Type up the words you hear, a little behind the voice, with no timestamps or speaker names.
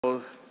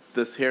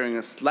This hearing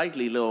is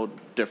slightly little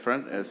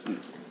different as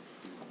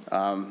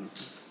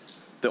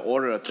the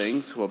order of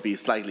things will be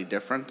slightly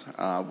different.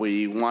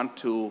 We want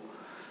to,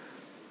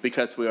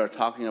 because we are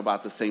talking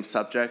about the same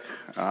subject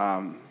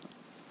on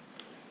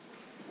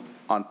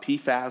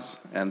PFAS,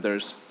 and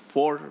there's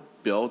 4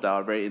 bills that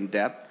are very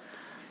in-depth.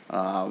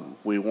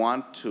 We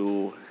want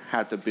to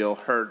have the bill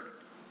heard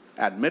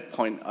at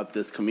midpoint of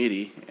this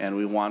committee, and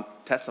we want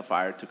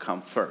testifier to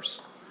come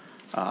first.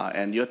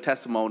 And your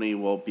testimony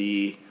will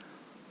be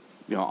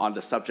on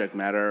the subject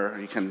matter.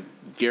 You can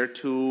gear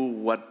to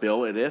what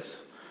bill it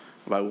is,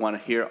 but we want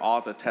to hear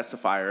all the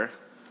testifier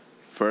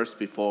first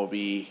before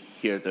we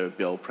hear the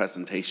bill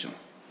presentation.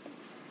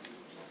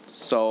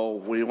 So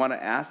we want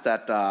to ask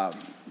that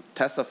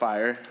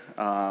testifier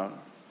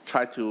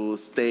try to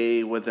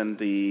stay within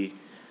the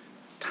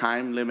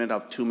time limit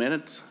of 2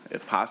 minutes,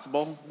 if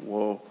possible.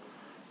 We'll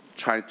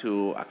try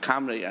to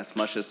accommodate as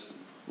much as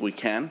we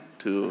can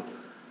to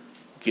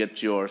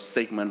get your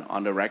statement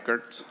on the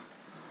record.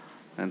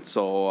 And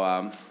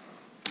so,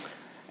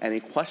 any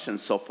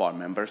questions so far,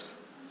 members?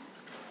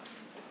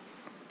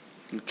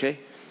 Okay,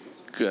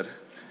 good.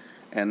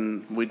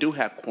 And we do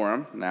have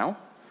quorum now.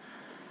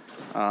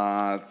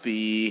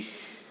 The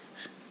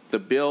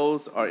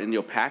bills are in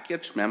your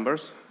package,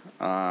 members,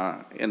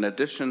 in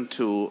addition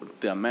to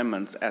the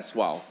amendments as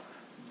well.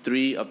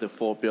 3 of the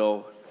 4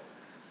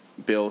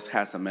 bills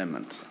has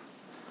amendments.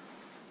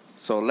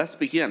 So let's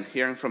begin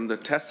hearing from the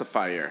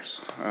testifiers.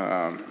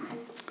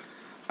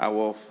 I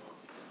will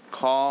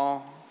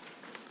call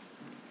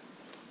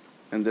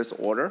in this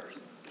order.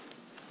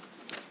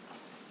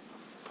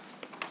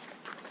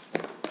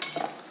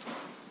 I'd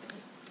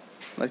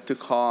like to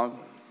call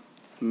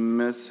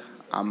Ms.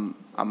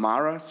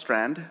 Amara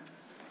Strand,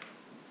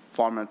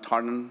 former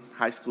Taunton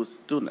High School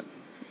student.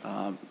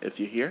 If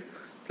you're here,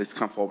 please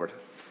come forward.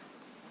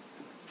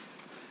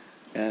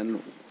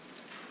 And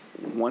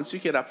once you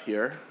get up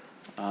here,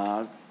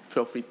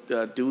 feel free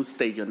to do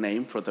state your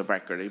name for the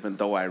record, even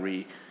though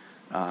I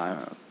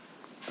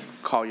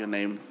call your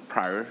name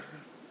prior.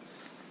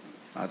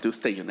 Do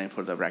state your name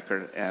for the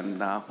record.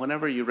 And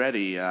whenever you're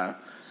ready,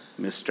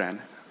 Ms. Strand.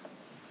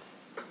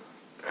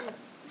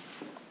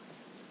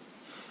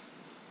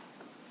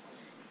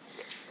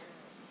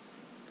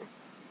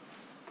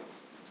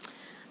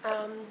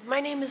 My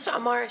name is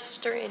Amara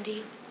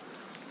Strandy.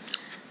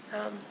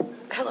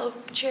 Hello,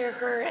 Chair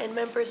Herr and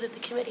members of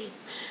the committee.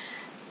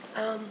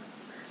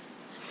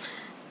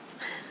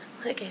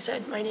 Like I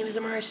said, my name is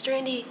Amara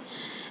Strandy,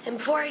 and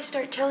before I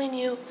start telling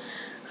you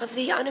of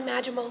the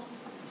unimaginable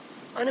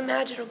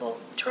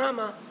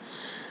trauma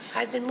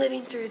I've been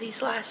living through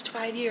these last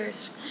 5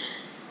 years,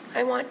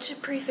 I want to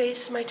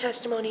preface my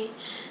testimony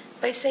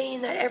by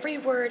saying that every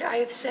word I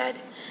have said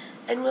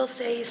and will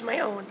say is my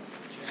own.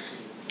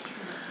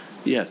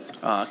 Yes,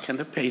 can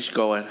the page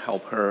go and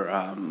help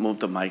her move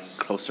the mic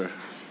closer?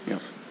 Yeah.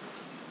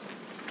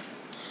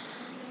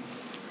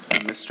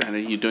 Ms.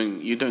 Strand,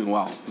 you're doing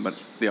well,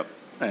 but yep,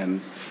 and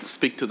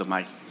speak to the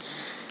mic.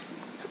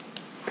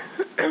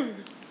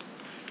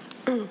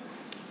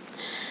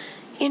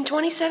 In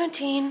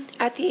 2017,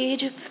 at the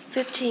age of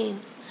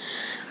 15,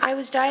 I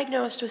was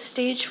diagnosed with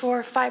stage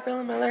 4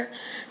 fibromyalgia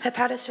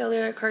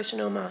hepatocellular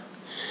carcinoma,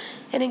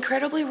 an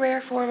incredibly rare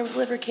form of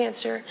liver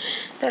cancer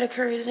that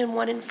occurs in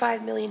 1 in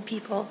 5 million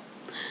people.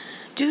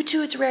 Due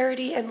to its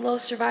rarity and low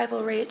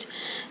survival rate,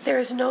 there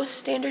is no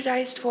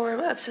standardized form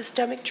of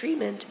systemic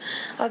treatment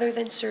other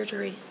than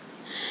surgery.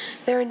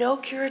 There are no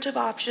curative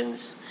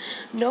options,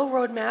 no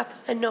roadmap,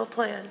 and no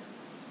plan.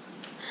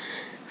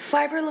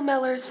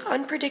 Fibromyalgia's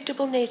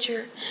unpredictable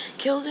nature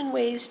kills in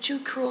ways too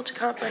cruel to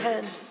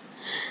comprehend.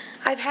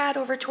 I've had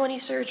over 20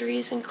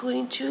 surgeries,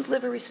 including 2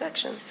 liver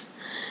resections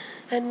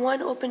and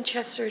 1 open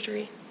chest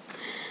surgery.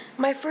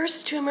 My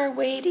first tumor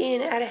weighed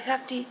in at a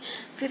hefty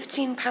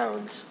 15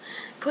 pounds,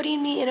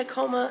 putting me in a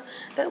coma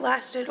that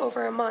lasted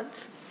over a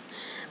month.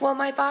 While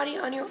my body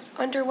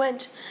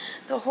underwent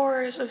the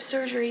horrors of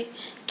surgery,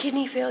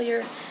 kidney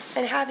failure,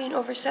 and having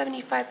over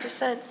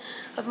 75%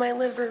 of my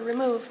liver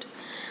removed,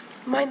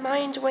 my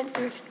mind went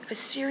through a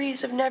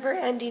series of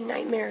never-ending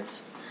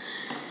nightmares.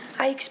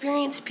 I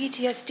experienced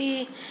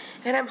PTSD,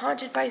 and I'm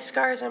haunted by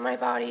scars on my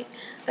body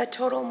that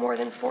total more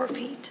than 4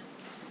 feet.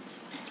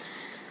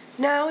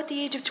 Now, at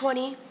the age of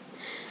 20,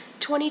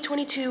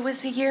 2022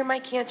 was the year my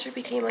cancer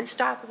became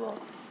unstoppable.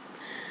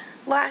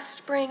 Last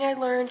spring, I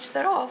learned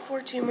that all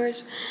 4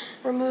 tumors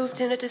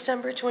removed in a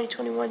December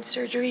 2021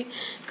 surgery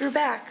grew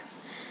back,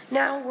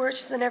 now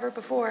worse than ever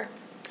before.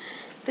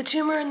 The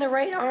tumor in the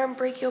right arm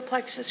brachial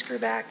plexus grew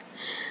back,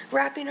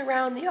 wrapping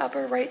around the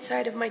upper right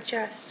side of my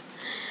chest,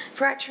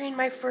 fracturing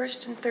my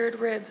 1st and 3rd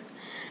rib,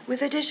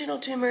 with additional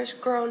tumors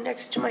grown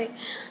next to my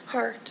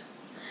heart.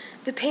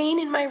 The pain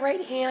in my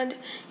right hand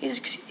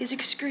is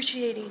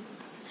excruciating,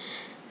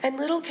 and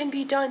little can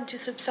be done to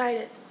subside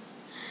it.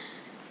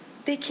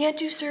 They can't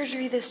do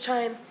surgery this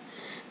time.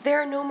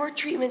 There are no more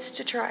treatments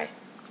to try.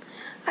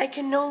 I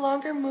can no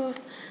longer move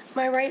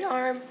my right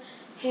arm,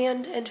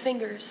 hand, and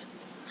fingers.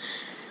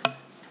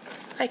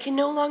 I can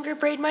no longer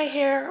braid my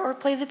hair or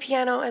play the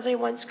piano as I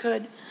once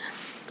could.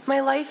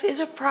 My life is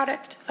a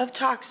product of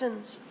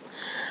toxins.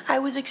 I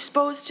was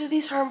exposed to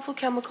these harmful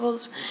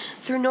chemicals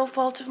through no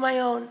fault of my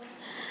own,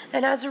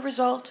 and as a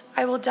result,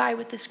 I will die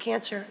with this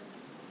cancer.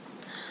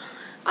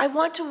 I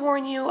want to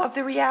warn you of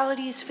the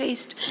realities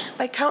faced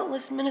by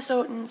countless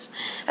Minnesotans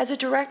as a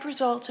direct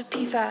result of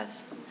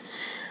PFAS.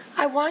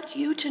 I want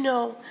you to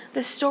know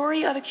the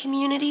story of a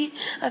community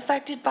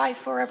affected by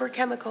forever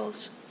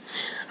chemicals.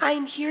 I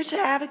am here to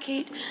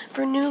advocate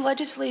for new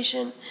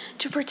legislation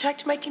to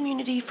protect my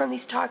community from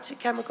these toxic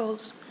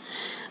chemicals.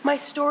 My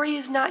story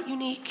is not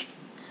unique.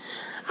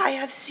 I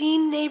have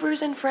seen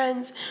neighbors and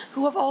friends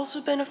who have also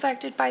been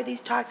affected by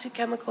these toxic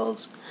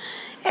chemicals,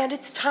 and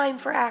it's time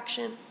for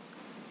action.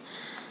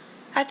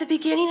 At the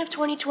beginning of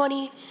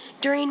 2020,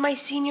 during my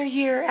senior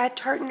year at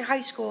Tartan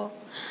High School,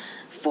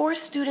 4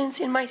 students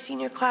in my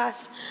senior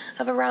class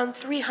of around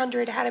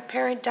 300 had a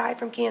parent die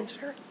from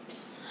cancer.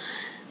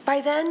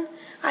 By then,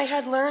 I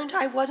had learned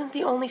I wasn't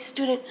the only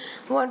student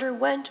who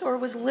underwent or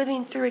was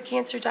living through a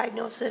cancer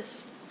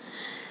diagnosis.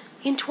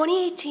 In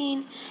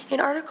 2018, an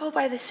article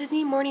by the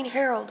Sydney Morning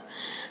Herald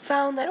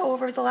found that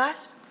over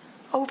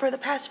the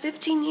past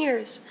 15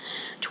 years,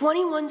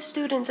 21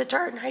 students at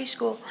Tartan High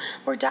School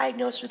were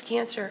diagnosed with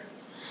cancer.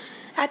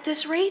 At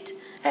this rate,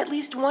 at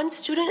least one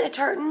student at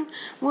Tartan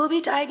will be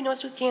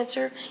diagnosed with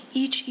cancer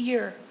each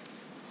year.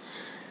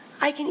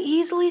 I can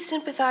easily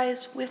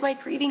sympathize with my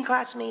grieving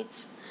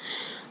classmates.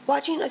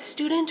 Watching a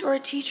student or a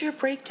teacher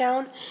break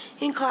down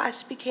in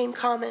class became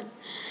common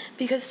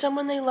because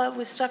someone they loved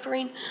was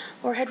suffering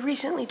or had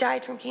recently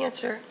died from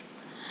cancer.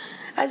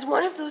 As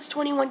one of those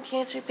 21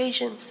 cancer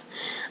patients,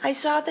 I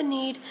saw the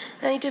need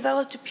and I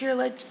developed a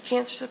peer-led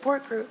cancer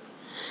support group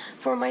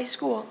for my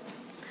school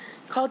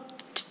called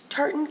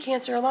Tartan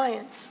Cancer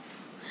Alliance.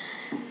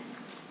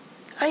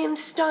 I am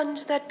stunned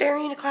that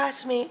burying a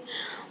classmate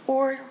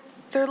or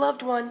their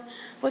loved one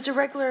was a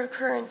regular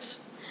occurrence.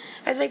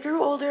 As I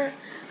grew older,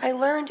 I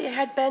learned it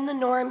had been the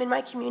norm in my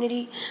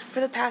community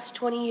for the past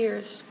 20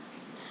 years.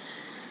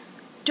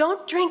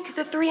 "Don't drink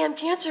the 3M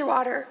cancer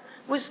water,"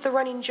 was the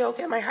running joke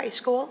at my high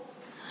school.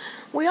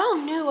 We all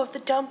knew of the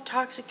dumped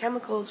toxic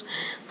chemicals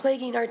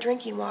plaguing our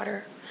drinking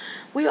water.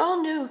 We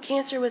all knew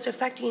cancer was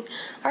affecting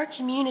our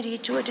community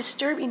to a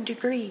disturbing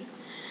degree.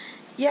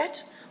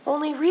 Yet,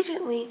 only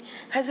recently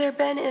has there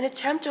been an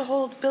attempt to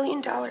hold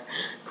billion-dollar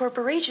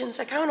corporations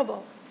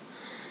accountable.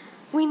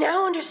 We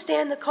now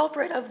understand the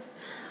culprit of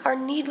our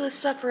needless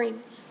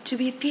suffering to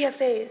be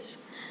PFAS.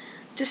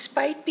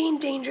 Despite being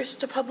dangerous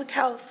to public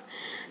health,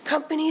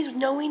 companies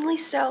knowingly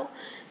sell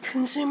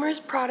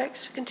consumers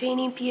products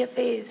containing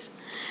PFAS.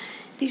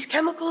 These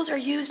chemicals are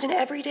used in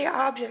everyday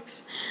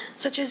objects,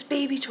 such as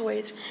baby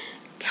toys,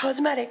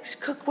 cosmetics,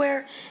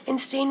 cookware, and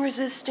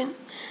stain-resistant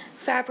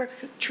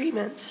fabric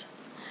treatments.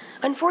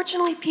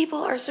 Unfortunately,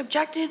 people are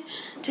subjected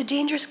to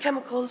dangerous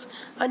chemicals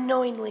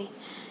unknowingly.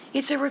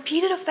 It's a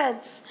repeated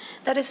offense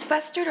that has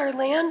festered our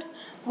land,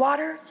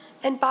 water,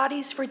 and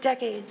bodies for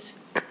decades.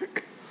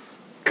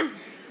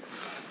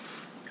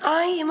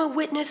 I am a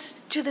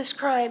witness to this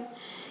crime,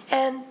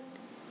 and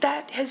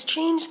that has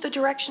changed the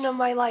direction of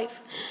my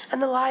life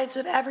and the lives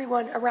of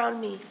everyone around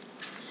me.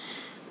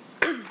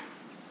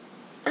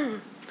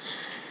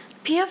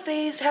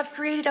 PFAS have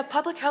created a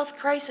public health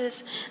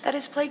crisis that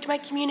has plagued my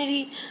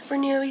community for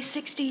nearly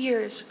 60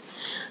 years.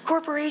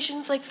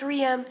 Corporations like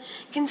 3M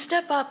can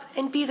step up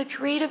and be the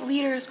creative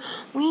leaders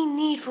we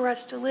need for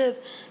us to live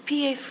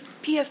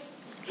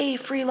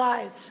PFA-free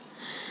lives.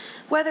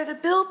 Whether the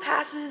bill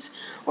passes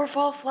or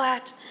fall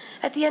flat,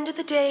 at the end of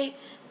the day,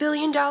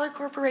 billion-dollar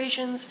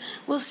corporations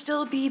will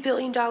still be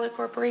billion-dollar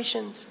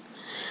corporations.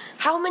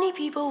 How many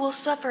people will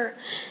suffer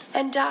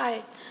and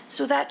die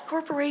so that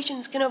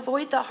corporations can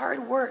avoid the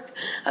hard work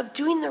of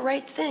doing the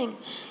right thing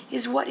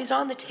is what is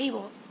on the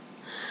table.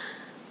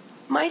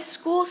 My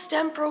school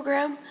STEM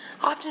program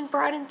often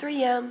brought in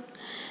 3M.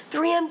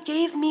 3M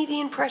gave me the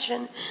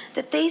impression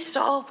that they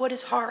solve what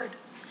is hard.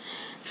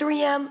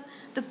 3M,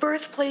 the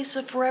birthplace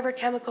of forever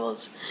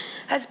chemicals,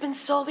 has been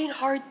solving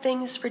hard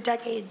things for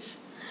decades.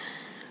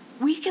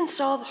 We can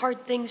solve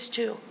hard things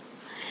too.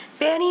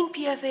 Banning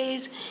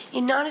PFAS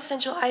in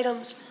non-essential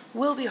items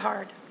will be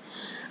hard.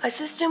 A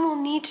system will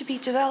need to be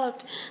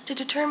developed to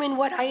determine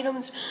what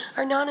items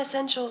are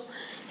non-essential,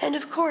 and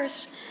of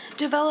course,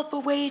 develop a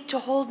way to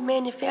hold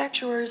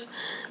manufacturers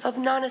of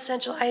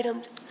non-essential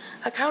items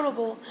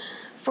accountable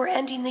for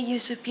ending the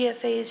use of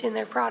PFAS in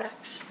their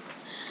products.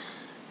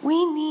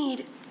 We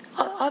need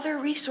other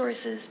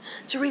resources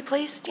to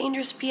replace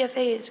dangerous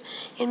PFAS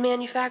in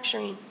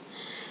manufacturing.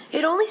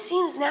 It only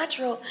seems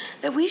natural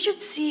that we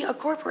should see a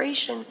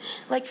corporation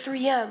like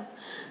 3M,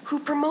 who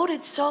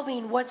promoted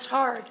solving what's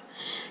hard,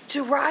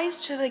 to rise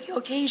to the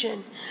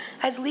occasion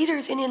as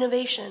leaders in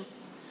innovation.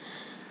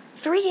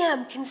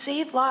 3M can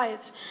save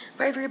lives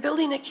by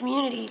rebuilding a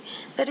community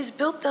that has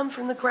built them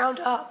from the ground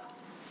up.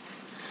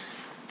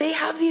 They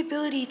have the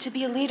ability to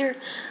be a leader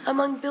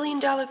among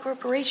billion-dollar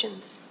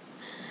corporations.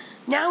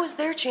 Now is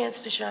their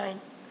chance to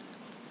shine.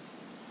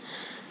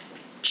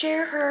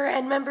 Chair Herr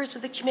and members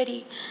of the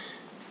committee,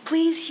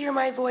 Please hear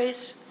my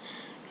voice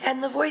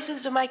and the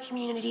voices of my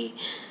community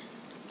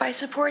by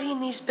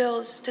supporting these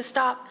bills to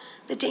stop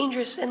the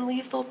dangerous and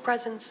lethal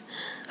presence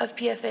of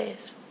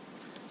PFAS.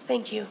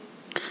 Thank you.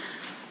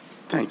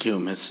 Thank you,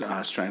 Ms.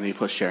 Strandy,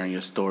 for sharing your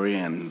story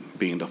and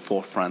being the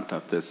forefront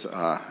of this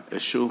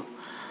issue.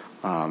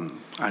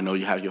 I know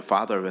you have your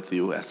father with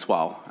you as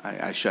well.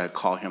 I should have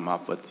called him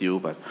up with you,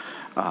 but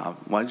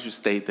why don't you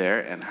stay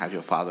there and have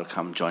your father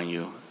come join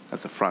you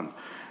at the front?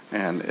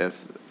 And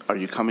are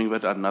you coming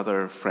with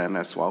another friend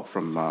as well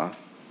from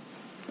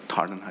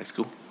Tartan High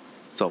School?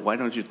 So why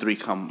don't you three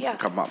come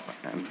up,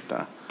 and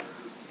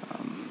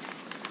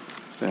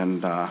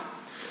then I'd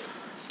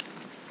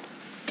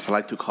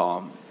like to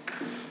call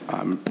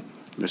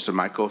Mr.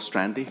 Michael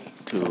Strandy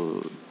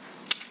to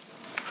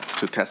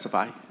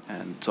testify,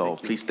 and so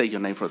please state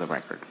your name for the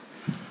record.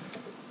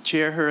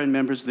 Chair, her, and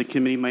members of the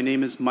committee, my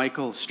name is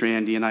Michael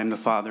Strandy, and I'm the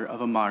father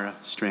of Amara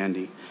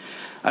Strandy.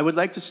 I would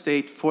like to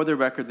state for the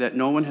record that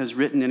no one has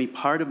written any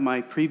part of my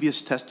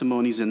previous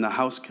testimonies in the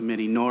House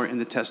committee, nor in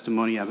the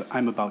testimony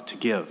I'm about to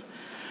give.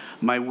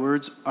 My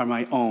words are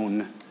my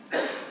own.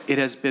 It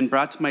has been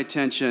brought to my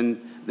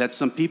attention that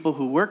some people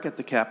who work at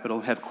the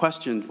Capitol have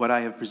questioned what I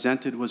have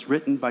presented was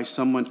written by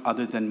someone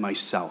other than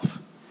myself.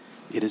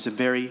 It is a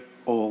very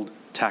old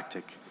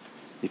tactic.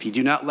 If you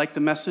do not like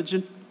the message,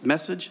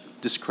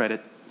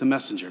 discredit the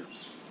messenger.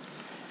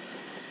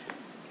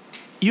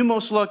 You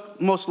most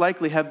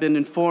likely have been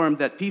informed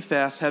that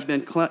PFAS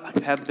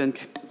have been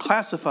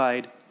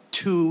classified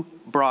too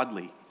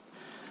broadly.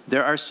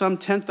 There are some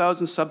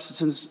 10,000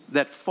 substances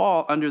that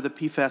fall under the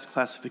PFAS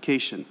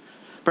classification.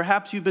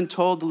 Perhaps you've been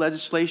told the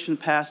legislation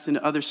passed in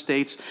other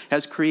states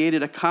has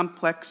created a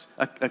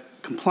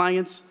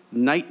compliance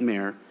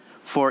nightmare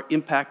for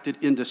impacted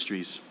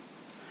industries.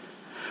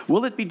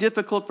 Will it be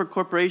difficult for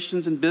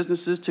corporations and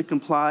businesses to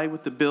comply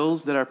with the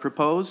bills that are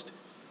proposed?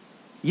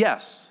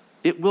 Yes,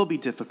 it will be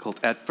difficult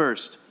at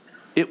first.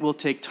 It will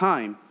take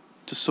time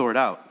to sort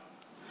out.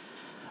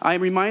 I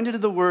am reminded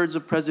of the words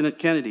of President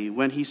Kennedy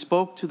when he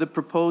spoke to the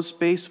proposed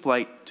space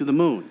flight to the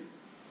moon.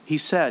 He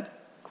said,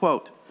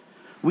 quote,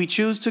 "We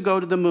choose to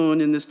go to the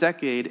moon in this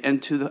decade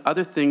and to the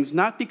other things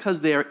not because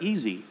they are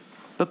easy,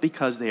 but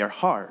because they are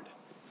hard,"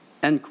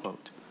 end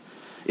quote.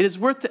 It is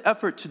worth the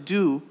effort to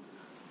do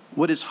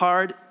what is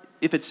hard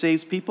if it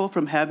saves people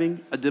from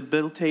having a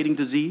debilitating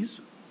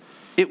disease.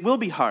 It will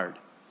be hard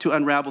to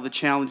unravel the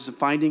challenges of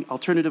finding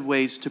alternative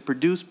ways to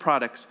produce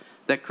products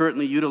that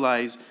currently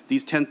utilize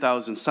these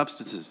 10,000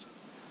 substances.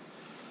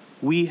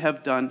 We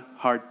have done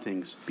hard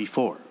things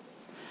before.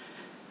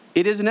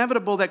 It is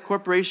inevitable that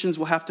corporations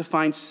will have to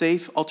find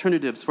safe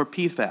alternatives for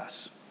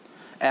PFAS.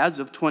 As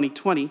of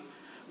 2020,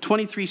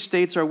 23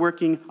 states are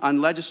working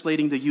on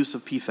legislating the use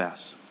of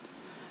PFAS.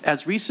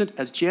 As recent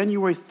as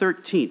January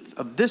 13th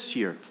of this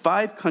year,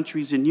 5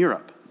 countries in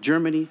Europe,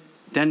 Germany,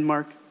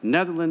 Denmark,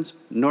 Netherlands,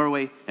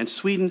 Norway, and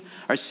Sweden,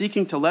 are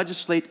seeking to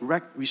legislate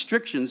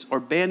restrictions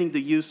or banning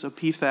the use of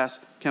PFAS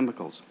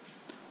chemicals.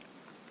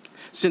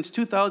 Since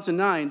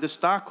 2009, the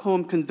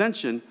Stockholm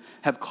Convention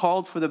have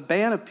called for the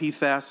ban of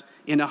PFAS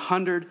in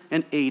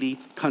 180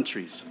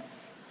 countries.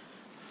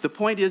 The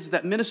point is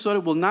that Minnesota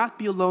will not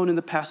be alone in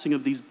the passing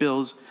of these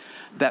bills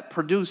that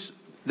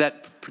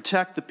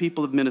protect the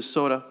people of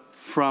Minnesota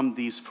from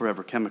these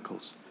forever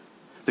chemicals.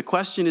 The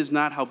question is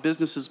not how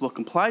businesses will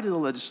comply to the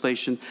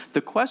legislation. The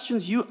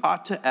questions you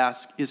ought to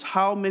ask is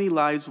how many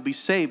lives will be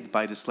saved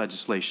by this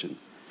legislation.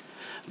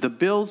 The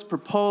bills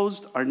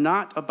proposed are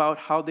not about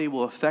how they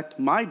will affect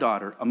my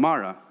daughter,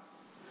 Amara.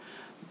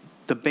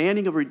 The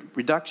banning of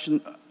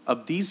reduction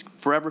of these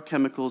forever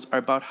chemicals are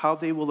about how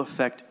they will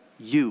affect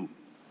you,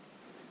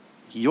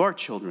 your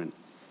children,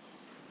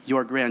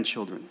 your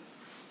grandchildren.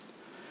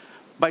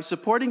 By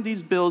supporting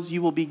these bills,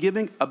 you will be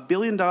giving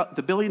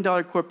the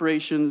billion-dollar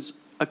corporations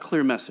a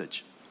clear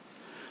message.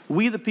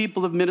 We, the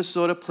people of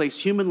Minnesota, place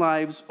human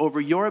lives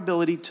over your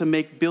ability to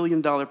make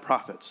billion-dollar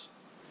profits.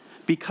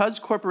 Because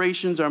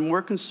corporations are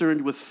more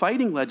concerned with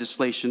fighting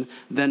legislation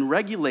than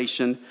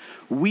regulation,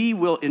 we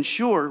will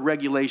ensure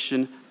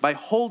regulation by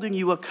holding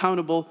you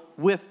accountable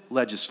with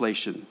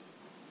legislation.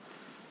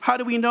 How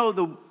do we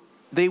know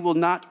they will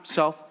not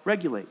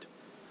self-regulate?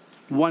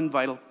 One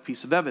vital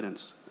piece of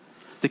evidence.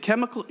 The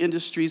chemical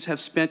industries have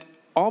spent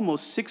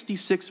almost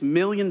 $66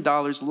 million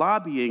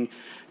lobbying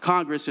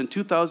Congress in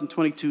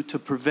 2022 to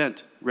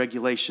prevent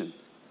regulation.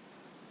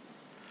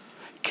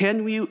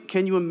 Can you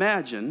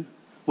imagine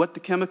what the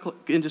chemical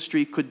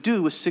industry could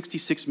do with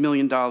 $66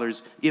 million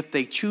if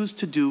they choose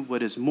to do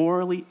what is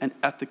morally and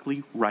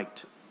ethically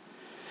right?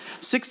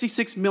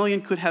 $66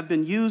 million could have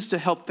been used to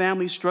help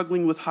families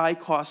struggling with high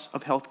costs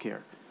of health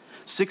care.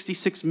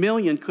 $66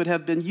 million could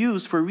have been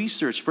used for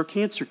research for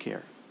cancer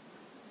care,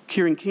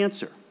 curing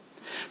cancer.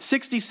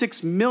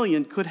 $66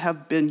 million could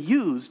have been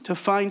used to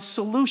find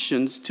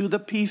solutions to the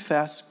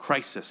PFAS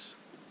crisis.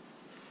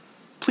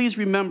 Please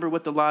remember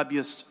what the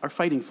lobbyists are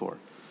fighting for.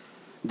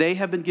 They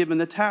have been given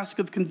the task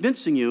of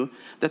convincing you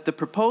that the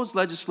proposed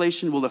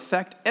legislation will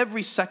affect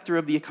every sector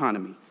of the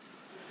economy.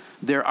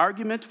 Their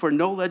argument for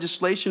no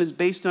legislation is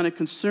based on a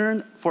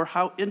concern for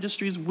how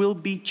industries will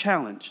be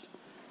challenged.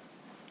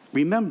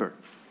 Remember,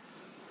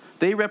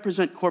 they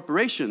represent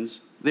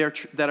corporations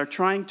that are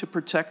trying to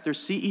protect their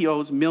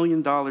CEOs'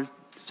 million-dollar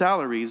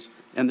salaries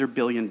and their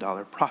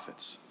billion-dollar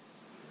profits.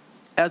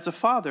 As a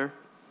father,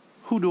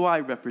 who do I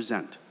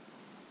represent?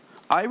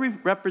 I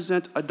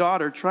represent a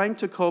daughter trying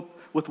to cope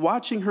with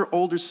watching her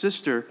older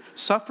sister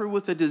suffer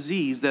with a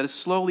disease that is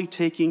slowly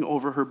taking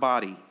over her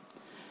body.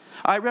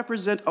 I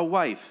represent a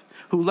wife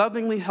who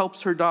lovingly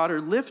helps her daughter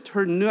lift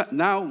her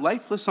now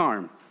lifeless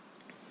arm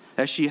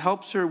as she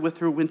helps her with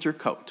her winter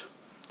coat.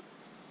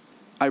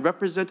 I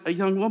represent a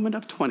young woman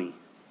of 20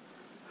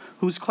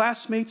 whose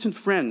classmates and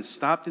friends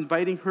stopped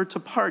inviting her to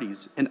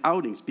parties and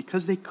outings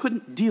because they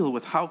couldn't deal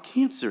with how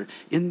cancer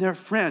in their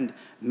friend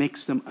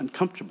makes them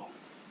uncomfortable.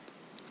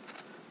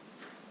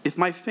 If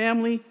my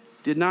family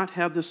did not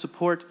have the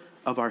support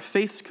of our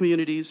faith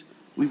communities,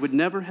 we would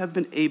never have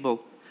been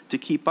able to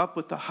keep up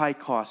with the high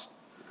cost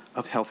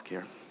of health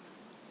care.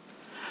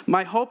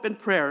 My hope and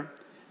prayer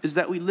is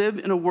that we live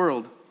in a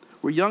world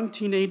where young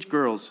teenage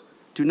girls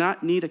do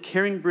not need a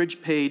Caring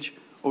Bridge page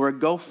or a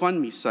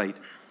GoFundMe site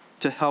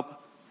to help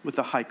with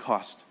the high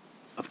cost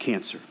of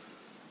cancer.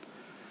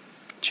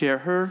 Chair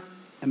Herr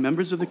and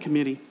members of the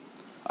committee,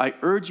 I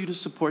urge you to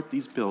support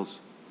these bills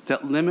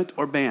that limit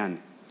or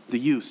ban the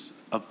use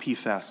of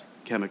PFAS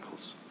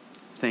chemicals.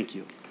 Thank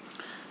you.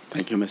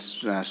 Thank you,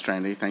 Ms.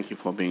 Strandy. Thank you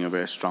for being a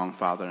very strong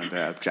father and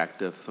very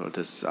objective for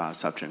this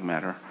subject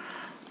matter.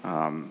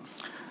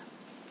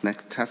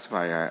 Next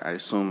testifier, I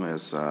assume,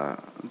 is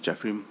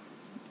Jeffrey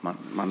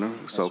Munner.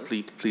 So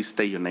please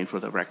state your name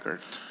for the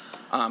record.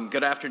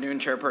 Good afternoon,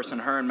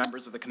 Chairperson Herr and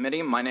members of the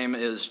committee. My name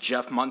is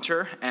Jeff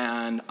Munter,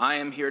 and I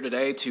am here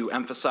today to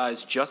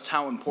emphasize just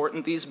how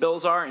important these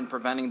bills are in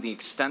preventing the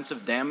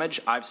extensive damage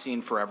I've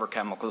seen forever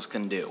chemicals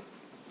can do.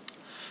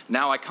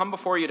 Now, I come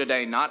before you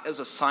today not as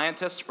a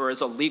scientist or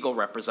as a legal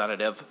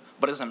representative,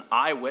 but as an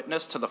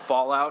eyewitness to the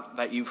fallout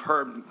that you've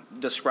heard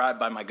described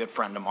by my good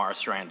friend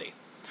Morrison.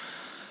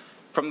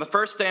 From the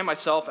first day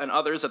myself and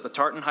others at the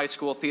Tartan High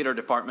School Theater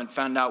Department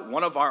found out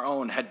one of our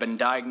own had been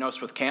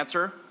diagnosed with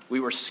cancer, we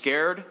were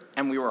scared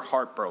and we were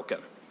heartbroken.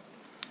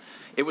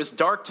 It was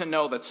dark to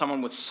know that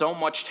someone with so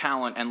much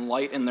talent and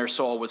light in their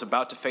soul was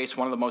about to face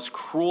one of the most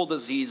cruel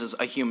diseases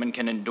a human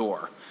can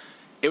endure.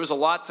 It was a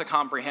lot to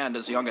comprehend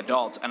as young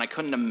adults, and I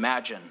couldn't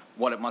imagine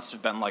what it must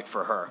have been like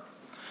for her.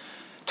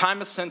 Time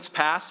has since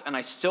passed, and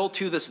I still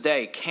to this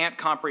day can't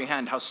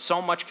comprehend how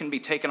so much can be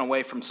taken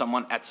away from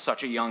someone at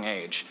such a young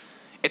age.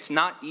 It's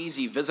not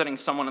easy visiting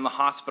someone in the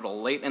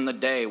hospital late in the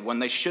day when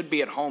they should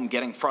be at home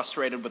getting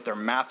frustrated with their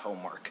math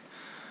homework.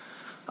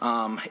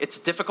 It's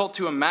difficult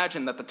to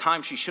imagine that the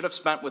time she should have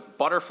spent with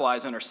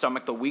butterflies in her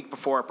stomach the week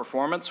before a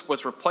performance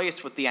was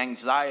replaced with the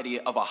anxiety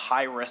of a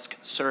high-risk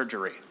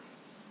surgery.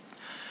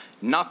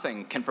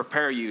 Nothing can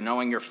prepare you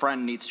knowing your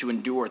friend needs to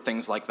endure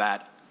things like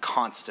that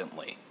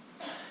constantly.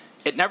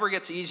 It never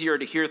gets easier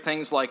to hear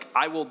things like,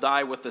 "I will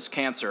die with this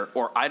cancer,"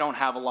 or "I don't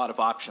have a lot of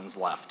options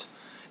left."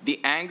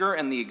 The anger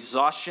and the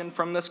exhaustion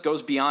from this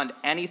goes beyond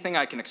anything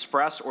I can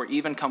express or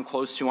even come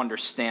close to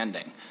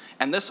understanding.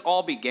 And this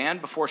all began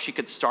before she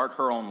could start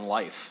her own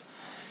life.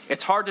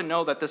 It's hard to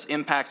know that this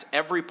impacts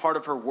every part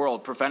of her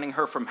world, preventing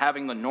her from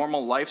having the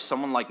normal life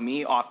someone like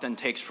me often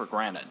takes for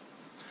granted.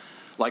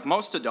 Like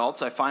most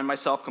adults, I find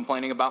myself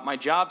complaining about my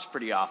jobs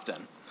pretty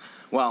often.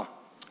 Well,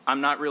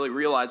 I'm not really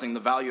realizing the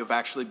value of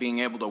actually being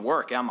able to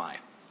work, am I?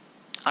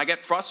 I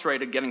get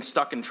frustrated getting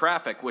stuck in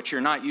traffic, which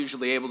you're not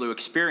usually able to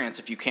experience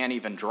if you can't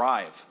even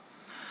drive.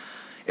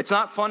 It's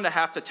not fun to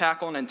have to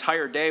tackle an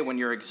entire day when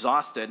you're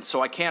exhausted,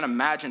 so I can't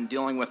imagine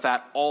dealing with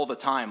that all the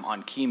time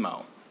on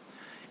chemo.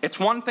 It's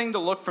one thing to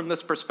look from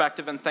this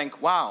perspective and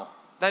think, wow,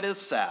 that is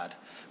sad,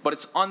 but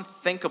it's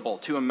unthinkable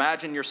to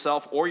imagine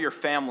yourself or your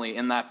family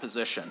in that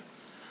position.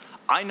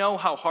 I know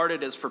how hard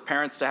it is for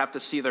parents to have to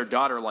see their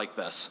daughter like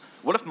this.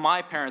 What if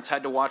my parents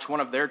had to watch one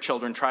of their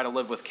children try to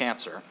live with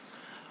cancer?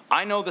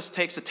 I know this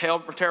takes a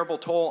terrible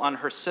toll on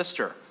her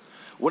sister.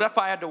 What if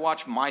I had to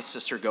watch my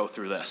sister go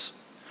through this?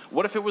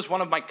 What if it was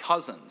one of my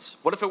cousins?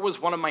 What if it was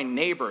one of my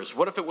neighbors?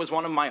 What if it was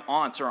one of my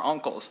aunts or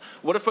uncles?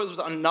 What if it was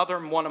another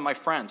one of my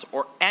friends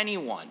or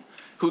anyone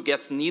who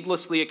gets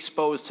needlessly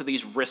exposed to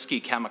these risky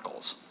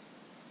chemicals?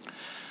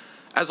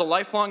 As a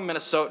lifelong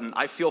Minnesotan,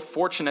 I feel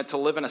fortunate to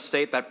live in a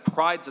state that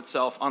prides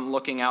itself on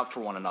looking out for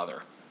one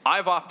another.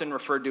 I've often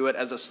referred to it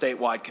as a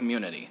statewide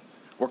community.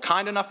 We're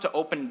kind enough to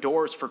open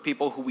doors for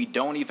people who we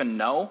don't even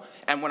know,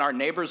 and when our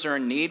neighbors are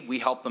in need, we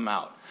help them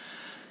out.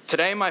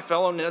 Today, my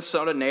fellow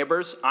Minnesota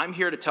neighbors, I'm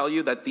here to tell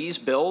you that these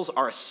bills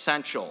are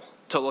essential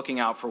to looking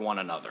out for one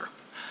another.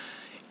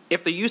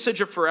 If the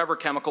usage of forever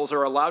chemicals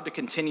are allowed to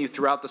continue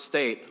throughout the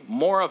state,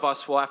 more of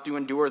us will have to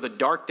endure the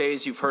dark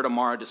days you've heard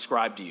Amara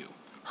describe to you.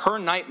 Her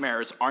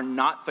nightmares are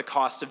not the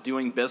cost of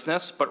doing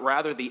business, but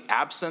rather the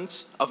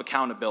absence of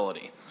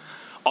accountability.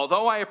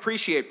 Although I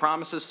appreciate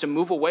promises to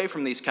move away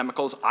from these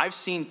chemicals, I've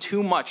seen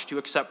too much to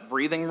accept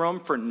breathing room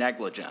for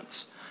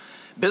negligence.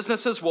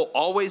 Businesses will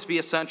always be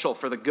essential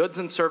for the goods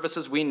and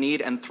services we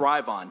need and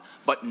thrive on,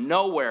 but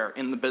nowhere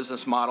in the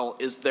business model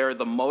is there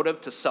the motive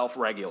to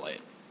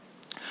self-regulate.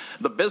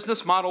 The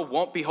business model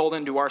won't be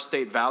beholden to our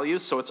state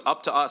values, so it's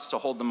up to us to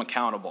hold them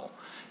accountable.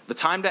 The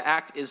time to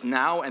act is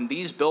now, and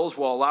these bills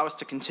will allow us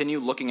to continue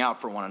looking out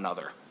for one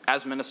another,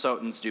 as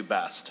Minnesotans do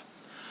best.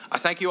 I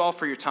thank you all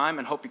for your time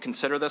and hope you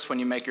consider this when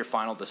you make your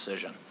final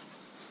decision.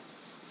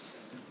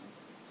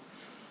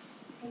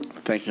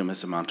 Thank you,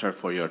 Mr. Munter,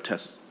 for your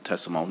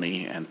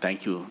testimony, and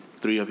thank you,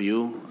 three of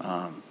you,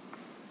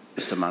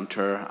 Mr.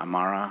 Munter,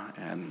 Amara,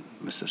 and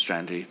Mr.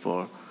 Strandy,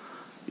 for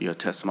your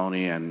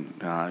testimony. And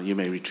you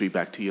may retreat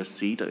back to your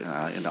seat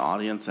in the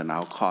audience, and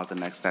I'll call the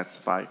next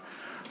testifier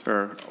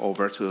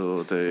over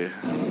to the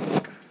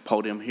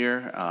podium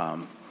here.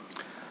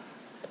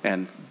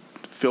 And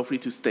feel free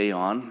to stay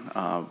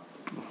on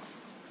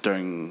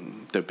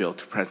during the bill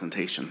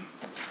presentation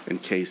in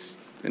case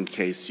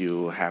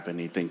you have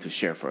anything to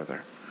share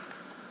further.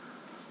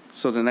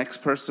 So the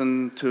next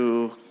person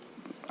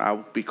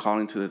I'll be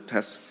calling to the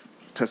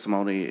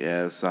testimony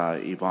is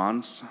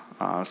Yvonne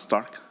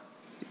Stark.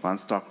 Yvonne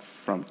Stark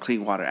from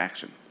Clean Water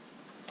Action.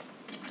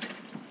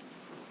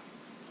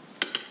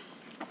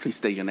 Please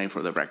state your name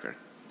for the record.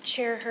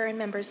 Chair, her, and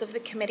members of the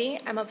committee,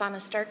 I'm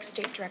Ivana Stark,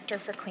 State Director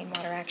for Clean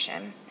Water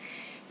Action.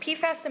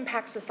 PFAS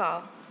impacts us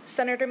all.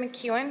 Senator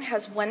McEwen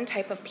has one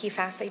type of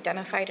PFAS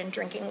identified in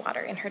drinking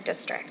water in her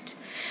district.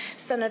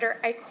 Senator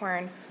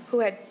Eichhorn, who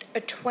had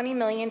a $20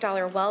 million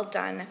well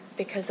done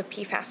because of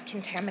PFAS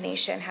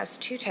contamination, has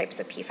two types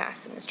of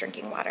PFAS in his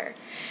drinking water.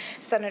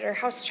 Senator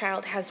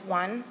Hauschild has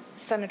one.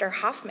 Senator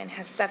Hoffman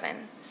has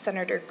 7.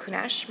 Senator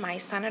Kunesh, my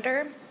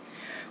senator,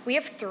 we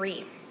have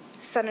 3.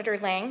 Senator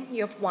Lang,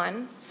 you have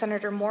 1.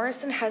 Senator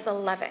Morrison has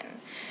 11.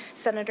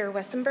 Senator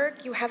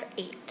Wesenberg, you have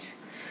 8.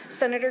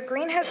 Senator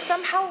Green has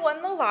somehow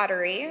won the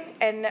lottery,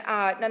 and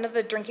none of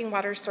the drinking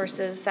water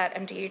sources that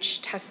MDH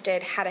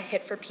tested had a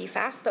hit for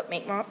PFAS, but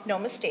make no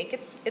mistake,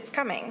 it's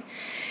coming.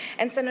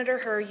 And Senator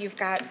Herr, you've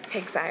got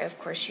pig's eye, of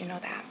course you know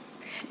that.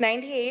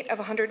 98 of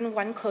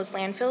 101 closed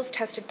landfills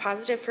tested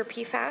positive for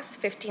PFAS.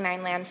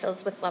 59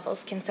 landfills with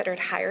levels considered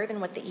higher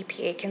than what the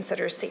EPA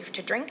considers safe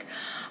to drink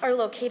are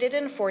located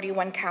in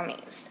 41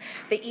 counties.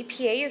 The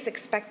EPA is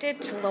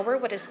expected to lower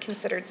what is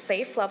considered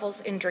safe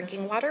levels in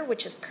drinking water,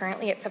 which is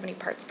currently at 70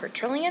 parts per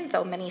trillion,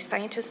 though many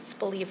scientists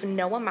believe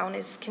no amount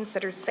is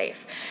considered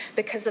safe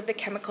because of the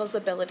chemical's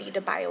ability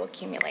to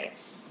bioaccumulate.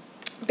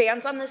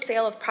 Bans on the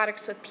sale of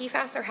products with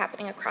PFAS are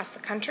happening across the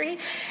country,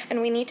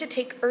 and we need to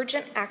take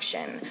urgent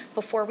action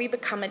before we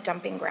become a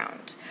dumping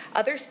ground.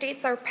 Other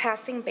states are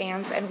passing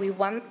bans, and we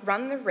run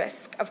the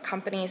risk of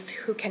companies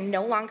who can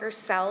no longer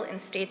sell in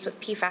states with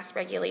PFAS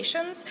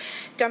regulations,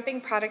 dumping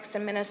products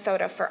in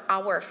Minnesota for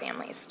our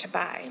families to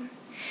buy.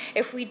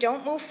 If we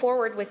don't move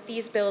forward with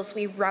these bills,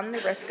 we run the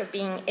risk of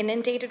being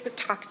inundated with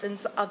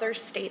toxins other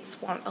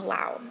states won't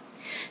allow.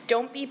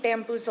 Don't be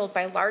bamboozled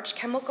by large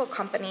chemical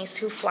companies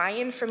who fly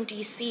in from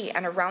DC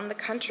and around the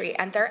country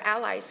and their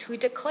allies who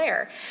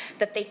declare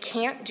that they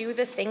can't do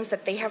the things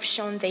that they have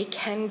shown they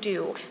can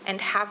do and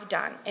have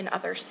done in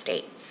other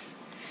states.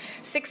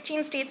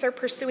 16 states are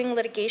pursuing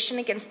litigation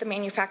against the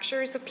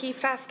manufacturers of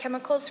PFAS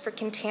chemicals for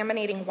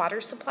contaminating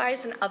water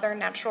supplies and other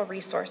natural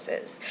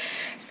resources.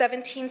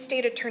 17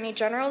 state attorney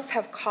generals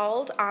have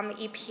called on the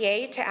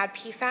EPA to add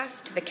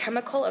PFAS to the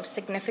chemical of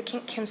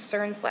significant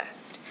concerns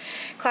list.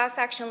 Class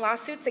action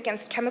lawsuits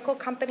against chemical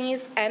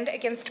companies and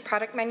against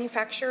product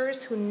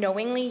manufacturers who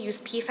knowingly use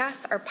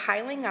PFAS are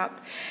piling up,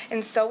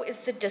 and so is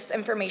the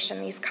disinformation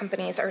these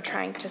companies are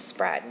trying to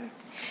spread.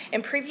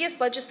 In previous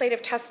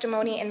legislative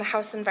testimony in the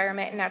House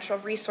Environment and Natural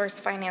Resource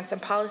Finance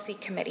and Policy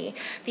Committee,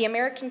 the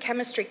American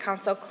Chemistry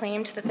Council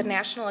claimed that the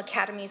National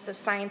Academies of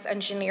Science,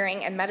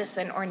 Engineering, and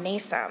Medicine, or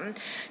NASEM,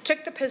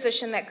 took the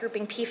position that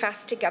grouping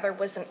PFAS together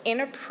was an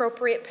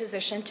inappropriate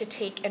position to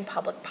take in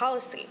public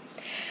policy.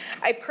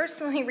 I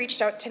personally reached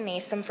out to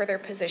NASEM for their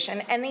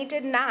position, and they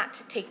did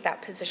not take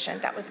that position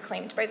that was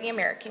claimed by the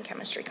American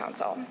Chemistry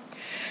Council.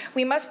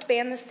 We must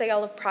ban the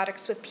sale of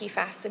products with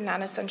PFAS and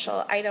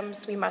non-essential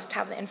items. We must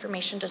have the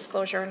information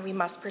disclosure, and we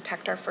must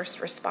protect our first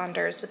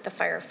responders with the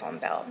fire phone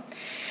bill.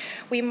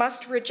 We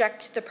must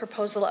reject the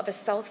proposal of a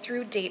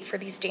sell-through date for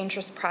these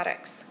dangerous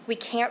products. We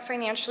can't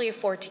financially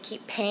afford to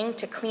keep paying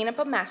to clean up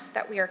a mess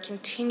that we are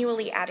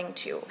continually adding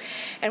to,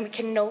 and we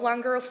can no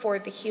longer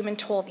afford the human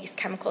toll these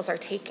chemicals are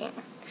taking.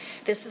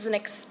 This is an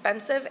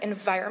expensive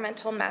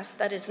environmental mess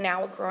that is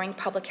now a growing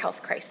public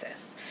health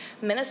crisis.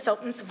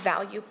 Minnesotans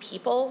value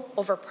people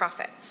over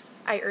profits.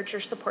 I urge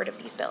your support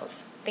of these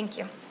bills. Thank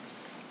you.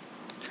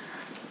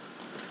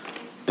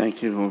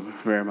 Thank you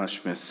very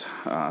much, Ms.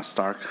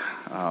 Stark.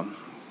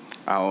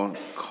 I'll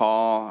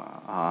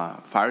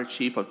call Fire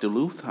Chief of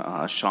Duluth,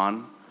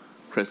 Sean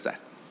Krisak.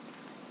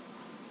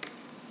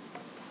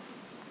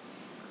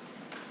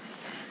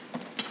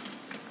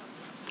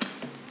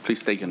 Please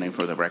state your name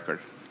for the record.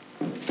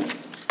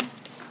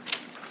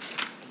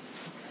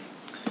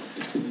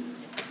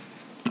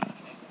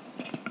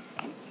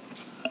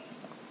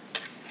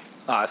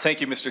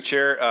 Thank you, Mr.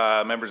 Chair,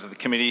 members of the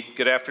committee.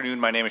 Good afternoon.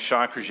 My name is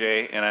Sean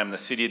Creuget, and I'm the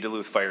City of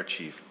Duluth Fire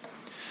Chief.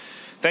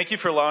 Thank you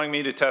for allowing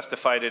me to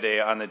testify today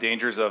on the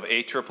dangers of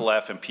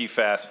AFFF and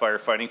PFAS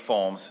firefighting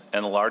foams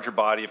and the larger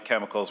body of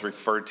chemicals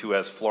referred to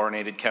as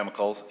fluorinated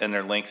chemicals and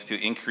their links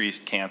to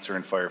increased cancer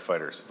in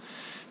firefighters.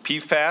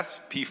 PFAS,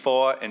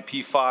 PFOA, and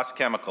PFAS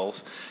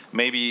chemicals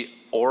may be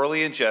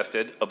orally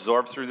ingested,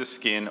 absorbed through the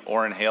skin,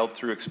 or inhaled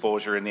through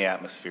exposure in the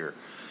atmosphere.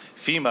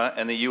 FEMA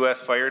and the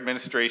U.S. Fire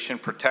Administration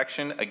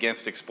Protection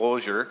Against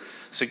Exposure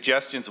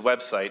Suggestions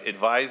website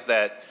advise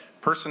that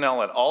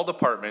personnel at all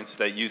departments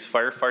that use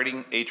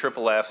firefighting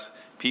AFFFs,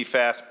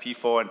 PFAS,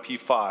 PFOA, and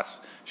PFAS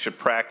should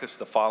practice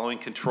the following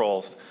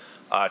controls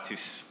to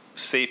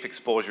safe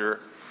exposure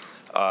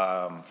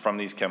from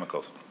these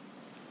chemicals.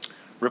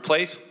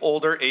 Replace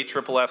older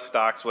AFFF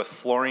stocks with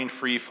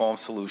fluorine-free foam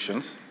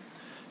solutions.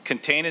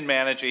 Contain and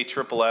manage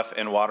AFFF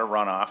and water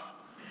runoff.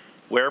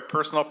 Wear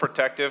personal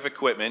protective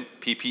equipment,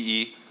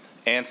 PPE,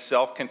 and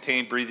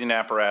self-contained breathing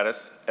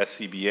apparatus,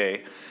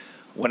 SCBA,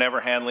 whenever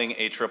handling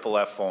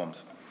AFFF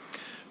foams.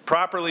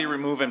 Properly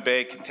remove and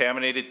bag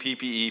contaminated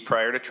PPE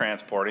prior to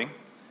transporting.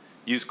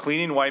 Use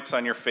cleaning wipes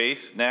on your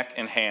face, neck,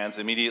 and hands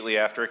immediately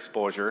after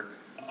exposure.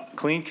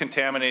 Clean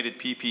contaminated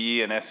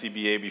PPE and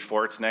SCBA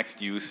before its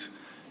next use,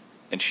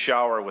 and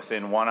shower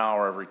within 1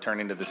 hour of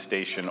returning to the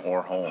station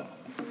or home.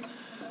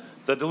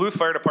 The Duluth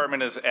Fire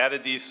Department has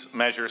added these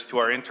measures to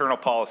our internal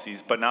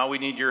policies, but now we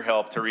need your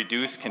help to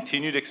reduce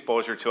continued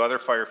exposure to other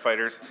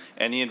firefighters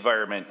and the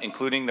environment,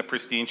 including the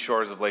pristine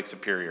shores of Lake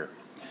Superior.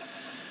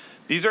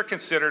 These are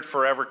considered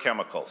forever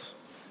chemicals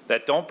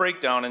that don't break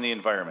down in the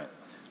environment.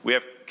 We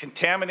have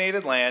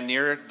contaminated land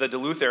near the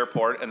Duluth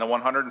Airport and the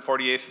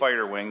 148th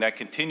Fighter Wing that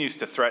continues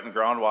to threaten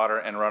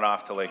groundwater and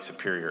runoff to Lake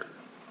Superior.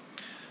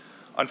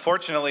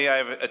 Unfortunately, I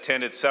have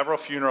attended several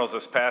funerals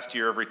this past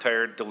year of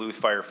retired Duluth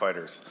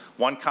firefighters.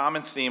 One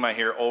common theme I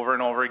hear over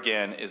and over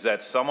again is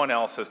that someone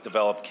else has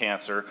developed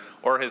cancer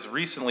or has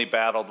recently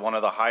battled one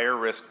of the higher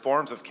risk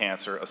forms of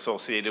cancer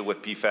associated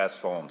with PFAS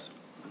foams.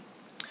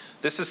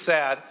 This is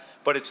sad,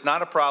 but it's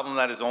not a problem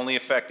that is only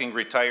affecting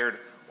retired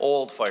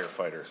old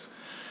firefighters.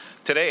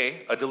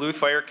 Today, a Duluth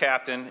fire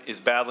captain is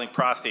battling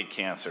prostate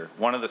cancer,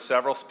 one of the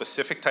several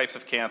specific types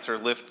of cancer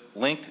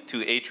linked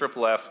to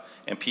AFFF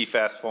and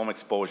PFAS foam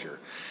exposure.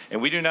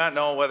 And we do not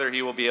know whether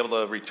he will be able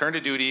to return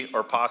to duty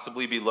or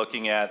possibly be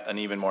looking at an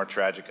even more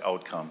tragic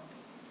outcome.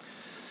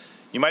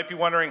 You might be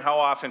wondering how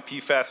often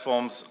PFAS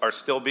foams are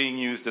still being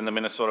used in the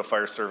Minnesota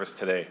Fire Service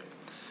today.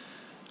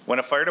 When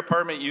a fire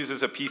department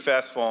uses a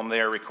PFAS foam,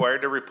 they are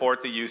required to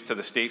report the use to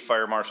the State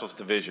Fire Marshal's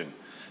Division.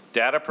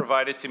 Data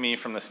provided to me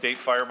from the State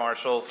Fire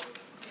Marshal's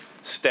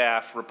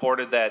staff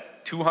reported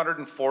that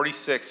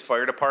 246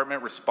 fire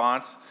department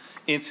response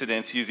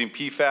incidents using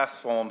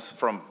PFAS foams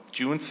from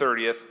June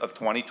 30th of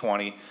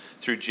 2020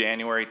 through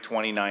January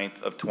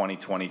 29th of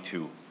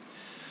 2022.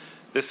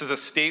 This is a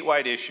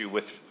statewide issue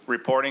with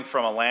reporting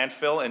from a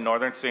landfill in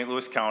northern St.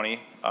 Louis County,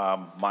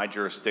 my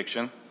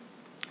jurisdiction,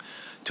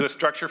 to a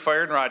structure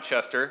fire in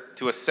Rochester,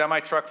 to a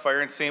semi-truck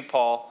fire in St.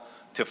 Paul,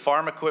 to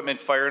farm equipment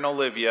fire in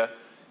Olivia,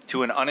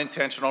 to an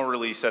unintentional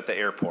release at the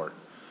airport.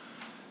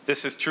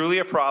 This is truly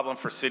a problem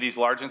for cities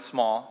large and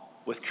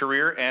small, with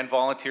career and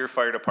volunteer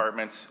fire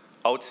departments,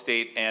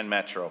 outstate and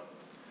metro.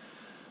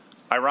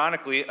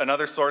 Ironically,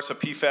 another source of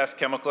PFAS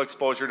chemical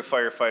exposure to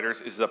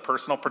firefighters is the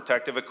personal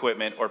protective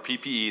equipment, or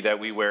PPE, that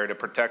we wear to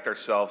protect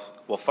ourselves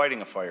while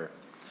fighting a fire.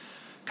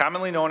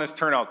 Commonly known as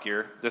turnout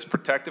gear, this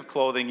protective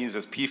clothing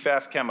uses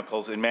PFAS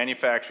chemicals in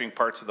manufacturing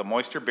parts of the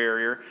moisture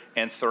barrier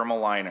and thermal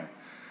liner.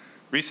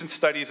 Recent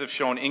studies have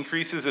shown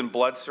increases in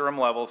blood serum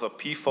levels of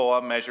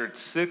PFOA measured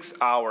 6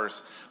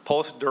 hours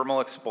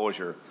post-dermal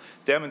exposure,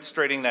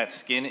 demonstrating that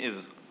skin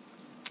is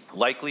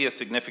likely a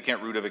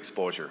significant route of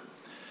exposure.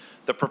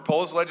 The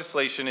proposed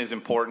legislation is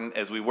important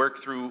as we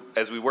work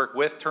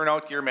with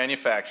turnout gear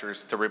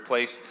manufacturers to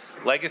replace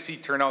legacy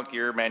turnout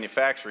gear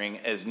manufacturing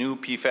as new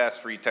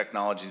PFAS-free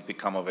technologies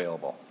become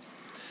available.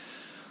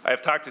 I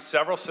have talked to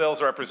several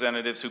sales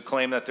representatives who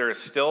claim that there is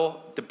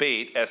still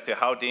debate as to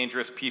how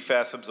dangerous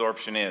PFAS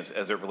absorption is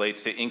as it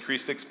relates to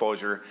increased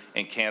exposure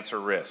and cancer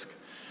risk.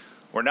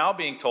 We're now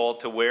being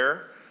told to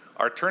wear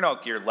our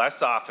turnout gear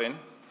less often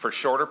for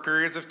shorter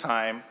periods of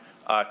time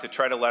to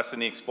try to lessen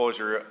the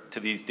exposure to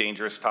these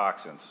dangerous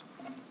toxins.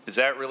 Is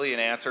that really an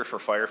answer for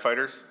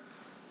firefighters?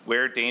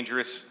 Wear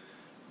dangerous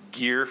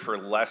gear for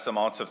less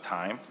amounts of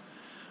time?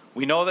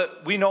 We know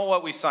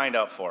what we signed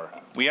up for.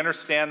 We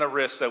understand the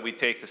risks that we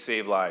take to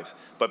save lives,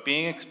 but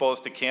being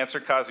exposed to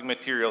cancer-causing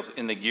materials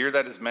in the gear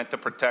that is meant to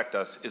protect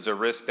us is a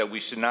risk that we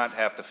should not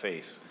have to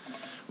face.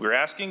 We're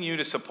asking you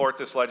to support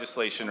this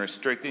legislation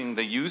restricting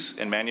the use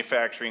and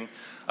manufacturing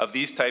of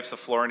these types of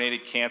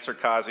fluorinated,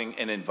 cancer-causing,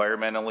 and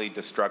environmentally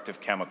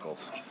destructive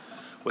chemicals.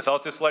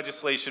 Without this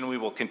legislation, we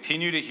will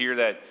continue to hear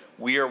that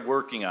we are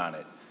working on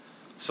it.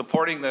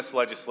 Supporting this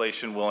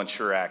legislation will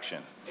ensure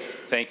action.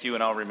 Thank you,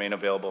 and I'll remain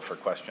available for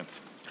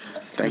questions.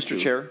 Thank you. Mr.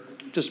 Chair.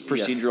 Just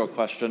procedural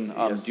question.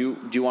 Yes. Do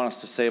you want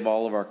us to save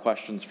all of our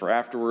questions for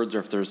afterwards, or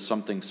if there's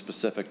something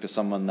specific to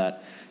someone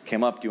that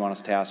came up, do you want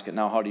us to ask it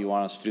now? How do you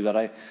want us to do that?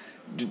 I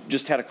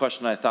just had a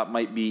question I thought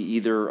might be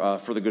either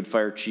for the good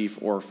fire chief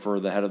or for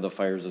the head of the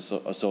Fires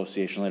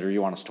Association later.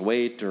 You want us to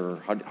wait, or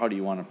how do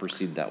you want to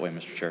proceed that way,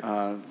 Mr.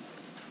 Chair?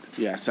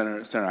 Yeah,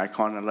 Senator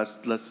Icahn,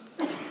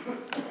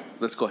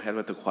 let's go ahead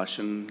with the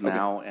question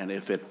now, and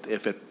if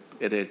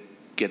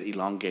it get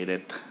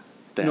elongated,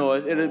 then no,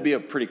 it'd be a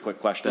pretty quick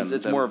question.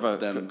 It's more of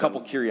a couple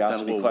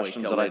curiosity we'll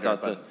questions that later, I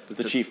thought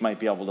the chief might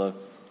be able to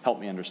help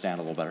me understand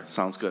a little better.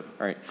 Sounds good.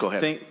 All right. Go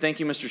ahead.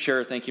 Thank you, Mr.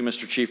 Chair. Thank you,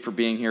 Mr. Chief, for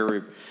being here.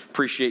 We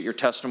appreciate your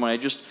testimony. I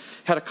just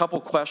had a couple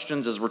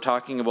questions as we're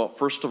talking about,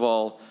 first of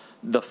all,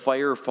 the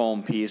fire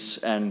foam piece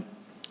and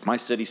my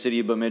city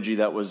of Bemidji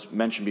that was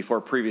mentioned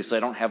before previously.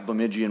 I don't have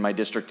Bemidji in my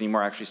district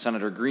anymore. Actually,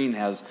 Senator Green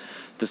has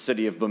the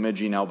city of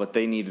Bemidji now, but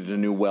they needed a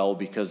new well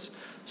because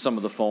some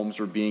of the foams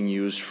were being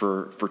used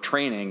for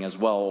training as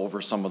well over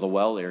some of the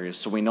well areas.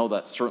 So we know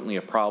that's certainly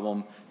a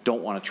problem.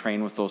 Don't want to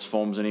train with those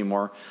foams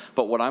anymore.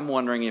 But what I'm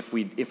wondering, if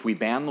we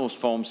ban those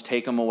foams,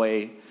 take them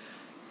away,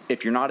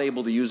 if you're not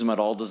able to use them at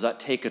all, does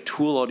that take a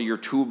tool out of your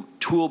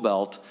tool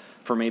belt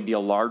for maybe a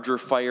larger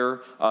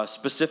fire?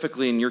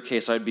 Specifically in your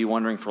case, I'd be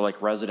wondering for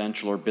like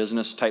residential or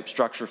business type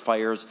structure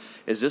fires,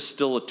 is this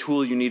still a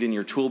tool you need in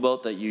your tool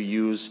belt that you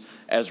use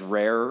as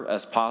rare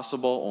as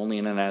possible, only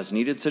in an as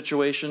needed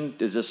situation?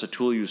 Is this a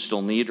tool you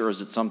still need, or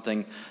is it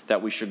something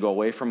that we should go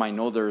away from? I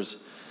know there's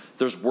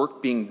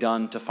work being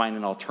done to find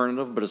an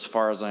alternative, but as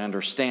far as I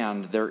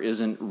understand, there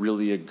isn't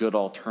really a good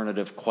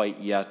alternative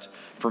quite yet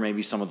for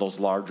maybe some of those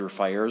larger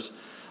fires.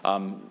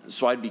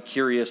 So I'd be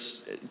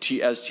curious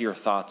as to your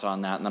thoughts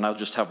on that, and then I'll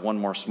just have one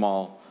more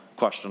small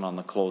question on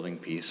the clothing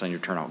piece on your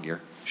turnout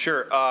gear.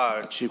 Sure.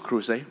 Chief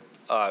Cruzay.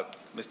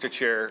 Mr.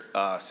 Chair,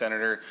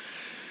 Senator,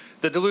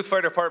 the Duluth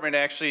Fire Department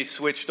actually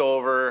switched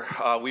over.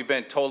 We've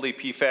been totally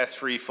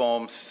PFAS-free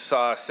foams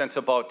since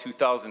about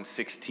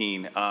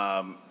 2016.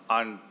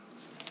 On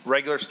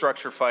regular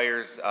structure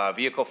fires,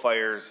 vehicle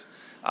fires,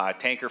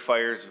 tanker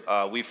fires,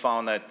 we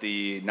found that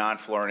the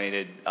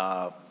non-fluorinated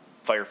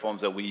fire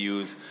foams that we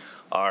use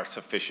are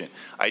sufficient.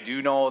 I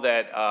do know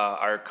that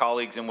our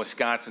colleagues in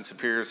Wisconsin,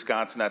 Superior,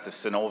 Wisconsin, at the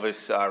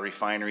Synovus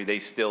refinery, they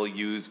still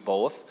use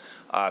both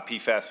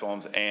PFAS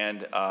foams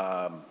and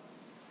a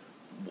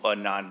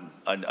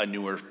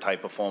newer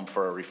type of foam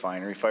for a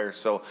refinery fire.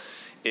 So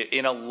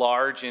in a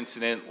large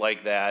incident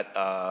like that,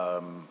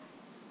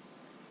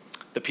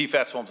 the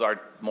PFAS foams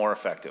are more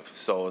effective.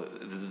 So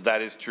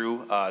that is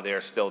true. They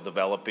are still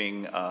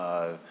developing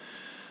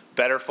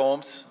better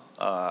foams,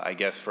 I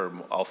guess for,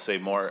 I'll say,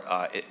 more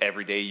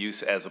everyday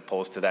use as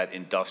opposed to that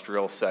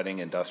industrial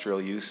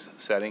use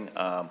setting.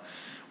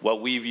 What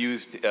we've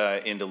used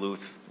in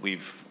Duluth,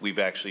 we've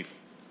actually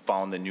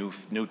found the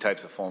new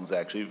types of foams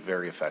actually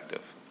very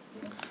effective.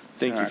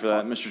 Thank you for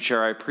that, Mr.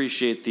 Chair. I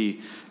appreciate the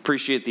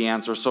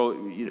answer.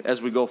 So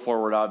as we go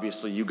forward,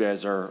 obviously you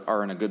guys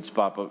are in a good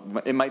spot,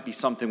 but it might be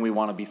something we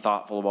want to be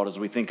thoughtful about as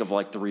we think of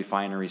like the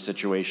refinery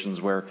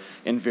situations where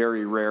in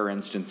very rare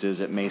instances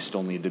it may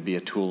still need to be a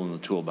tool in the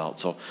tool belt.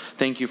 So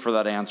thank you for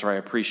that answer. I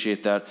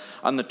appreciate that.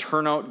 On the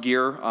turnout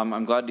gear,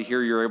 I'm glad to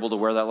hear you're able to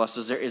wear that less.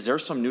 Is there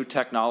some new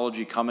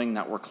technology coming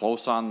that we're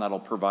close on that'll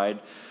provide,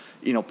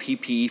 you know,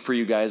 PPE for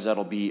you guys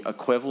that'll be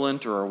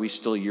equivalent, or are we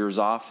still years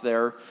off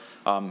there?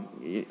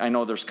 I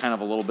know there's kind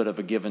of a little bit of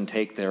a give and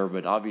take there,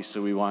 but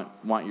obviously we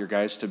want your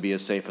guys to be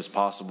as safe as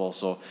possible.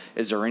 So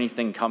is there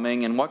anything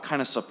coming, and what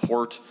kind of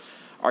support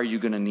are you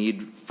going to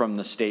need from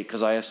the state?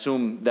 Because I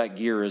assume that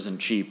gear isn't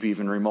cheap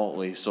even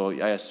remotely. So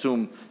I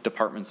assume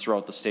departments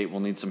throughout the state will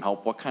need some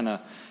help. What kind of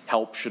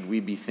help should we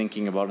be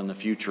thinking about in the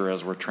future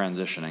as we're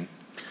transitioning?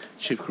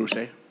 Chief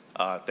Cruzay.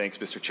 Thanks,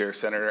 Mr. Chair,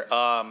 Senator.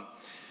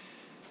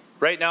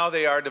 Right now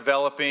they are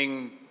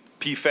developing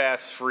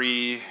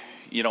PFAS-free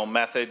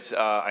methods.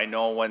 I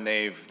know when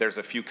there's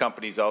a few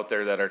companies out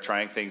there that are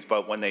trying things,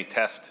 but when they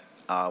test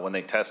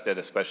it,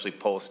 especially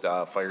post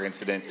fire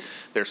incident,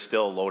 they're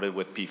still loaded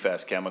with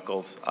PFAS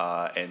chemicals,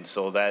 and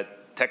so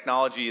that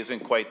technology isn't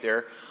quite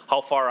there.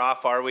 How far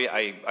off are we?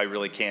 I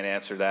really can't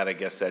answer that. I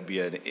guess that'd be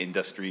an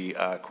industry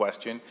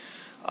question.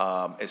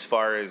 As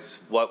far as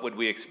what would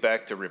we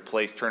expect to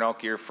replace turnout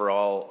gear for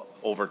all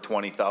over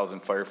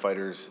 20,000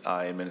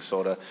 firefighters in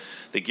Minnesota,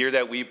 the gear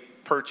that we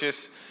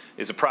purchase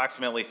is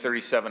approximately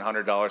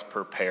 $3,700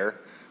 per pair.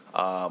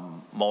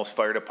 Most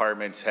fire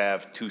departments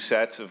have 2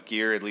 sets of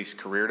gear, at least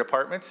career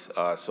departments.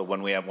 So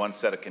when we have 1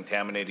 set of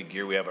contaminated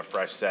gear, we have a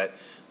fresh set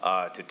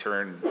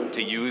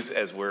to use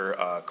as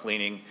we're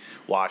cleaning,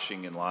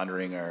 washing, and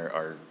laundering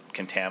our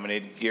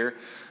contaminated gear.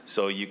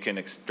 So you can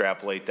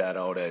extrapolate that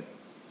out at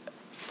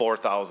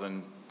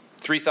 $3,000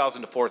 to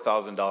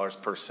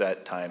 $4,000 per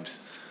set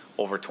times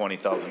over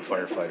 20,000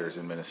 firefighters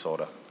in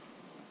Minnesota.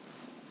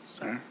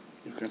 Sir?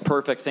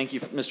 Perfect. Thank you,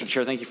 Mr.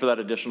 Chair. Thank you for that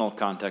additional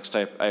context.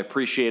 I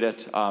appreciate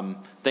it.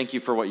 Thank you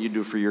for what you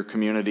do for your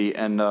community.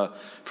 And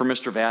for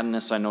Mr.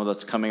 Vadenis, I know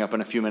that's coming up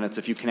in a few minutes.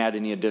 If you can add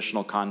any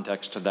additional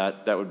context to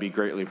that, that would be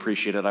greatly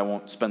appreciated. I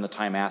won't spend the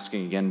time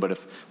asking again, but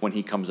when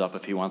he comes up,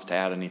 if he wants to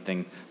add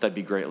anything, that'd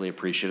be greatly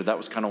appreciated. That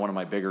was kind of one of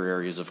my bigger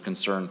areas of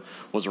concern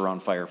was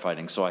around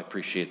firefighting. So I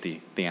appreciate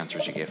the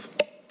answers you gave.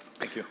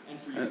 Thank you. And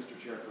for you, Mr.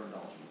 Chair, for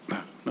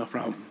indulging. No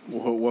problem.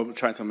 We're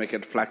trying to make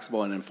it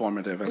flexible and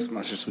informative as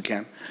much as we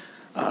can.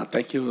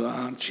 Thank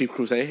you, Chief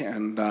Cruzet,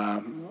 and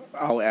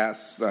I'll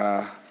ask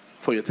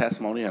for your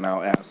testimony, and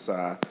I'll ask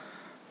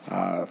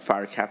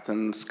Fire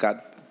Captain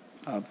Scott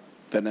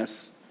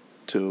Venice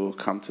to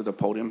come to the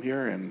podium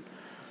here and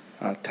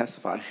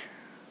testify.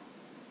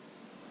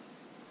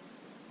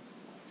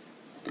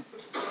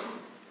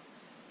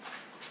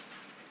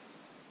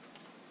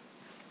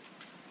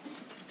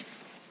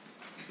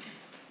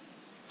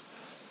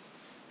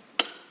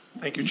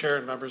 Thank you, Chair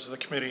and members of the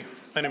committee.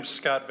 My name is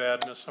Scott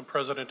Vadenis. I'm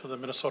president of the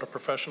Minnesota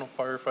Professional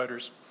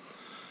Firefighters.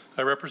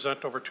 I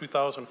represent over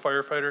 2,000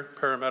 firefighter,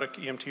 paramedic,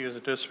 EMTs,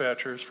 and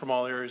dispatchers from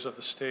all areas of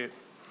the state.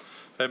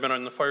 I've been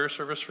in the fire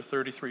service for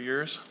 33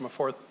 years. I'm a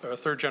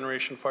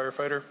third-generation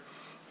firefighter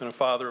and a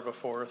father of a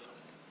fourth.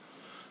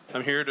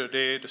 I'm here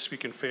today to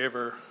speak in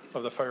favor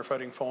of the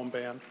firefighting foam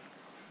ban.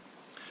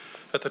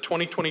 At the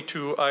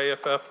 2022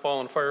 IAFF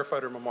Fallen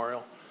Firefighter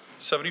Memorial,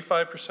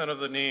 75% of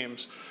the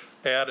names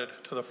added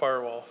to the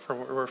firewall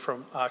were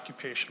from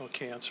occupational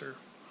cancer.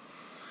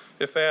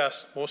 If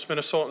asked, most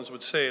Minnesotans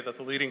would say that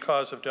the leading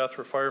cause of death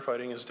for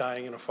firefighting is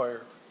dying in a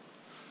fire.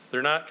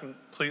 They're not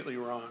completely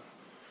wrong.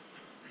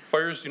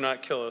 Fires do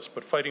not kill us,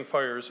 but fighting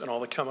fires and all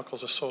the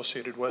chemicals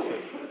associated with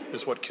it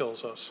is what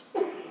kills us.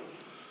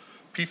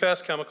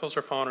 PFAS chemicals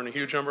are found in a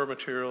huge number of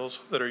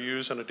materials that are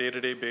used on a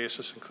day-to-day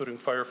basis, including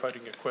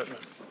firefighting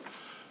equipment.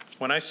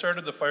 When I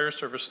started the fire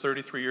service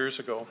 33 years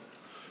ago,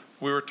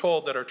 we were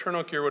told that our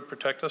turnout gear would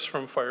protect us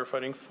from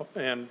firefighting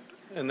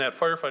and that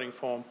firefighting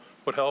foam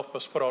would help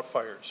us put out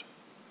fires.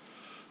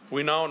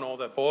 We now know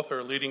that both are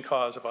a leading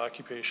cause of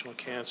occupational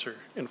cancer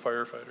in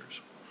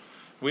firefighters.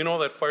 We know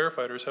that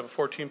firefighters have a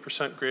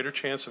 14% greater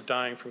chance of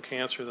dying from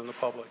cancer than the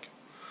public.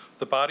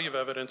 The body of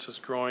evidence is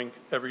growing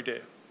every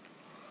day.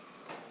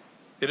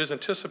 It is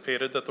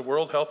anticipated that the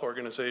World Health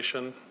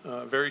Organization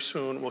very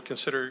soon will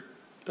consider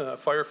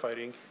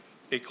firefighting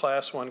a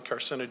Class 1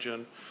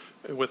 carcinogen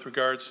with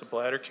regards to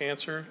bladder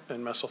cancer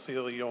and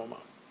mesothelioma.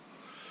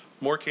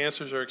 More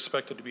cancers are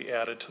expected to be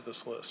added to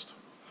this list.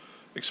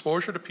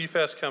 Exposure to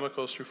PFAS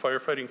chemicals through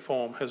firefighting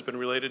foam has been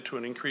related to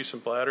an increase in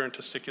bladder and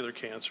testicular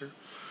cancer,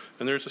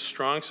 and there's a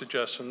strong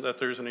suggestion that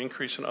there's an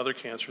increase in other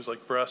cancers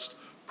like breast,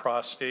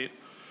 prostate,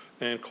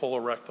 and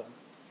colorectal.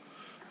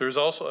 There's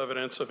also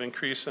evidence of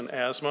increase in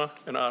asthma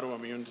and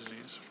autoimmune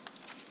disease.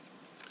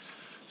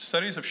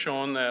 Studies have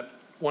shown that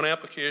one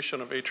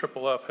application of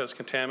AFFF has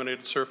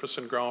contaminated surface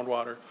and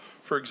groundwater.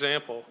 For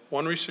example,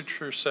 one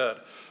researcher said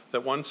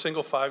that one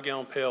single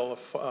 5-gallon pail of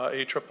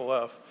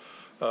AFFF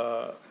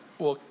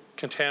will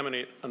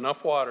contaminate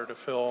enough water to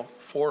fill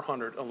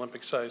 400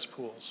 Olympic-sized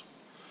pools.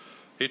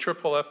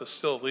 AFFF is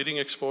still leading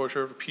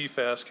exposure of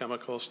PFAS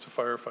chemicals to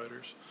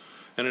firefighters,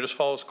 and it is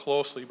followed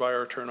closely by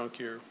our turnout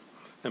gear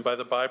and by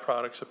the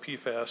byproducts of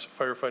PFAS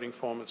firefighting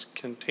foam is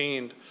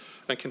contained,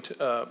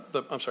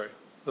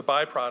 the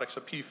byproducts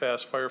of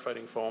PFAS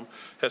firefighting foam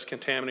has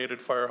contaminated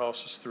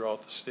firehouses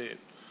throughout the state.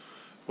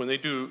 When they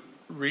do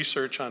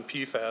research on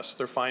PFAS,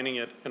 they're finding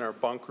it in our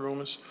bunk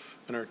rooms,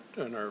 in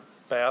our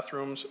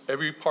bathrooms,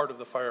 every part of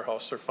the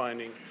firehouse they're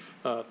finding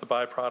the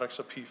byproducts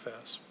of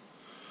PFAS.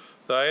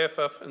 The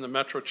IAFF and the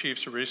Metro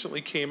Chiefs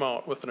recently came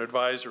out with an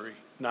advisory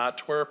not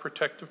to wear a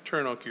protective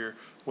turnout gear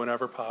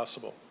whenever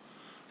possible.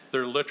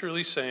 They're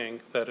literally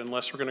saying that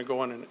unless we're going to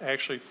go in and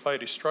actually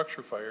fight a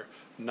structure fire,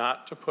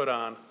 not to put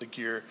on the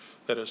gear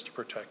that is to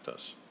protect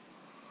us.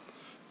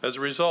 As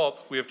a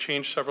result, we have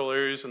changed several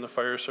areas in the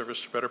fire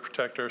service to better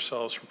protect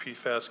ourselves from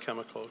PFAS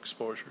chemical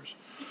exposures.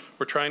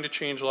 We're trying to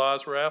change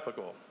laws where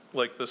applicable,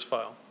 like this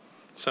file,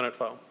 Senate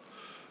file.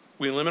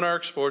 We limit our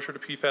exposure to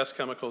PFAS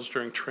chemicals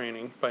during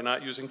training by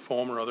not using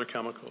foam or other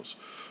chemicals.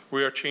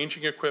 We are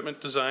changing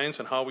equipment designs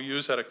and how we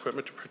use that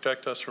equipment to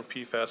protect us from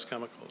PFAS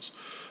chemicals.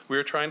 We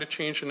are trying to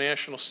change the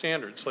national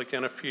standards like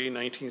NFPA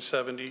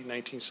 1970,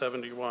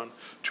 1971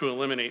 to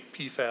eliminate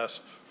PFAS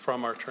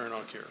from our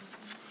turnout gear.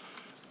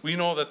 We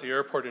know that the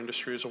airport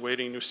industry is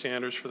awaiting new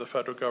standards for the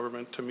federal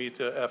government to meet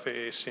the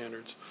FAA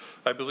standards.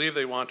 I believe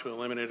they want to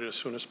eliminate it as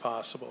soon as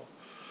possible.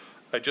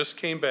 I just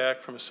came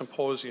back from a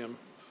symposium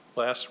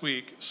last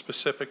week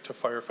specific to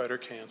firefighter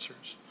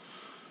cancers.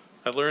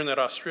 I learned that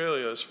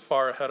Australia is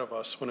far ahead of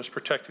us when it's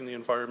protecting the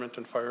environment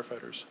and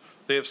firefighters.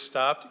 They have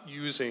stopped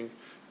using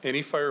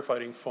any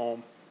firefighting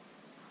foam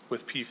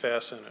with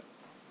PFAS in it,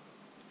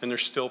 and they're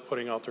still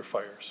putting out their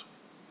fires.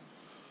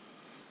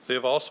 They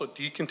have also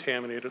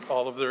decontaminated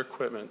all of their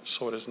equipment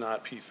so it is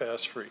not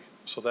PFAS free,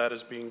 so that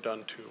is being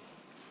done too.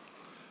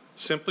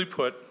 Simply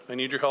put, I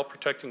need your help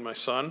protecting my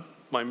son,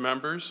 my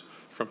members,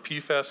 from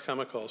PFAS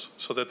chemicals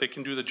so that they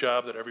can do the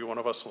job that every one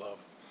of us love.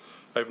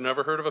 I've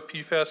never heard of a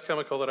PFAS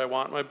chemical that I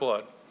want in my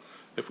blood.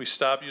 If we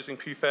stop using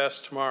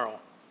PFAS tomorrow,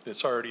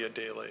 it's already a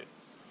day late.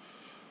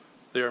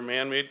 They are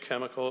man-made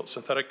chemical,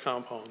 synthetic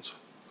compounds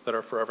that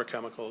are forever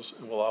chemicals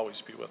and will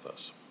always be with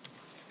us.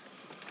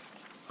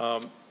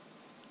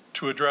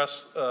 To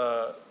address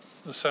the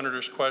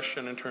Senator's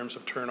question in terms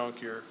of turnout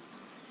gear,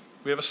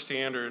 we have a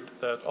standard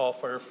that all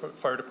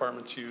fire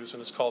departments use,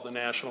 and it's called the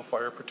National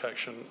Fire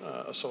Protection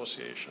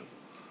Association.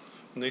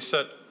 And they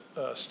set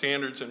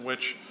standards in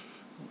which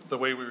the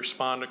way we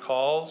respond to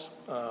calls,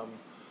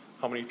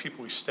 how many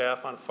people we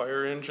staff on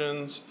fire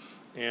engines,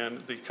 and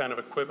the kind of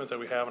equipment that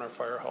we have in our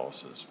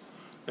firehouses.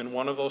 And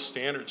one of those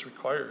standards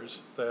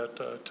requires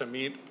that to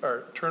meet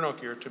our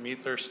turnout gear, to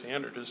meet their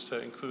standard, is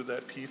to include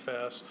that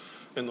PFAS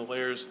in the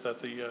layers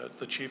that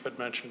the chief had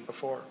mentioned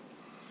before.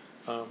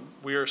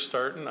 We are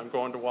starting, I'm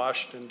going to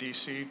Washington,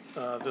 D.C.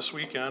 This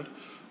weekend,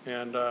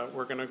 and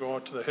we're going to go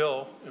out to the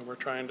Hill, and we're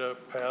trying to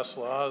pass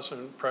laws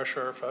and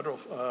pressure our federal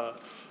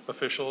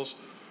officials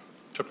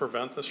to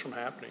prevent this from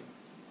happening.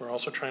 We're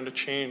also trying to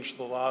change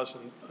the laws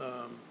and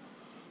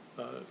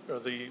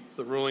the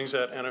rulings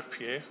at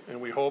NFPA, and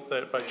we hope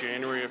that by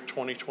January of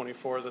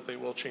 2024 that they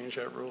will change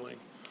that ruling.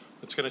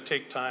 It's going to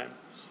take time.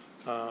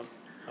 I'm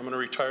going to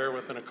retire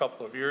within a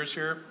couple of years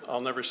here.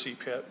 I'll never see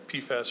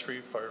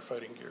PFAS-free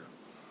firefighting gear.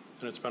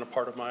 And it's been a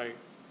part of my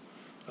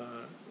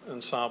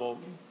ensemble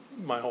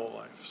my whole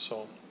life.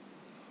 So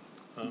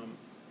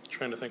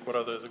trying to think what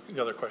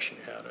the other question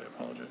you had. I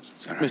apologize.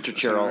 Mr.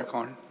 Chair,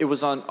 it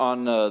was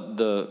on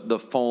the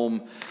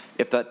foam,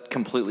 if that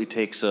completely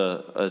takes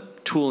a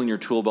tool in your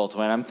tool belt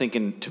away. And I'm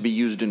thinking to be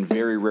used in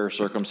very rare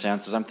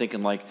circumstances. I'm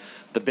thinking like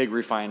the big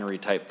refinery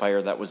type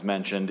fire that was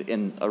mentioned.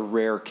 In a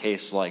rare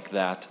case like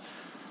that,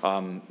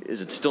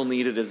 is it still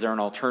needed? Is there an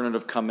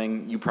alternative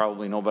coming? You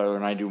probably know better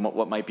than I do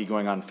what might be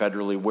going on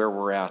federally, where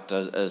we're at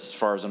as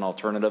far as an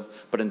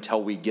alternative. But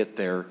until we get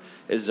there,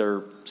 is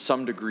there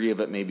some degree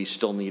of it maybe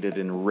still needed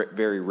in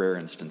very rare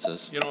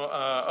instances? You know,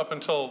 up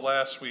until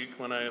last week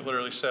when I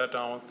literally sat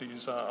down with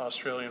these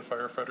Australian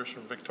firefighters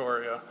from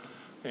Victoria,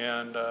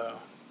 and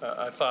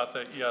I thought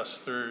that yes,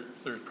 there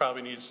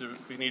probably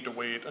we need to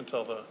wait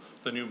until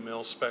the new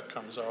mill spec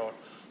comes out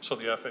so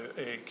the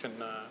FAA can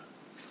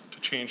to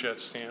change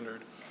that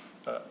standard.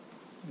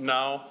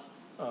 Now,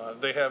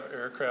 they have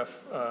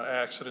aircraft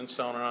accidents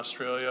down in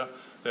Australia.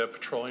 They have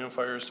petroleum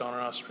fires down in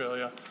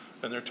Australia,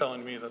 and they're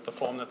telling me that the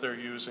foam that they're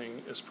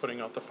using is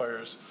putting out the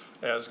fires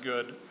as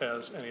good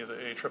as any of the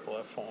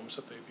AFFF foams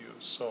that they've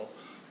used. So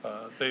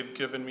they've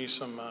given me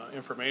some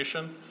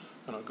information,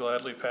 and I'll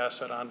gladly pass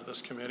that on to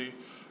this committee.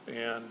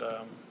 And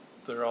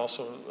they're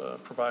also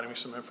providing me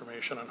some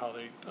information on how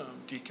they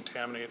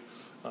decontaminate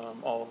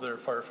all of their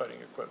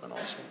firefighting equipment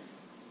also.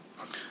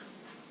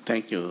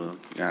 Thank you,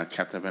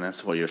 Captain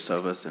Vanessa, for your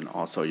service and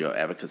also your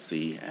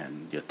advocacy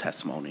and your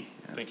testimony.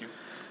 Thank you.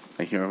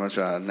 Thank you very much.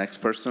 Next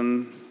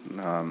person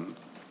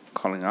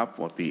calling up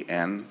will be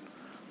Ann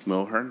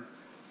Mulhern,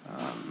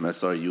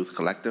 Minnesota Youth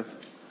Collective.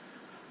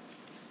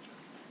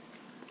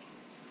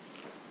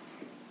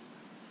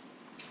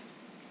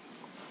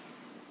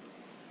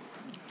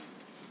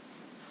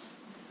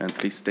 And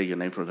please state your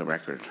name for the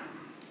record.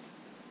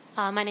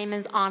 My name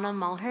is Anna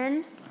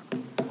Mulhern.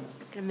 I'm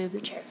going to move the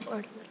chair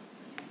forward.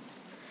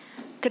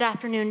 Good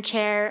afternoon,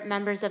 Chair,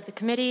 members of the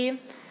committee.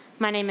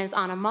 My name is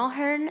Anna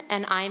Mulhern,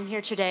 and I am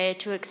here today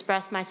to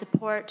express my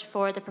support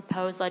for the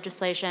proposed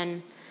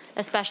legislation,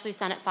 especially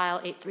Senate File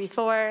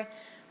 834,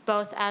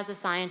 both as a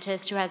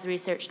scientist who has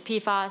researched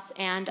PFAS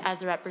and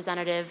as a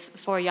representative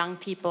for young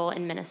people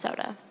in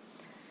Minnesota.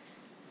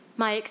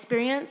 My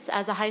experience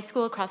as a high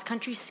school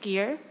cross-country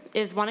skier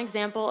is one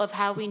example of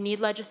how we need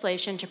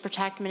legislation to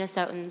protect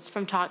Minnesotans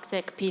from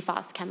toxic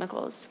PFAS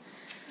chemicals.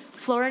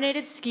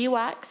 Fluorinated ski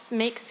wax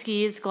makes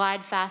skis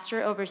glide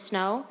faster over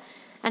snow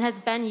and has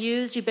been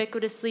used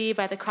ubiquitously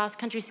by the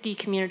cross-country ski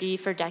community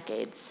for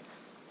decades.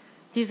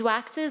 These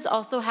waxes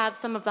also have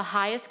some of the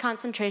highest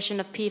concentration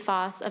of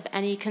PFAS of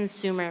any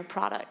consumer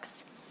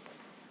products.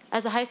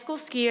 As a high school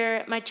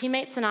skier, my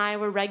teammates and I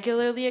were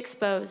regularly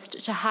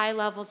exposed to high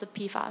levels of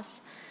PFAS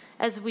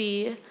as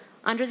we,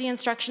 under the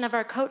instruction of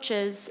our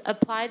coaches,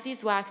 applied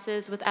these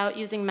waxes without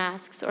using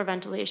masks or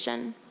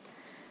ventilation.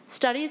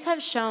 Studies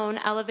have shown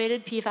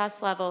elevated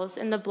PFAS levels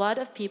in the blood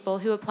of people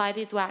who apply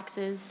these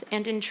waxes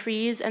and in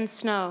trees and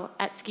snow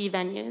at ski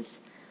venues.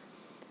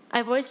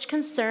 I voiced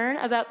concern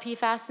about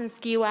PFAS and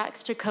ski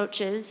wax to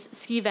coaches,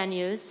 ski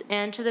venues,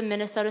 and to the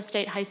Minnesota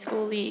State High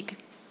School League.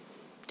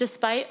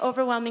 Despite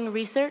overwhelming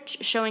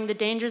research showing the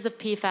dangers of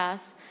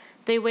PFAS,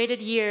 they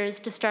waited years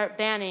to start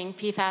banning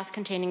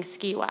PFAS-containing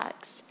ski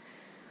wax.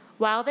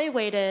 While they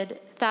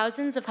waited,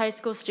 thousands of high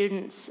school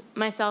students,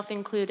 myself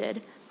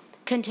included,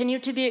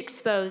 continued to be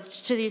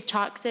exposed to these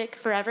toxic,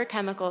 forever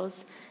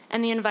chemicals,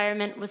 and the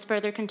environment was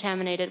further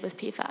contaminated with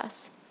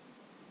PFAS.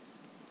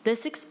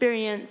 This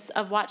experience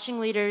of watching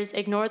leaders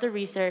ignore the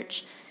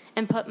research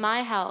and put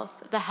my health,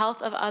 the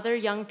health of other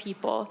young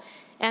people,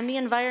 and the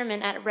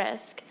environment at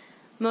risk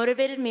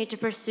motivated me to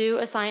pursue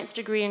a science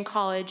degree in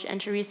college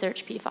and to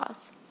research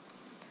PFAS.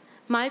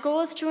 My goal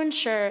is to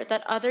ensure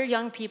that other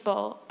young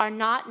people are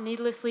not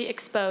needlessly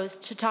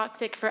exposed to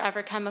toxic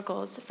forever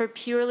chemicals for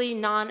purely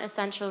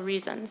non-essential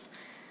reasons,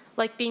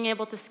 like being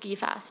able to ski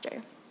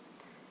faster.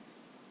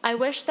 I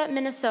wish that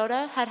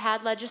Minnesota had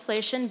had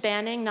legislation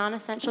banning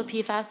non-essential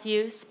PFAS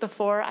use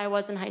before I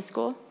was in high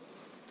school,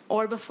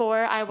 or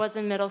before I was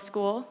in middle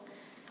school,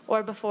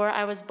 or before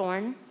I was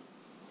born.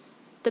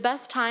 The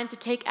best time to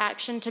take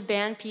action to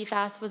ban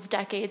PFAS was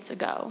decades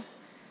ago.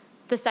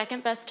 The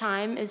second best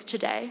time is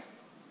today.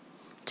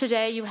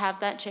 Today, you have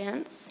that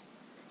chance.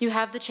 You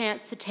have the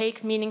chance to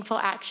take meaningful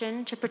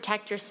action to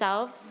protect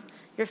yourselves,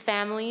 your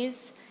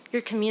families,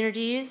 your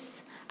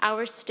communities,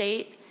 our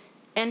state,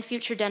 and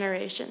future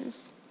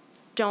generations.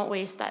 Don't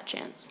waste that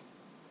chance.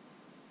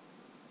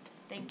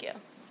 Thank you.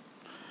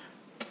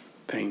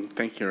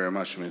 Thank you very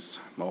much, Ms.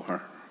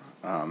 Moher.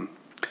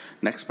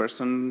 Next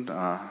person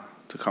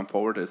to come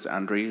forward is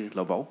Andre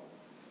Laveau.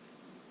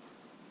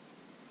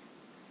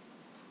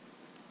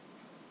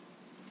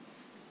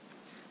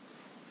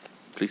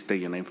 Please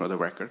state your name for the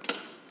record.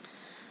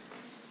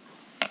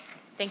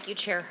 Thank you,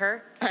 Chair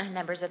Herr,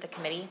 members of the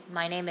committee.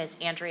 My name is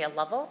Andrea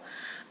Lovell.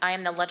 I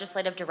am the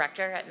Legislative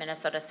Director at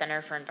Minnesota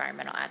Center for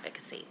Environmental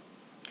Advocacy.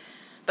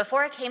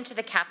 Before I came to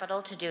the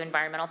Capitol to do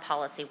environmental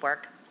policy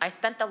work, I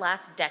spent the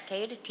last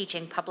decade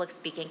teaching public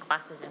speaking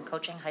classes and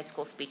coaching high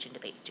school speech and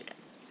debate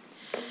students.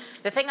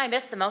 The thing I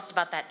miss the most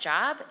about that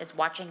job is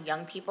watching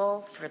young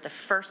people for the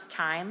first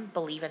time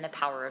believe in the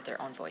power of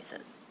their own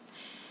voices.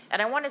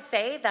 And I want to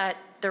say that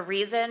the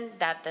reason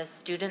that the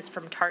students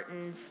from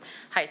Tartan's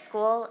high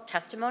school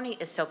testimony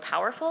is so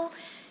powerful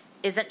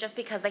isn't just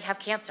because they have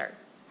cancer.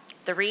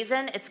 The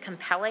reason it's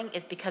compelling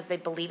is because they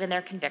believe in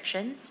their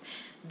convictions.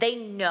 They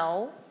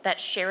know that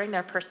sharing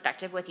their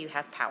perspective with you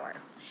has power.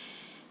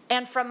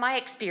 And from my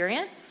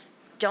experience,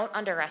 don't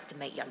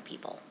underestimate young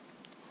people,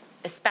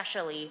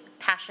 especially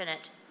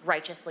passionate,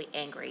 righteously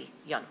angry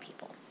young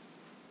people.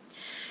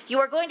 You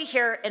are going to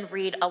hear and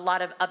read a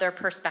lot of other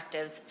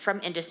perspectives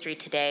from industry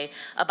today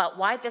about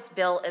why this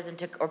bill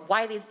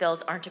why these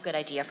bills aren't a good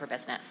idea for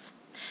business.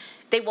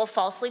 They will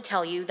falsely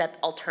tell you that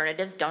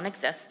alternatives don't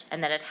exist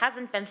and that it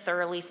hasn't been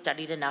thoroughly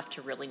studied enough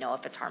to really know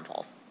if it's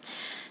harmful.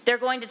 They're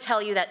going to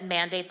tell you that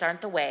mandates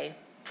aren't the way,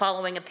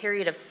 following a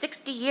period of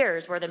 60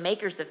 years where the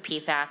makers of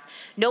PFAS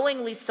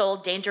knowingly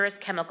sold dangerous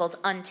chemicals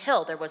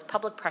until there was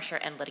public pressure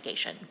and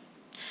litigation.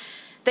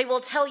 They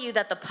will tell you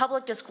that the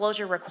public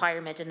disclosure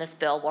requirement in this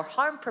bill will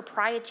harm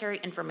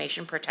proprietary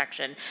information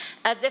protection,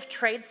 as if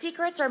trade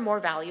secrets are more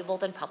valuable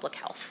than public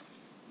health.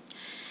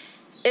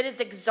 It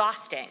is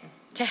exhausting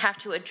to have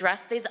to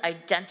address these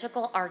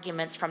identical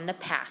arguments from the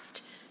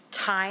past,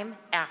 time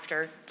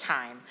after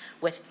time,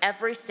 with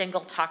every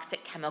single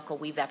toxic chemical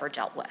we've ever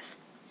dealt with.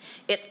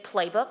 It's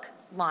playbook,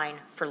 line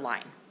for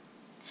line.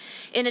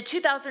 In a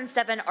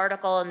 2007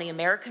 article in the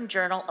American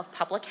Journal of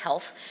Public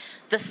Health,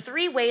 the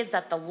 3 ways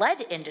that the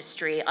lead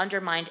industry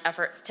undermined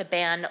efforts to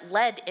ban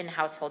lead in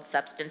household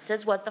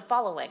substances was the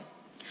following.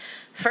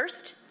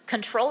 First,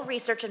 control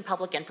research and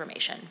public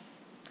information.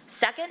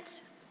 Second,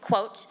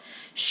 quote,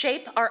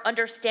 shape our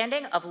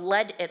understanding of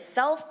lead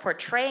itself,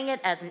 portraying it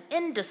as an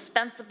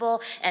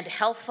indispensable and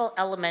healthful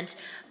element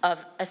of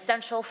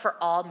essential for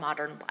all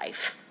modern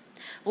life.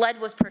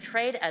 Lead was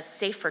portrayed as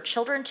safe for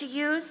children to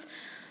use,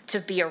 to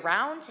be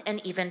around,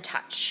 and even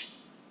touch.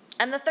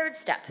 And the third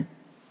step,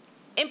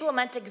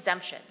 implement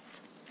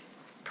exemptions,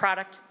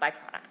 product by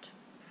product.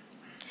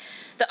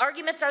 The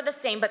arguments are the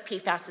same, but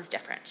PFAS is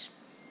different.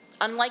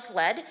 Unlike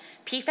lead,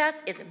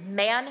 PFAS is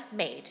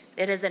man-made.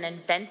 It is an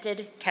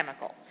invented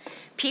chemical.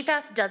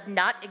 PFAS does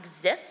not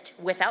exist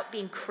without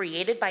being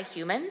created by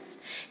humans.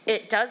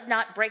 It does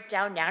not break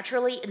down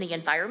naturally in the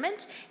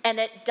environment, and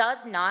it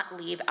does not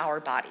leave our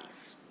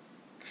bodies.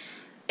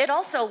 It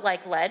also,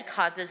 like lead,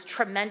 causes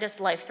tremendous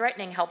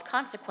life-threatening health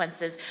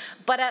consequences,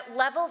 but at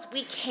levels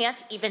we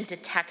can't even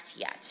detect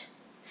yet.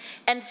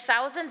 And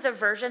thousands of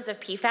versions of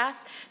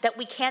PFAS that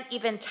we can't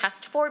even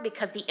test for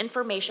because the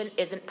information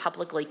isn't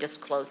publicly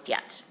disclosed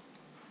yet.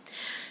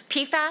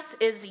 PFAS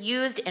is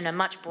used in a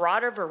much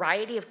broader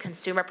variety of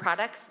consumer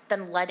products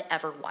than lead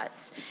ever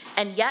was,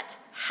 and yet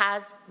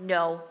has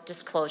no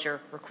disclosure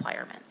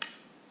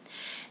requirements.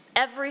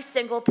 Every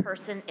single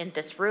person in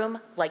this room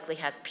likely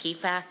has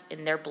PFAS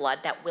in their blood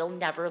that will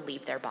never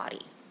leave their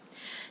body.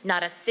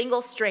 Not a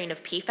single strain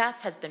of PFAS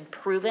has been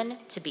proven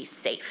to be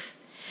safe.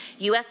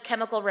 U.S.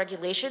 chemical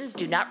regulations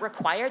do not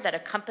require that a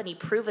company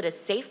prove it is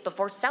safe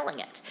before selling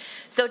it.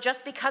 So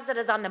just because it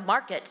is on the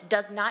market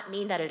does not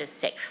mean that it is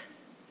safe.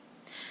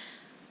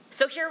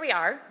 So here we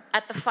are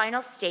at the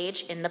final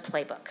stage in the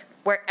playbook,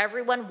 where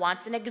everyone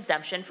wants an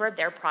exemption for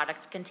their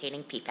product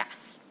containing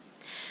PFAS.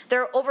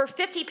 There are over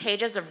 50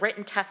 pages of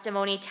written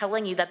testimony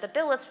telling you that the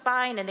bill is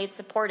fine and they'd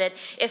support it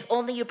if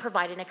only you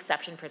provide an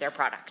exception for their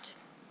product.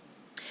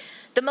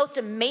 The most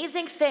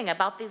amazing thing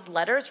about these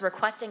letters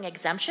requesting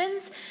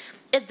exemptions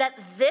is that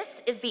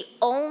this is the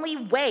only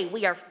way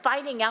we are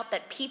finding out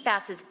that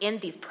PFAS is in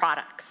these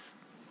products.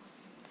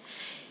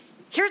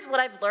 Here's what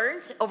I've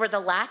learned over the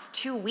last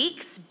 2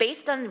 weeks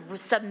based on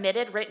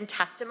submitted written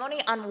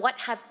testimony on what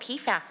has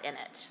PFAS in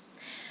it.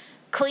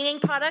 cleaning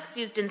products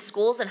used in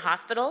schools and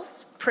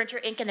hospitals, printer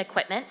ink and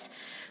equipment,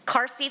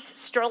 car seats,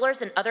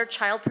 strollers, and other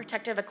child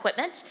protective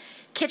equipment,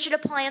 kitchen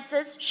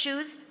appliances,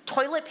 shoes,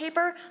 toilet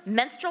paper,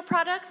 menstrual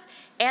products,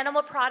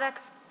 animal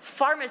products,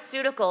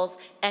 pharmaceuticals,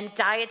 and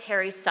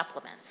dietary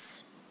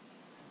supplements.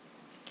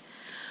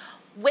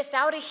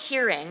 Without a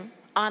hearing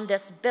on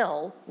this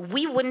bill,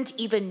 we wouldn't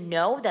even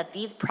know that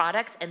these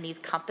products and these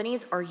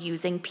companies are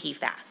using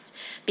PFAS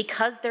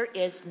because there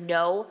is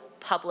no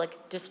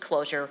public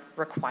disclosure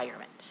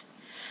requirement.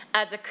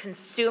 As a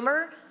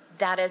consumer,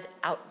 that is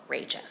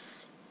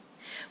outrageous.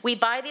 We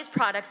buy these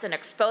products and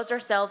expose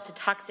ourselves to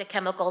toxic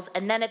chemicals,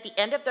 and then at the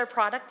end of their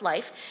product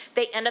life,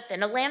 they end up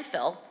in a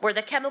landfill where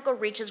the chemical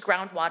reaches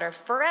groundwater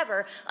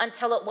forever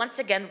until it once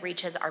again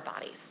reaches our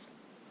bodies.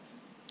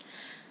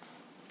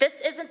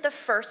 This isn't the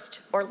first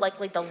or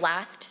likely the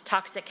last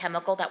toxic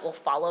chemical that will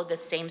follow the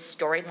same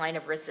storyline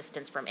of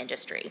resistance from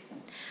industry.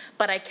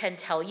 But I can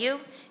tell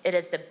you, it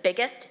is the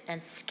biggest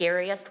and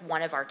scariest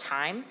one of our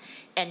time,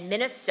 and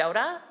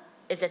Minnesota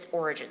is its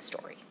origin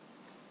story.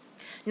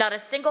 Not a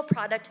single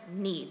product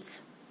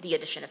needs the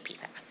addition of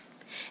PFAS.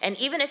 And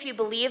even if you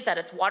believe that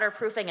its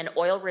waterproofing and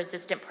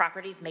oil-resistant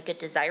properties make it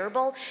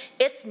desirable,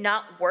 it's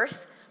not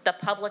worth the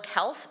public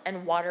health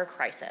and water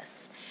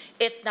crisis.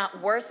 It's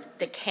not worth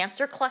the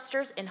cancer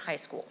clusters in high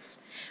schools,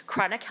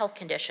 chronic health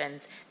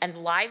conditions, and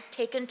lives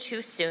taken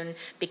too soon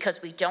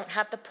because we don't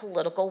have the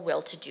political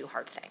will to do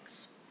hard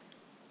things.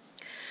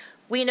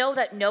 We know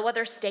that no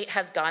other state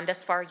has gone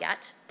this far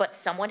yet, but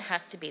someone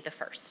has to be the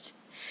first.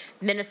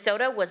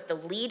 Minnesota was the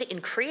lead in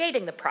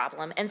creating the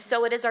problem, and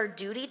so it is our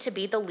duty to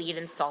be the lead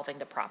in solving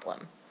the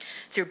problem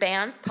through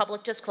bans,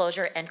 public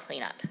disclosure, and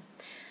cleanup.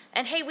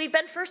 And hey, we've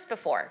been first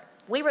before.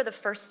 We were the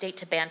first state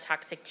to ban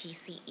toxic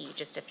TCE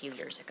just a few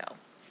years ago.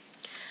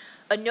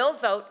 A no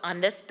vote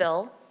on this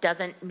bill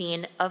doesn't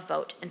mean a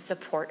vote in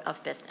support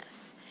of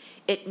business.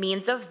 It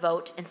means a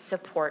vote in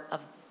support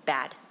of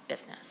bad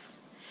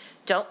business.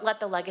 Don't let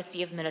the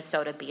legacy of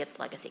Minnesota be its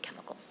legacy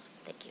chemicals.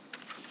 Thank you.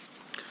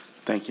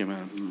 Thank you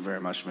very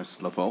much, Ms.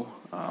 Laveau.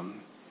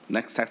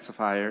 Next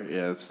testifier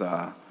is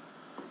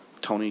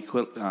Tony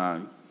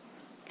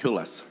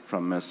Kulas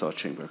from Minnesota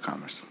Chamber of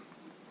Commerce.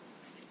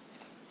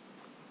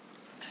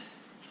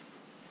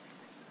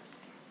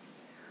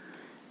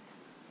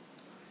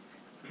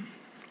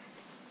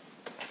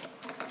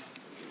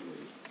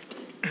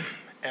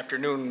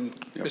 Afternoon,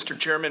 Mr.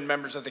 Chairman,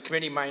 members of the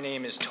committee. My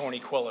name is Tony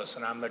Quillis,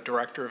 and I'm the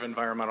Director of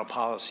Environmental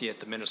Policy at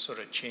the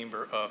Minnesota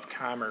Chamber of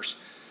Commerce.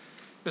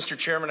 Mr.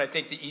 Chairman, I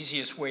think the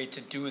easiest way to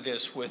do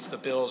this with the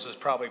bills is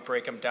probably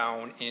break them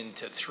down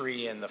into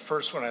three. And the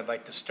first one I'd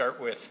like to start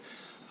with,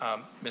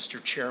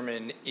 Mr.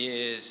 Chairman,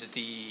 is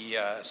the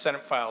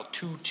Senate File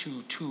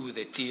 222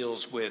 that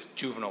deals with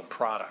juvenile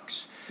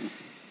products.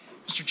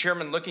 Mr.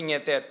 Chairman, looking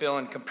at that bill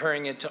and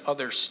comparing it to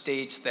other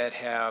states that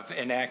have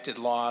enacted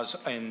laws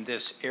in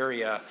this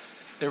area,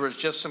 there was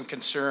just some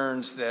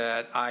concerns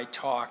that I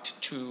talked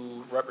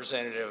to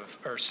Representative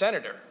or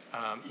Senator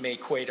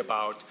McEwen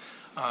about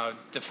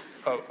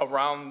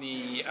around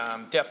the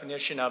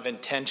definition of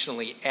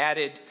intentionally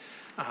added,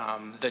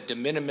 the de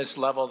minimis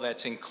level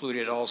that's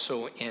included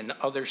also in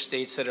other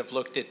states that have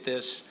looked at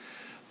this,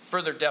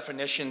 further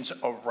definitions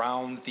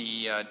around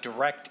the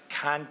direct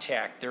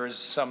contact. There is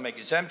some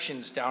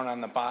exemptions down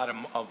on the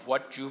bottom of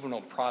what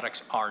juvenile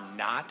products are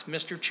not,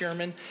 Mr.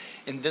 Chairman,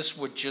 and this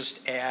would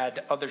just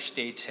add, other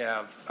states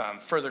have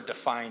further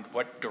defined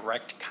what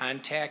direct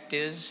contact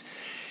is.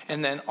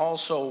 And then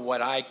also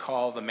what I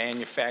call the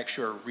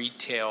manufacturer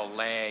retail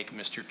lag,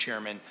 Mr.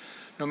 Chairman.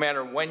 No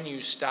matter when you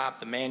stop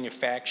the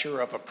manufacture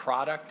of a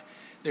product,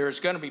 there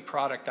is going to be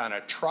product on a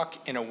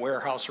truck, in a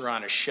warehouse, or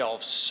on a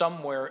shelf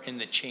somewhere in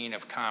the chain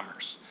of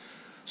commerce.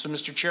 So,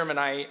 Mr. Chairman,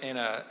 I, in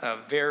a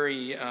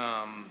very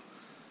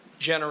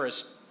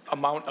generous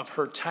amount of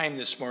her time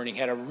this morning,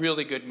 had a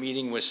really good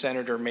meeting with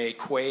Senator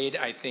McEwen.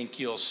 I think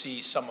you'll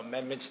see some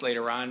amendments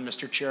later on,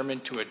 Mr. Chairman,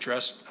 to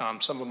address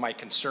some of my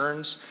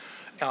concerns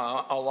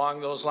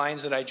along those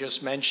lines that I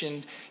just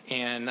mentioned,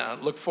 and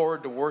look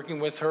forward to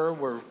working with her.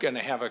 We're going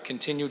to have a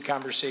continued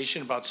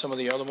conversation about some of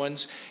the other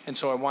ones, and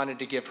so I wanted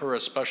to give her a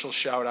special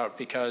shout out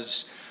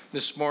because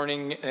this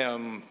morning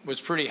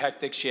was pretty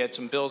hectic. She had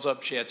some bills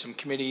up, she had some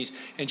committees,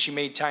 and she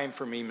made time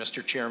for me,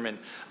 Mr. Chairman,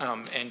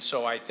 and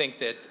so I think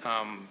that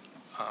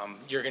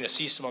you're going to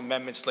see some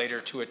amendments later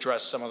to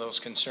address some of those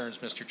concerns,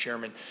 Mr.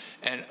 Chairman,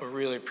 and I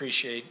really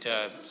appreciate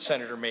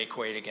Senator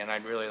McEwen again.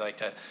 I'd really like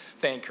to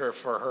thank her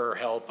for her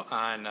help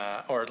on,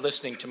 or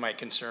listening to my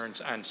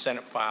concerns on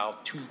Senate File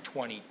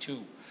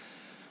 222.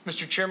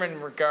 Mr. Chairman,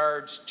 in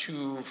regards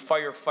to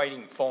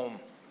firefighting foam,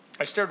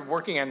 I started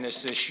working on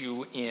this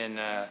issue in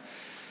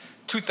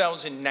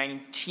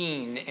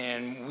 2019,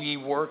 and we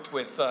worked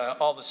with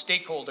all the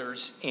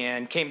stakeholders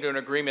and came to an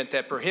agreement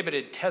that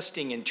prohibited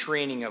testing and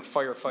training of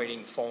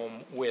firefighting foam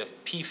with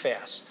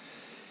PFAS.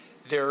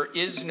 There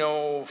is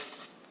no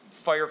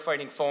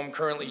firefighting foam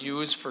currently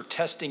used for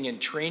testing and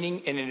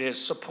training, and it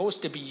is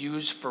supposed to be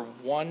used for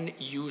one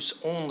use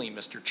only,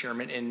 Mr.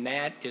 Chairman, and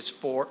that is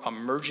for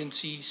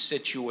emergency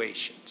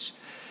situations.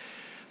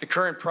 The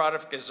current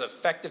product is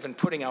effective in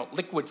putting out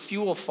liquid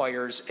fuel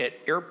fires at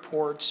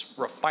airports,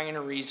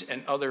 refineries,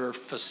 and other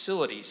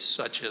facilities,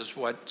 such as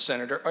what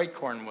Senator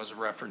Eichhorn was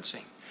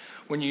referencing.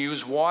 When you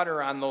use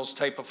water on those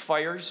type of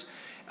fires,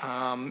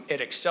 it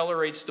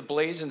accelerates the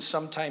blaze and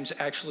sometimes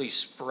actually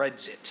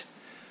spreads it.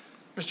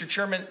 Mr.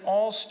 Chairman,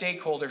 all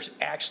stakeholders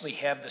actually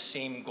have the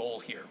same goal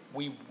here.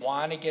 We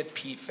want to get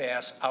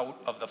PFAS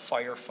out of the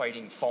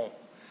firefighting foam.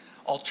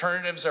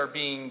 Alternatives are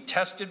being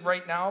tested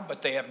right now,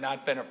 but they have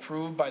not been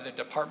approved by the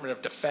Department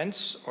of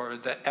Defense or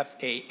the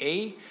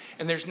FAA.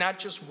 And there's not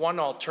just one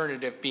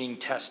alternative being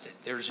tested.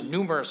 There's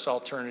numerous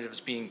alternatives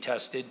being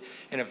tested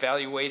and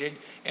evaluated,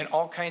 and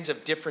all kinds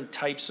of different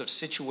types of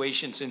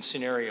situations and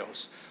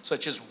scenarios,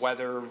 such as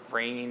weather,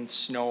 rain,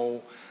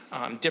 snow,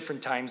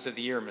 different times of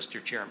the year,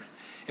 Mr. Chairman.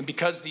 And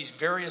because these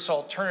various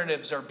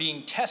alternatives are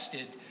being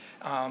tested,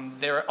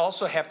 they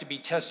also have to be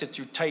tested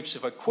through types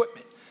of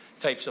equipment,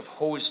 types of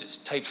hoses,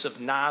 types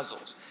of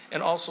nozzles,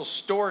 and also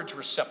storage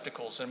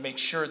receptacles, and make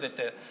sure that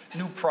the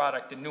new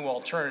product, the new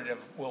alternative,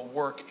 will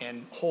work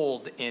and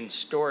hold in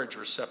storage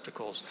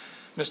receptacles,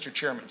 Mr.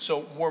 Chairman.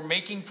 So we're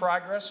making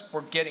progress,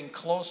 we're getting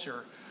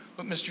closer,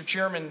 but Mr.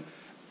 Chairman,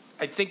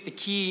 I think the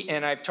key,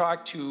 and I've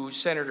talked to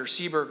Senator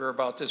Seeberger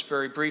about this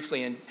very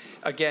briefly, and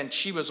again,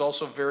 she was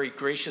also very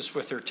gracious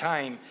with her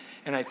time,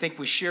 and I think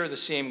we share the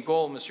same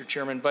goal, Mr.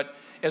 Chairman, but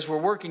as we're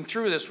working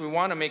through this, we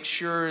want to make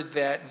sure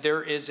that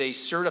there is a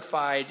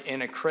certified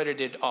and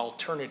accredited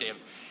alternative.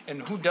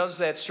 And who does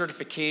that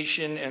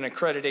certification and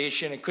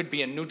accreditation? It could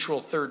be a neutral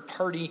third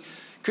party,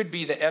 could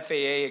be the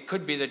FAA, it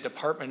could be the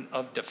Department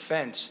of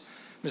Defense,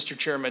 Mr.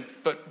 Chairman,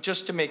 but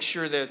just to make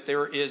sure that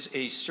there is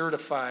a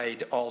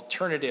certified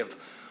alternative.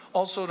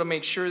 Also to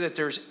make sure that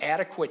there's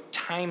adequate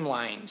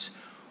timelines.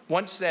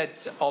 Once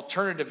that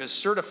alternative is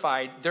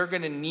certified, they're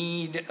going to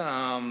need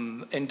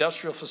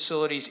industrial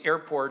facilities,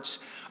 airports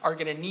are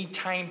going to need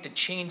time to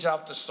change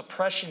out the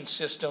suppression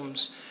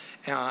systems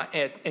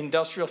at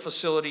industrial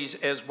facilities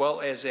as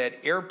well as at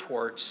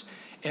airports,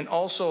 and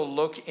also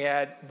look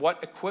at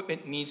what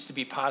equipment needs to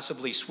be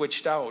possibly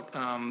switched out.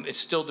 It's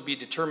still to be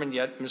determined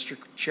yet, Mr.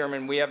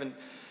 Chairman. We haven't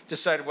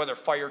decided whether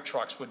fire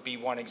trucks would be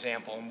one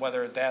example and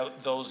whether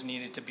those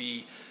needed to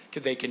be,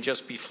 they can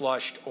just be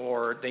flushed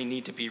or they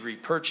need to be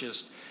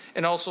repurchased.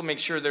 And also make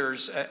sure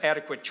there's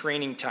adequate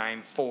training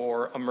time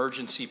for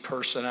emergency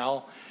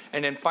personnel.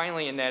 And then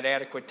finally, in that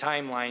adequate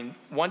timeline,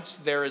 once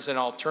there is an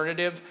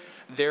alternative,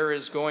 there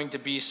is going to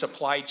be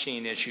supply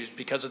chain issues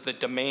because of the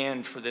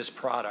demand for this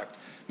product,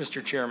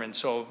 Mr. Chairman.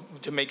 So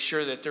to make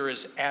sure that there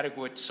is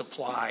adequate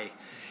supply.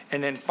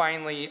 And then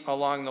finally,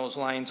 along those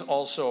lines,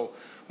 also,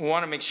 we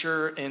want to make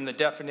sure in the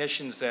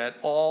definitions that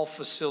all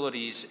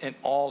facilities and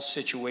all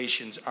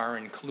situations are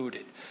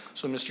included.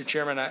 So, Mr.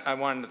 Chairman, I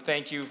wanted to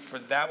thank you for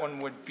that.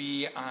 One would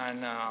be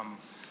on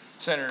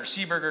Senator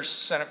Seeberger's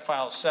Senate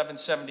File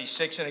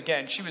 776. And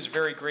again, she was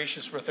very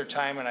gracious with her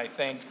time, and I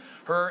thank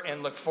her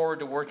and look forward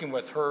to working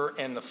with her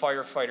and the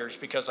firefighters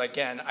because,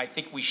 again, I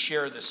think we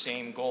share the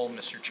same goal,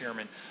 Mr.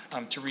 Chairman,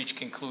 to reach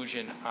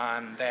conclusion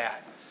on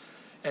that.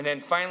 And then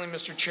finally,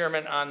 Mr.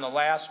 Chairman, on the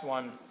last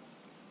one,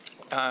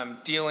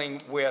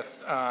 dealing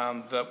with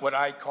what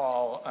I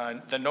call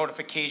the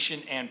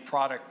notification and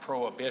product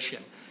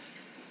prohibition.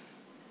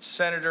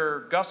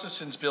 Senator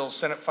Gustafson's bill,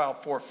 Senate File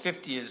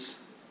 450, is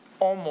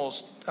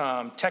almost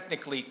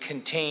technically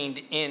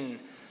contained in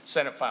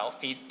Senate File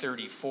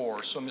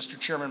 834. So, Mr.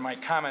 Chairman, my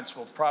comments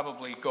will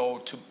probably go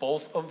to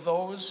both of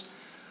those.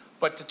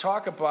 But to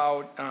talk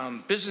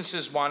about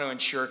businesses want to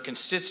ensure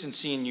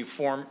consistency and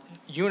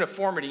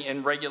uniformity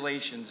in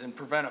regulations and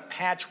prevent a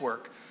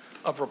patchwork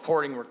of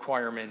reporting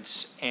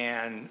requirements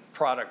and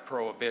product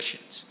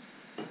prohibitions.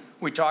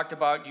 We talked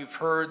about, you've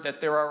heard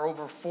that there are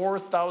over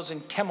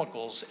 4,000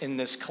 chemicals in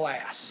this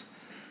class.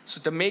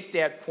 So to make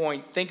that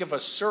point, think of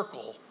a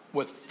circle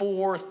with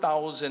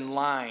 4,000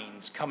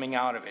 lines coming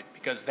out of it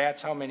because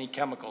that's how many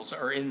chemicals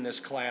are in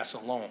this class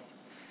alone.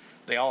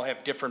 They all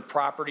have different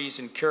properties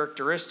and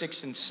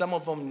characteristics, and some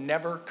of them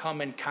never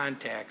come in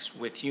contact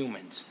with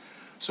humans.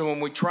 So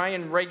when we try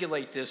and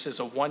regulate this as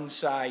a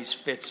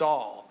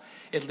one-size-fits-all,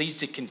 it leads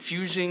to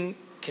confusion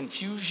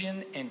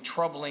and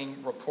troubling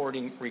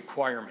reporting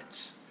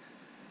requirements.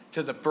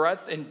 To the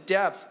breadth and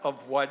depth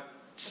of what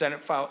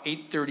Senate File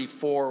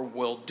 834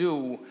 will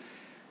do,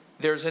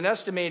 there's an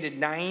estimated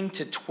 9,000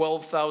 to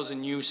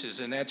 12,000 uses,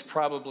 and that's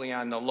probably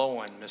on the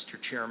low end,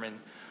 Mr. Chairman,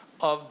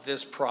 of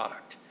this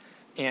product.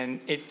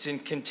 And it's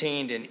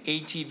contained in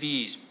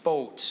ATVs,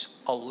 boats,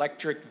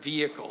 electric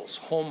vehicles,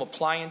 home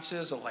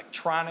appliances,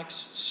 electronics,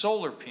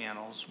 solar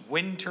panels,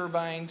 wind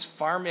turbines,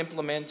 farm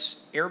implements,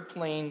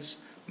 airplanes,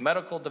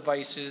 medical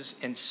devices,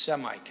 and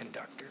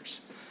semiconductors.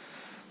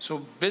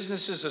 So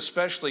businesses,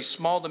 especially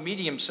small to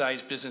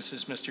medium-sized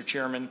businesses, Mr.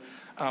 Chairman,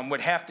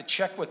 would have to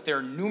check with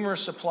their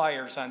numerous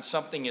suppliers on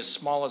something as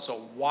small as a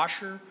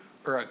washer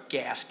or a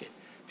gasket,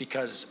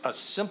 because a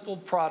simple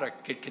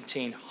product could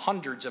contain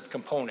hundreds of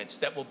components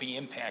that will be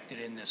impacted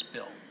in this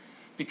bill.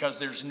 Because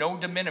there's no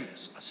de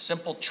minimis, a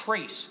simple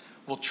trace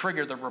will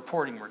trigger the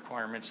reporting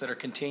requirements that are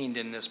contained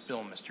in this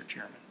bill, Mr.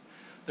 Chairman.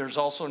 There's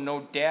also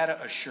no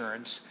data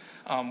assurance.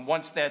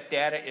 Once that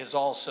data is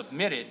all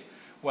submitted,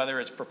 whether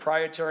it's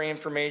proprietary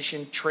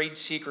information, trade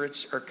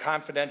secrets, or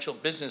confidential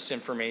business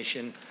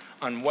information,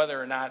 on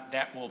whether or not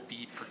that will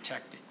be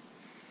protected.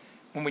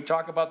 When we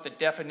talk about the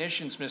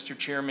definitions, Mr.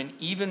 Chairman,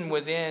 even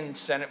within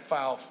Senate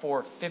File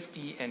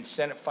 450 and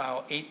Senate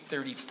File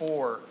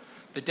 834,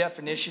 the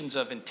definitions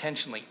of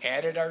intentionally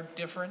added are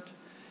different,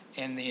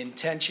 and the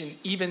intention,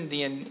 even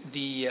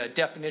the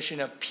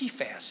definition of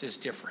PFAS is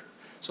different.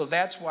 So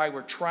that's why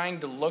we're trying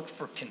to look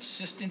for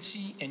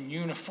consistency and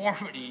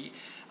uniformity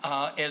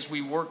as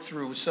we work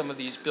through some of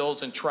these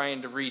bills and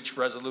trying to reach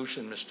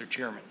resolution, Mr.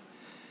 Chairman.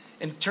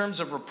 In terms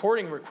of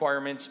reporting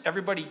requirements,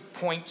 everybody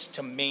points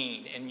to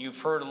Maine, and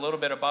you've heard a little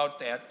bit about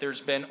that.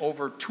 There's been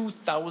over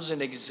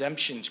 2,000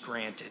 exemptions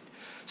granted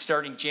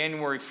starting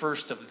January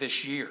 1st of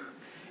this year.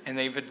 And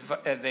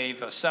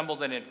they've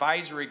assembled an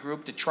advisory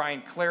group to try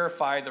and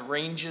clarify the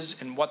ranges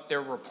and what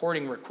their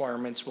reporting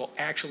requirements will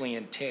actually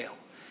entail.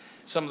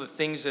 Some of the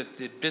things that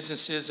the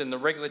businesses and the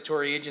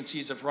regulatory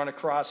agencies have run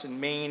across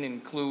in Maine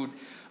include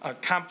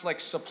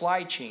complex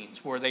supply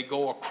chains where they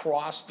go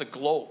across the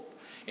globe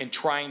and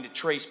trying to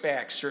trace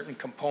back certain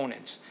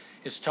components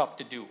is tough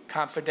to do.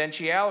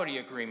 Confidentiality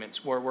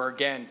agreements where we're,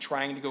 again,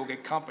 trying to go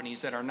get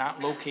companies that are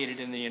not located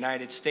in the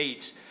United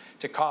States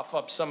to cough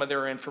up some of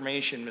their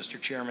information, Mr.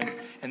 Chairman,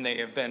 and they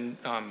have been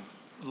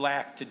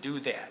lacked to do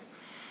that.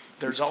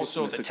 There's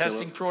also the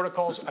testing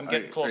protocols. I'm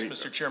getting close,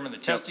 Mr. Chairman. The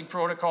testing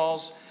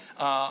protocols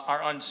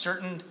are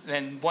uncertain,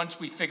 and once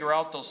we figure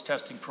out those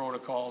testing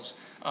protocols,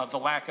 the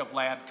lack of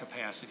lab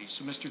capacity.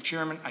 So, Mr.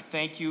 Chairman, I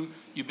thank you.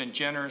 You've been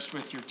generous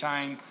with your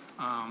time,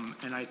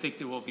 and I think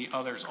there will be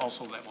others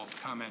also that will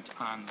comment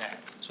on that.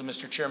 So,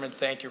 Mr. Chairman,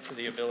 thank you for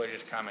the ability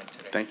to comment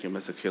today. Thank you,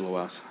 Mr.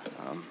 Kilowas.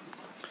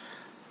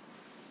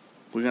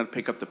 We're going to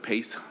pick up the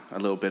pace a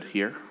little bit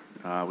here.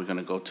 We're going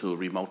to go to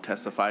remote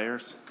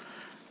testifiers.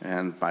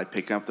 And by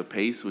picking up the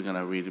pace, we're going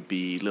to really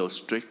be a little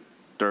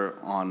stricter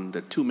on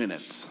the 2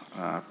 minutes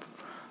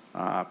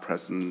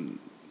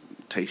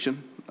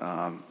presentation.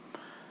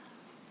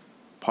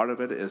 Part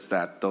of it is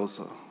that those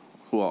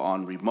who are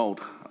on remote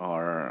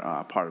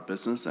are part of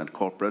business and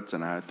corporates,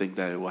 and I think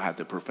they will have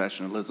the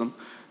professionalism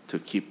to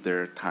keep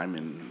their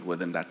time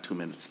within that 2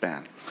 minute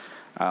span.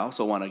 I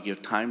also want to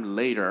give time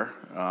later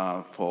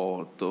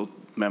for those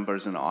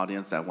members in the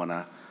audience that want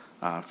to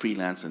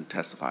freelance and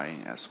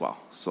testifying as well.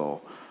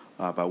 So,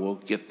 but we'll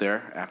get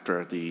there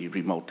after the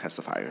remote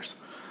testifiers.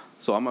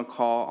 So I'm going to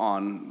call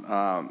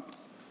on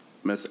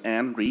Ms.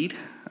 Ann Reed.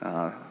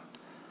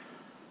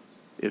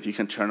 If you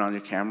can turn on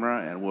your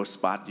camera, and we'll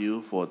spot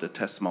you for the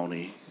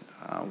testimony.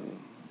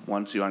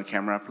 Once you're on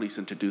camera, please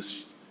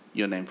introduce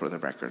your name for the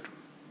record.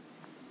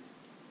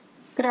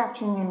 Good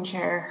afternoon,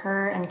 Chair,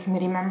 Herr, and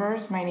committee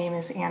members. My name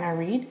is Anna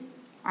Reed.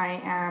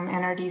 I am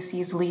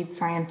NRDC's lead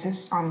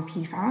scientist on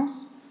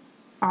PFAS.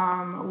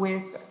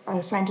 With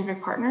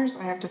scientific partners,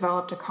 I have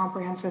developed a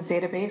comprehensive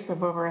database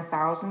of over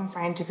 1,000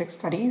 scientific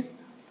studies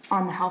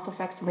on the health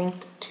effects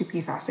linked to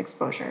PFAS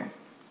exposure.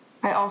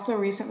 I also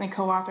recently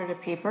co-authored a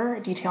paper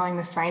detailing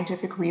the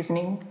scientific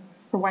reasoning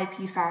for why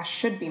PFAS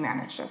should be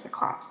managed as a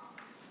class.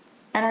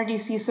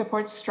 NRDC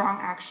supports strong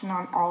action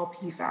on all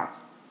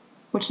PFAS,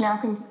 which now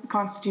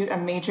constitute a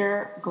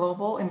major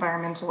global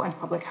environmental and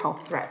public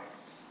health threat.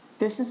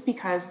 This is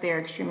because they are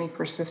extremely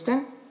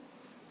persistent.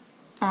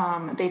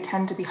 They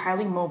tend to be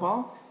highly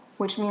mobile,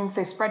 which means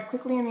they spread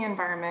quickly in the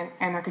environment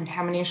and their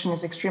contamination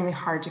is extremely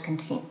hard to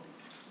contain.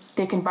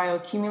 They can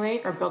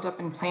bioaccumulate or build up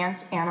in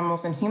plants,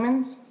 animals, and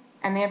humans,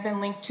 and they have been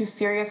linked to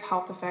serious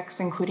health effects,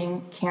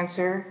 including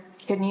cancer,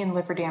 kidney and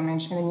liver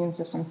damage, and immune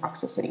system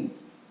toxicity.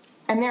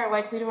 And they are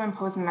likely to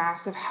impose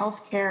massive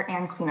healthcare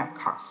and cleanup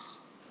costs.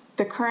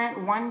 The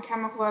current one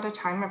chemical at a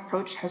time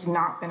approach has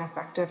not been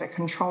effective at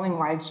controlling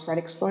widespread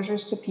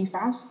exposures to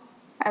PFAS,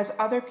 as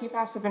other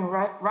PFAS have been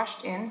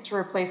rushed in to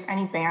replace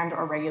any banned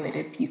or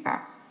regulated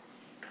PFAS.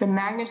 The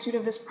magnitude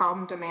of this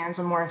problem demands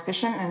a more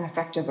efficient and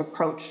effective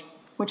approach,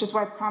 which is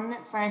why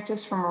prominent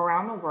scientists from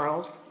around the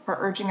world are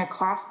urging a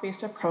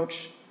class-based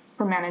approach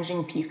for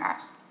managing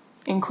PFAS,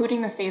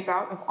 including the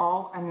phase-out of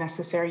all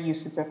unnecessary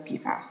uses of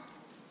PFAS.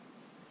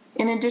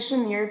 In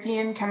addition, the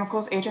European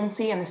Chemicals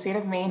Agency and the state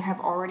of Maine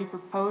have already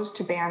proposed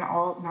to ban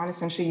all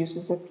non-essential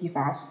uses of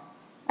PFAS,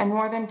 and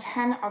more than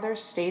 10 other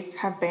states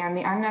have banned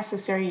the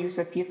unnecessary use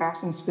of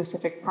PFAS in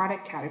specific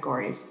product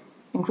categories,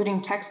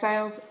 including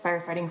textiles,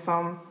 firefighting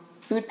foam,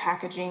 food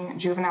packaging,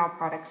 juvenile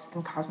products,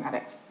 and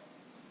cosmetics.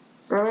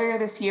 Earlier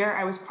this year,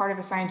 I was part of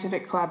a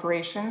scientific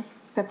collaboration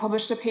that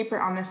published a paper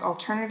on this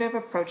alternative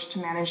approach to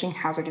managing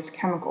hazardous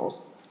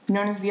chemicals,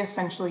 known as the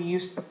essential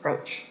use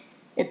approach.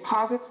 It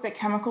posits that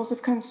chemicals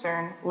of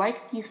concern,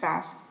 like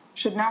PFAS,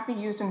 should not be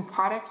used in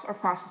products or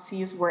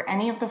processes where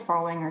any of the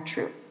following are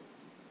true.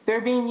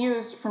 They're being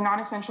used for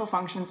non-essential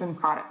functions in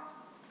products,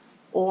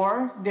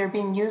 or they're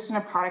being used in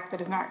a product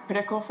that is not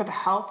critical for the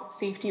health,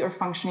 safety, or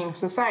functioning of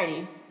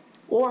society,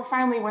 or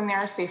finally, when there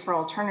are safer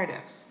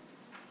alternatives.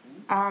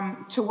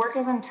 To work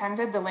as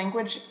intended, the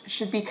language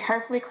should be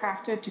carefully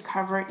crafted to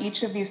cover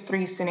each of these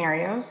three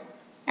scenarios,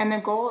 And the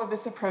goal of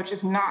this approach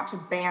is not to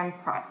ban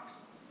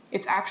products.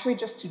 It's actually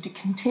just to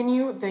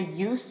continue the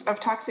use of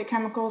toxic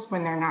chemicals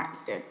when they're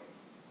not needed.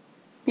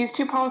 These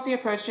two policy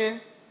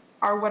approaches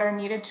are what are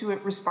needed to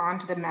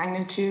respond to the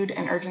magnitude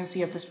and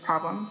urgency of this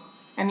problem.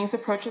 And these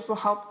approaches will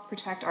help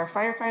protect our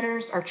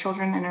firefighters, our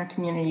children, and our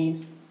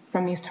communities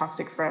from these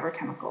toxic forever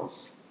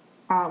chemicals.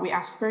 We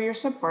ask for your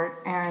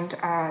support, and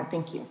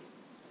thank you.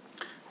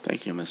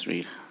 Thank you, Ms.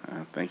 Reed.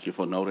 Thank you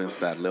for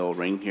noticing that little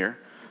ring here.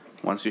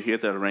 Once you hear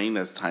the ring,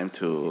 it's time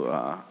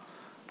to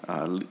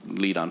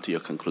lead on to your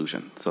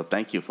conclusion. So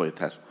thank you for your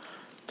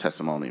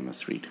testimony,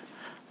 Ms. Reed.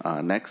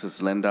 Next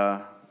is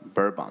Linda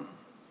Bourbon.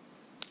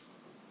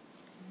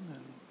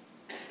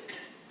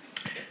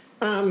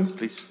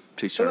 Please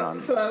turn on.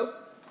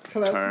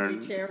 Hello,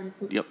 Turn. Chair.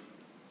 Yep,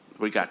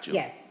 we got you.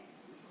 Yes.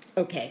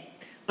 Okay.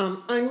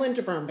 I'm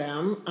Linda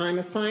Birnbaum. I'm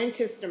a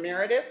scientist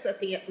emeritus at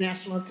the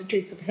National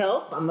Institutes of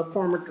Health. I'm the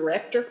former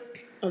director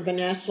of the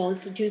National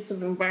Institutes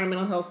of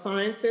Environmental Health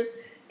Sciences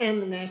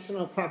and the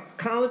National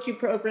Toxicology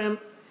Program.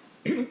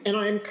 And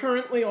I'm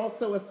currently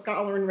also a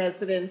scholar in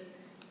residence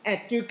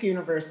at Duke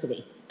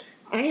University.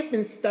 I have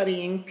been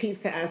studying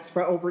PFAS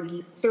for over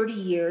 30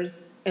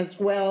 years, as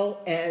well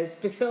as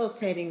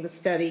facilitating the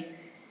study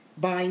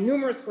by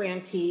numerous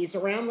grantees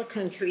around the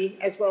country,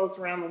 as well as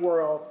around the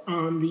world,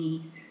 on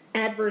the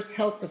adverse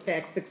health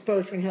effects,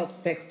 exposure and health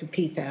effects to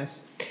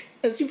PFAS.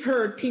 As you've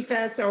heard,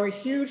 PFAS are a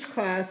huge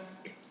class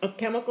of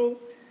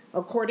chemicals.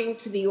 According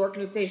to the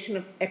Organization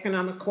of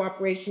Economic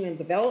Cooperation and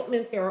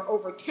Development, there are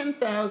over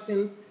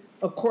 10,000.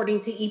 According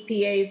to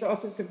EPA's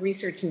Office of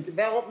Research and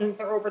Development,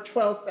 there are over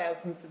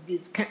 12,000 of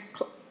these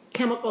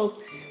chemicals,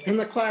 and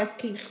the class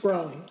keeps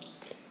growing.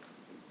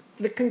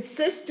 The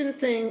consistent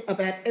thing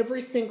about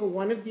every single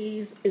one of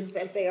these is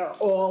that they are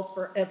all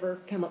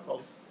forever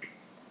chemicals.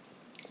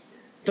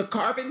 The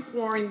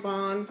carbon-fluorine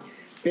bond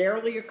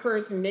barely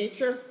occurs in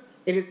nature.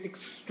 It is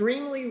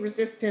extremely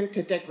resistant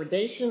to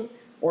degradation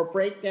or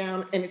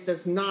breakdown, and it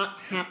does not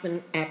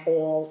happen at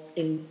all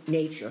in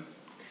nature.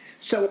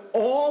 So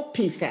all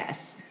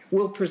PFAS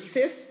will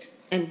persist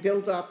and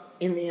build up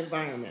in the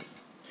environment.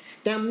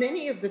 Now,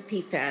 many of the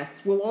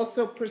PFAS will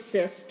also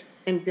persist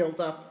and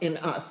build up in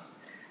us,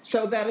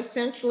 so that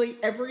essentially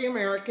every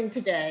American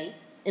today,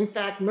 in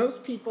fact,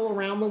 most people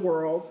around the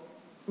world,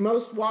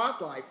 most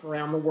wildlife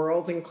around the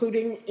world,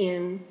 including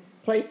in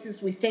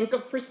places we think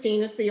of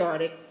pristine as the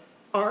Arctic,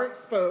 are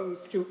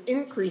exposed to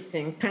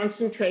increasing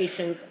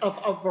concentrations of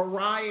a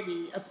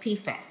variety of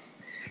PFAS.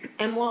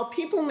 And while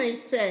people may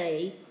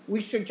say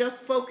we should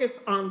just focus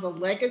on the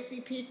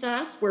legacy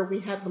PFAS where we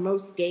have the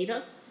most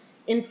data,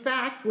 in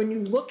fact, when you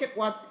look at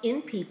what's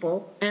in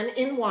people and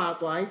in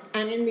wildlife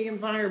and in the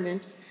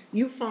environment,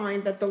 you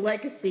find that the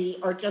legacy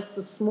are just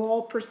a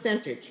small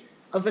percentage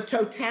of the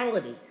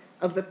totality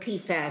of the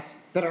PFAS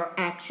that are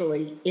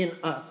actually in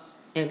us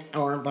and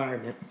our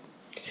environment.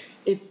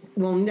 It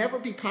will never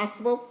be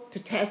possible to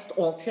test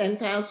all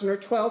 10,000 or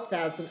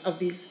 12,000 of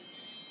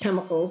these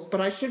chemicals,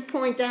 but I should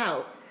point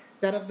out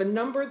that of the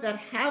number that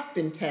have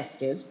been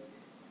tested,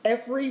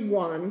 every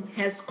one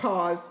has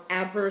caused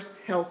adverse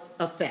health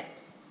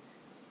effects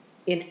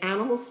in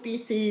animal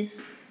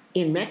species,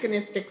 in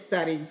mechanistic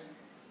studies,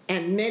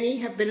 and many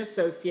have been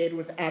associated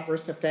with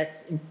adverse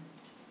effects in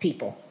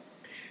people.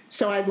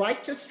 So I'd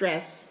like to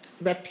stress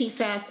that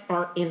PFAS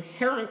are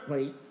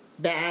inherently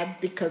bad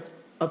because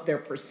of their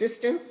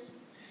persistence,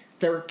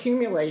 their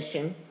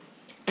accumulation,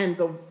 and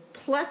the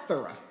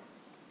plethora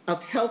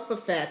of health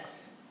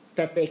effects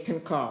that they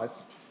can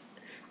cause.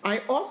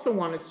 I also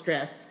want to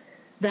stress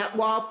that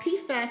while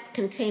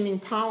PFAS-containing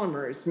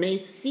polymers may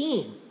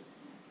seem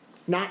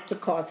not to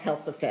cause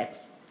health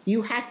effects,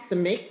 you have to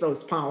make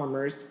those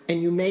polymers,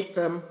 and you make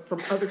them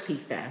from other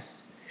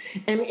PFAS.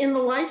 And in the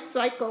life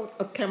cycle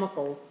of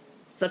chemicals,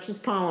 such as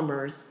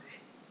polymers,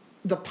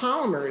 the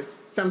polymers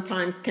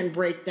sometimes can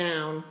break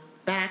down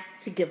back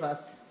to give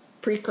us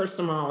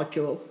precursor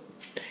molecules.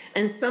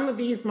 And some of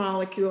these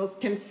molecules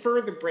can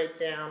further break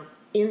down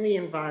in the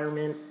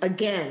environment,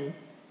 again,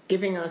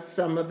 giving us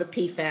some of the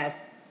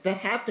PFAS that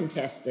have been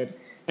tested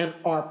and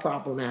are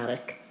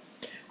problematic.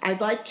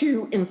 I'd like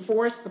to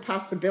enforce the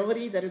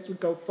possibility that as we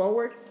go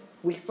forward,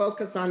 we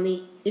focus on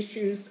the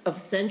issues of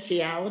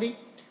essentiality,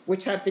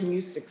 which have been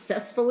used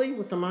successfully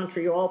with the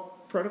Montreal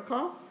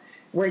Protocol,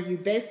 where you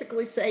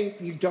basically say if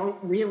you don't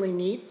really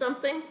need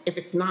something, if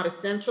it's not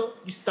essential,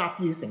 you stop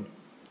using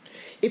it.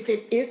 If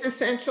it is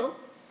essential,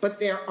 but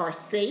there are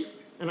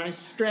safe, and I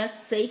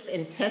stress safe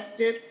and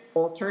tested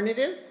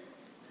alternatives,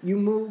 you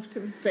move to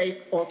the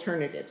safe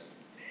alternatives.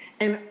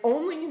 And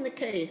only in the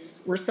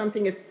case where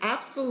something is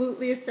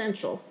absolutely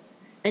essential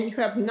and you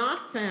have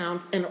not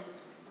found an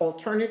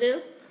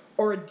alternative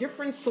or a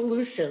different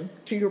solution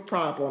to your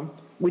problem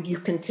would you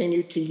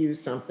continue to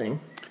use something.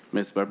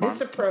 Ms. Bourbon?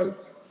 This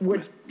approach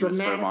would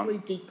dramatically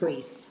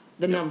decrease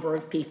the number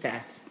of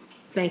PFAS.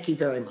 Thank you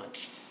very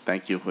much.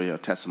 Thank you for your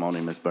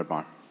testimony, Ms.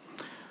 Bourbon.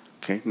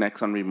 Okay,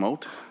 next on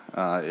remote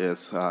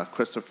is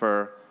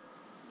Christopher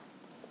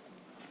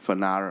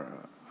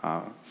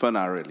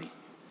Fenarelli.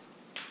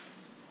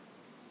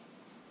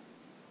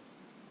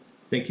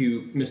 Thank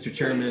you, Mr.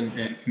 Chairman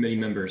and committee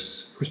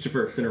members.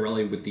 Christopher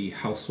Finarelli with the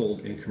Household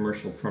and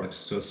Commercial Products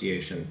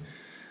Association.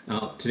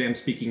 Today I'm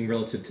speaking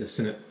relative to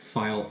Senate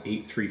File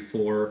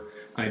 834.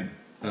 I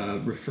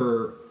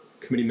refer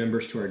committee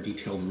members to our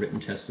detailed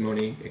written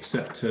testimony,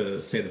 except to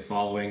say the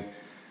following.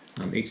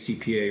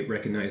 HCPA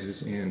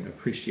recognizes and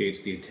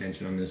appreciates the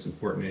attention on this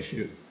important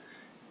issue.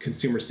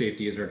 Consumer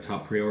safety is our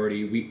top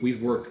priority.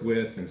 We've worked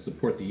with and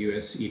support the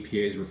U.S.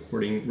 EPA's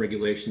reporting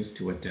regulations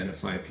to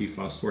identify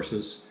PFAS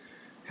sources.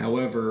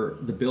 However,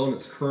 the bill in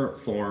its current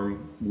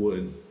form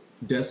would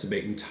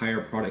decimate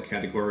entire product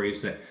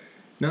categories that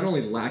not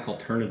only lack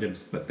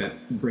alternatives, but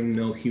that bring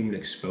no human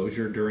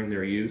exposure during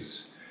their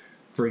use.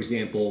 For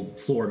example,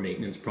 floor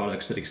maintenance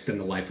products that extend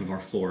the life of our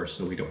floors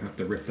so we don't have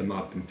to rip them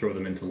up and throw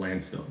them into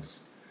landfills.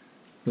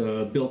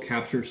 The bill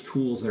captures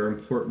tools that are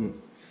important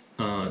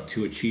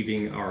to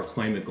achieving our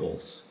climate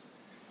goals.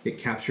 It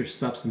captures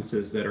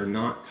substances that are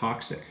not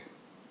toxic,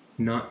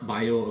 not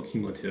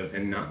bioaccumulative,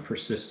 and not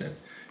persistent.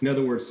 In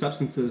other words,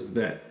 substances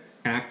that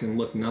act and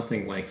look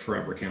nothing like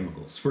forever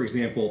chemicals. For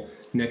example,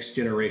 next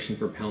generation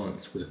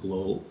propellants with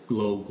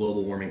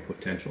global warming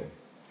potential.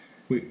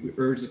 We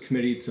urge the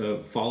committee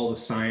to follow the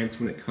science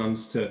when it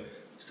comes to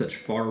such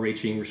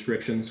far-reaching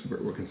restrictions.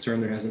 We're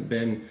concerned there hasn't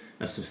been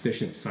a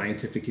sufficient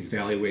scientific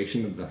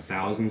evaluation of the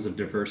thousands of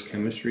diverse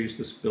chemistries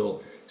this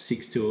bill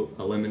seeks to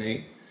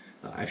eliminate.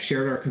 I've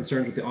shared our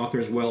concerns with the author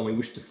as well, and we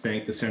wish to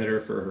thank the Senator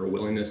for her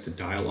willingness to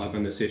dialogue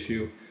on this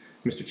issue.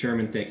 Mr.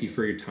 Chairman, thank you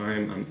for your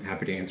time. I'm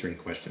happy to answer any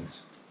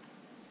questions.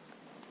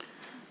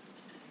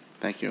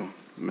 Thank you,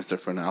 Mr.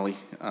 Finale.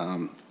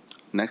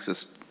 Next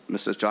is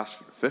Mr. Josh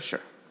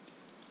Fisher.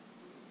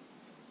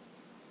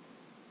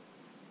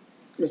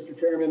 Mr.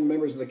 Chairman,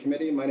 members of the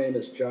committee, my name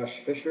is Josh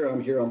Fisher.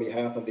 I'm here on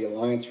behalf of the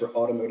Alliance for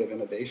Automotive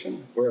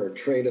Innovation. We're a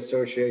trade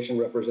association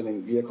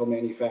representing vehicle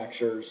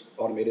manufacturers,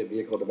 automated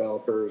vehicle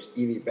developers,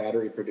 EV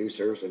battery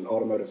producers, and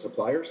automotive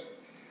suppliers.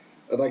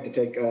 I'd like to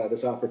take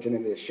this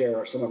opportunity to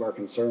share some of our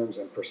concerns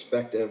and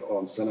perspective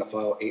on Senate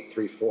File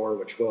 834,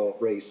 which will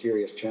raise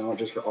serious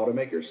challenges for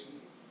automakers.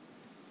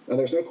 Now,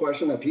 there's no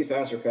question that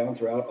PFAS are found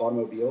throughout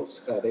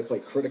automobiles. They play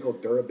critical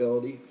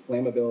durability,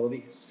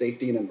 flammability,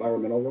 safety, and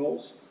environmental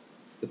roles.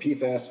 The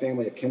PFAS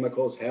family of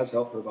chemicals has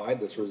helped provide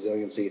this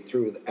resiliency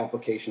through the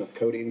application of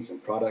coatings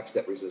and products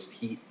that resist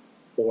heat,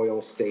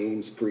 oil,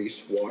 stains,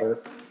 grease,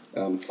 water,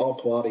 all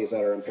qualities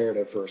that are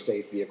imperative for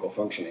safe vehicle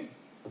functioning.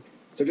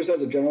 So just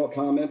as a general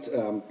comment,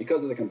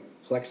 because of the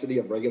complexity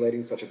of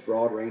regulating such a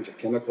broad range of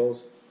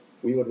chemicals,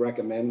 we would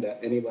recommend that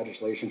any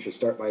legislation should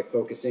start by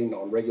focusing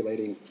on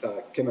regulating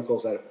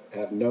chemicals that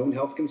have known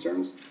health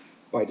concerns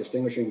by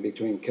distinguishing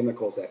between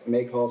chemicals that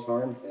may cause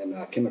harm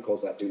and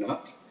chemicals that do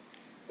not.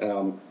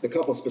 A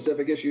couple of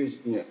specific issues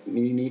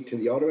unique to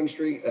the auto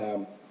industry.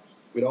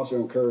 We'd also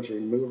encourage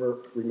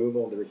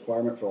removal of the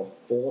requirement for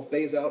a full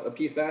phase out of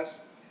PFAS,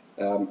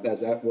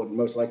 as that would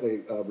most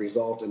likely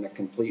result in a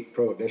complete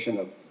prohibition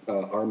of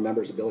our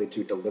members' ability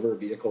to deliver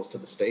vehicles to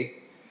the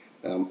state.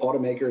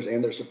 Automakers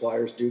and their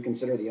suppliers do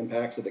consider the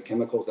impacts of the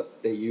chemicals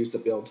that they use to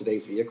build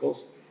today's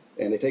vehicles,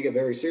 and they take it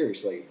very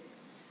seriously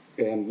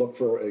and look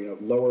for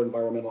lower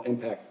environmental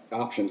impact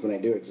options when they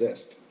do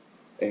exist.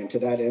 And to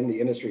that end,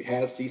 the industry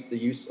has ceased the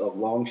use of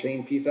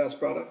long-chain PFAS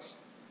products.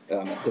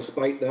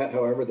 Despite that,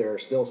 however, there are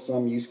still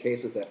some use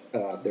cases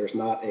that there's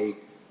not a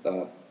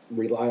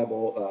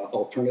reliable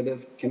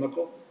alternative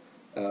chemical.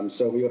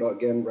 So we would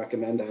again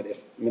recommend that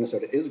if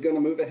Minnesota is going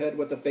to move ahead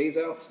with the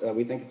phase-out,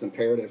 we think it's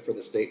imperative for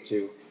the state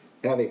to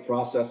have a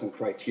process and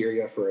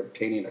criteria for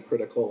obtaining a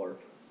critical or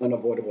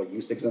unavoidable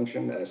use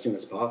exemption as soon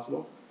as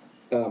possible.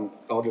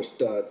 I'll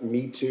just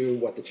me too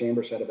what the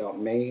chamber said about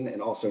Maine,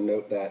 and also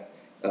note that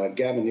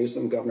Gavin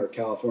Newsom, governor of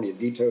California,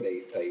 vetoed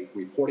a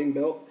reporting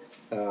bill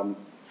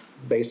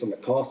based on the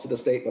cost to the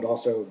state, but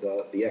also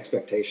the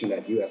expectation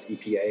that U.S.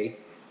 EPA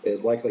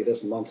is likely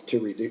this month to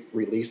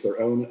release their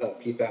own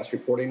PFAS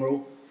reporting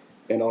rule.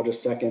 And I'll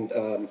just second,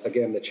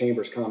 again, the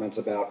chamber's comments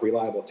about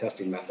reliable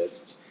testing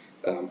methods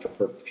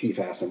for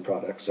PFAS and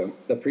products. So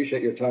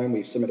appreciate your time.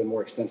 We've submitted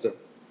more extensive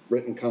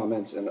written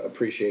comments and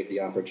appreciate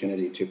the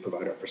opportunity to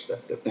provide our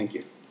perspective. Thank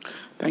you.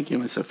 Thank you,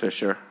 Mr.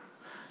 Fisher.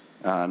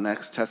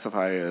 Next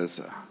testifier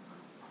is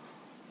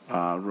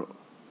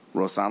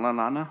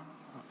Rosanna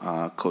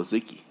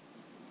Kozicki.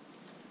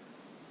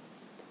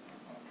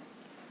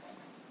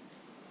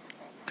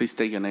 Please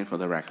state your name for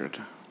the record.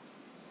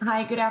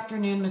 Hi, good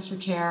afternoon, Mr.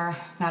 Chair,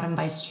 Madam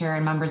Vice Chair,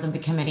 and members of the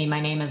committee. My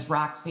name is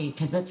Roxy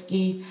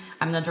Kozicki.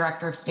 I'm the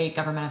Director of State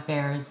Government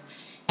Affairs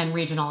and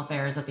Regional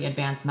Affairs at the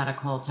Advanced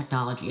Medical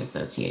Technology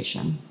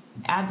Association.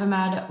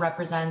 AdvaMed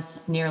represents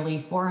nearly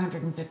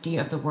 450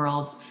 of the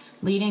world's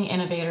leading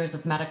innovators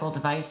of medical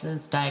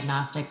devices,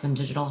 diagnostics, and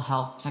digital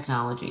health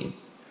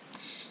technologies.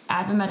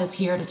 AdvaMed is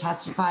here to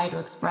testify to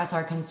express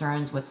our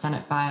concerns with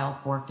Senate File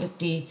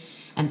 450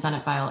 and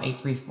Senate File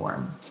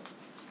 834.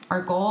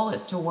 Our goal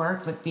is to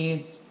work with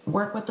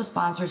the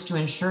sponsors to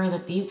ensure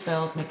that these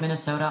bills make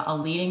Minnesota a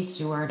leading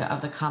steward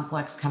of the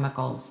complex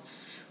chemicals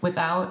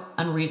without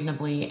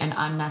unreasonably and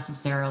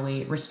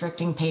unnecessarily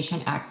restricting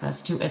patient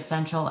access to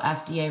essential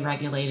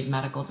FDA-regulated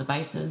medical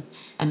devices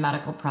and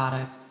medical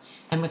products,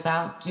 and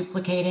without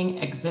duplicating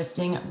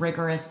existing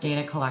rigorous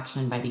data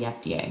collection by the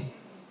FDA.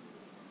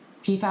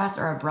 PFAS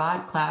are a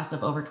broad class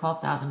of over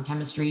 12,000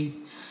 chemistries,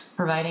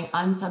 providing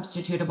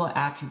unsubstitutable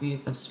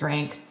attributes of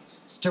strength,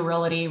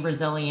 sterility,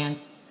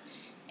 resilience,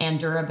 and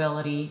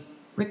durability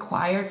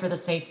required for the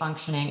safe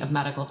functioning of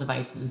medical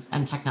devices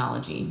and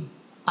technology.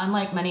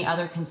 Unlike many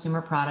other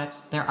consumer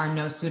products, there are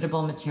no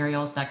suitable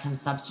materials that can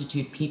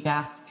substitute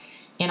PFAS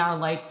in our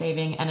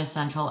life-saving and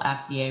essential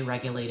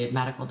FDA-regulated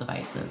medical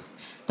devices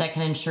that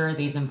can ensure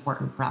these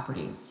important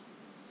properties.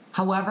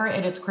 However,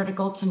 it is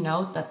critical to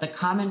note that the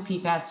common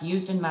PFAS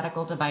used in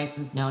medical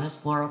devices known as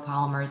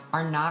fluoropolymers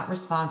are not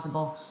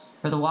responsible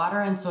for the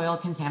water and soil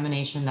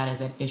contamination that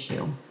is at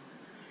issue.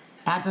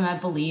 AdvaMed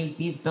believes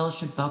these bills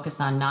should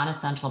focus on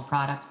non-essential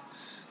products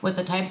with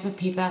the types of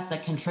PFAS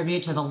that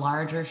contribute to the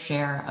larger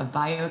share of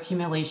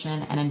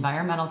bioaccumulation and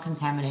environmental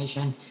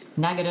contamination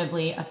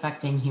negatively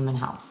affecting human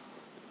health.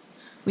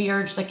 We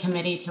urge the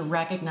committee to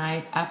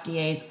recognize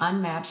FDA's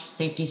unmatched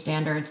safety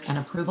standards and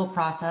approval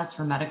process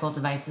for medical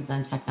devices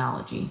and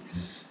technology.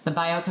 The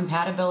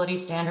biocompatibility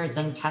standards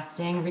and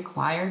testing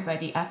required by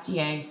the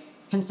FDA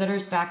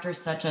considers factors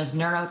such as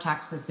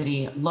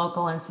neurotoxicity,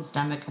 local and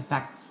systemic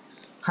effects,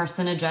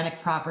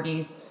 carcinogenic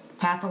properties,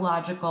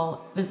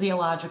 pathological,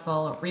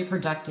 physiological,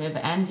 reproductive,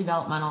 and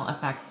developmental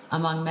effects,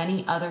 among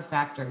many other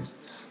factors,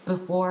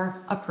 before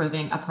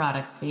approving a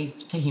product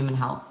safe to human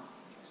health.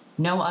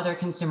 No other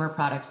consumer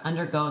products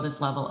undergo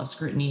this level of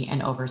scrutiny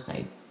and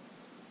oversight.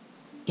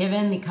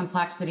 Given the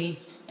complexity,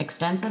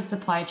 extensive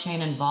supply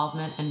chain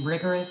involvement, and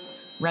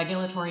rigorous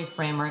regulatory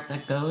framework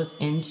that goes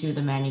into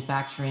the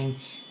manufacturing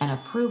and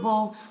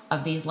approval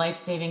of these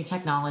life-saving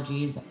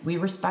technologies, we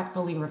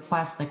respectfully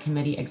request the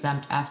committee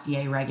exempt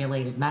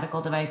FDA-regulated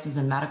medical devices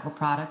and medical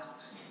products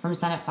from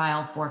Senate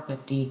File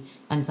 450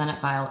 and Senate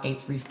File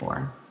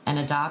 834 and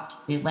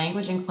adopt the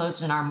language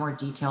enclosed in our more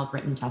detailed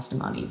written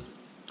testimonies.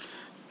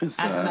 Ms.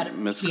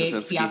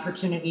 Appreciates the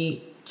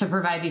opportunity to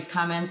provide these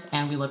comments,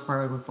 and we look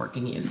forward to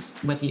working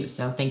with you.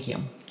 So thank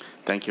you.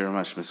 Thank you very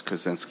much, Ms.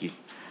 Krasinski.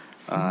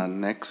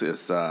 Next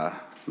is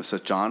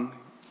Mr. John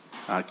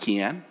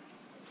Kian.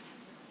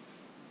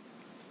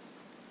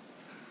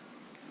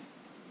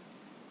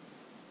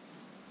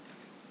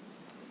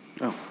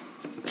 Oh,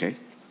 okay.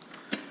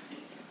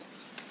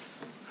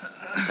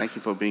 Thank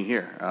you for being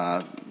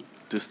here.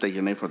 Do state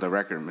your name for the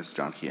record, Ms.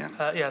 John Kian.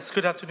 Yes,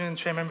 good afternoon,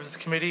 Chair, members of the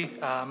committee.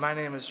 My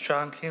name is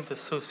John Kian, the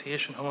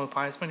Association of Home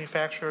Appliance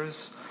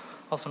Manufacturers,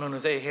 also known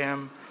as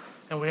AHAM,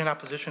 and we're in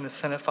opposition to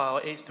Senate File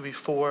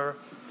 834,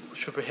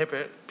 which would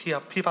prohibit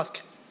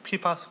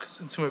PFAS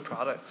consumer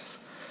products.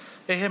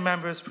 AHAM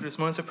members produce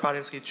millions of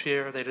products each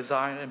year. They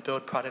design and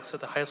build products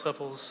at the highest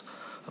levels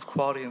of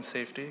quality and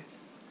safety.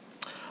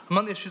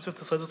 Among the issues with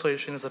this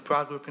legislation is the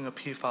broad grouping of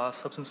PFAS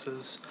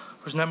substances,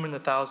 which number in the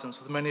thousands,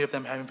 with many of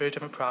them having very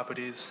different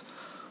properties,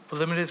 with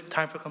limited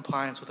time for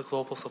compliance with the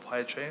global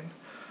supply chain.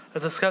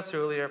 As discussed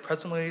earlier,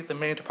 presently, the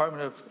Maine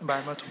Department of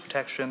Environmental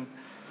Protection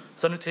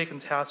has undertaken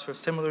tasks for a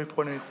similar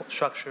reporting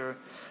structure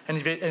and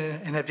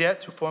have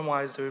yet to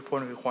formalize the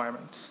reporting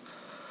requirements.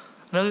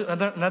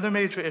 Another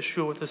major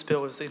issue with this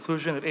bill is the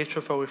inclusion of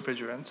HFO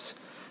refrigerants.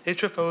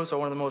 HFOs are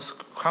one of the most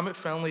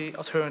climate-friendly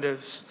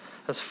alternatives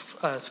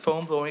as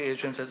foam-blowing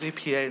agents, as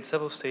EPA in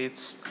several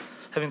states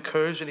have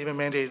encouraged and even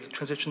mandated the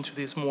transition to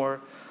these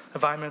more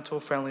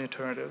environmental-friendly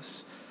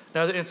alternatives. In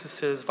other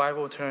instances,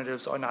 viable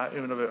alternatives are not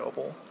even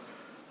available.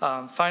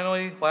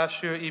 Finally,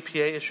 last year,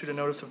 EPA issued a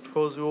notice of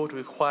proposed rule to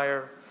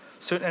require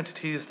certain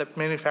entities that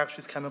manufacture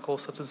these chemical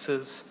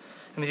substances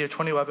in the year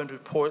 2011 to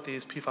report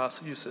these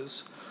PFAS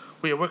uses.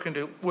 We are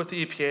working with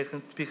the EPA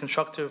to be a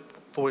constructive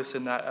voice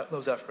in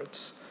those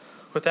efforts.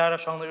 With that, I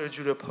strongly urge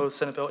you to oppose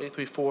Senate Bill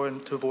 834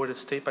 and to avoid a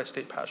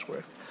state-by-state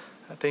patchwork.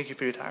 Thank you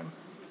for your time.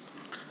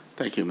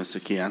 Thank you, Mr.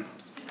 Kian.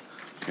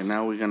 Okay,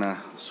 now we're going to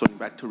swing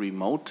back to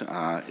remote.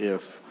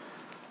 If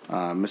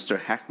Mr.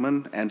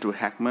 Hackman, Andrew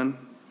Hackman,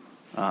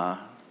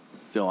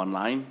 still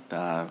online,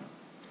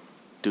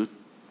 do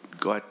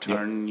go ahead,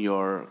 turn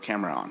your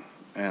camera on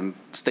and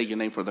state your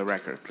name for the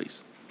record,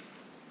 please.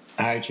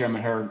 Hi,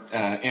 Chairman Hurd.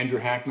 Andrew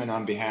Hackman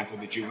on behalf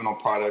of the Juvenile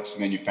Products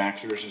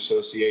Manufacturers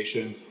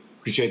Association.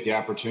 Appreciate the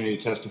opportunity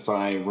to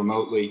testify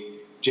remotely.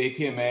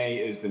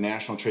 JPMA is the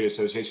National Trade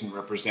Association that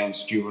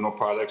represents juvenile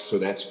products, so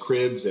that's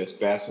cribs, that's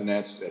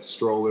bassinets, that's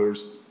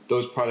strollers,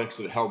 those products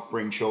that help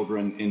bring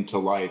children into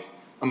life.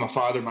 I'm a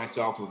father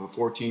myself of a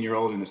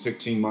 14-year-old and a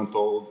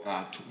 16-month-old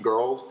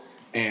girl,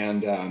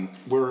 and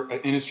we're an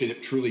industry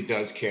that truly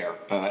does care,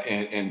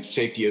 and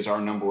safety is our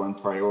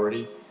 #1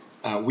 priority.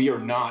 We are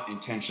not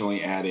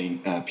intentionally adding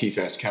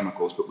PFAS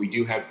chemicals, but we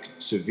do have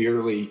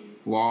severely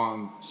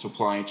long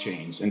supply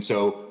chains. And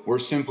so we're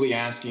simply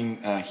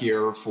asking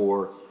here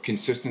for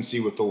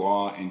consistency with the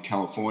law in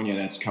California.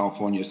 That's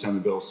California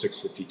Senate Bill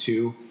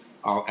 652.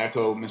 I'll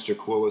echo Mr.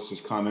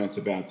 Quillis's comments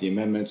about the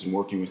amendments and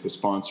working with the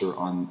sponsor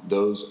on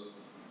those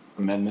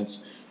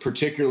amendments.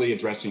 particularly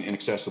addressing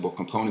inaccessible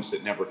components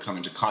that never come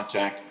into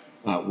contact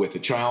with a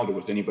child or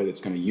with anybody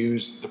that's going to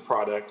use the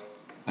product.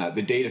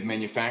 The date of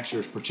manufacture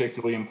is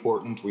particularly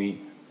important.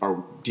 We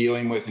are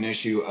dealing with an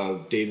issue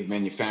of date of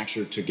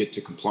manufacture to get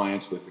to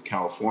compliance with the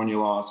California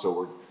law, so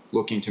we're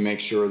looking to make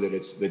sure that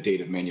it's the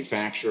date of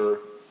manufacture,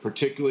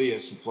 particularly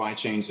as supply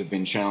chains have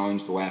been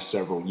challenged the last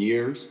several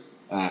years.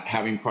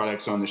 Having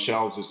products on the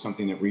shelves is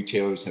something that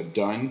retailers have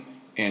done,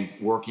 and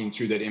working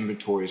through that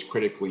inventory is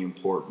critically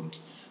important.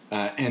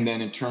 And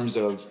then in terms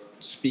of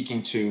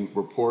speaking to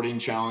reporting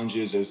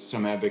challenges, as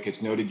some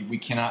advocates noted, we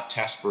cannot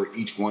test for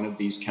each one of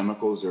these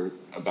chemicals. There are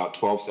about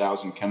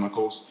 12,000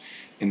 chemicals.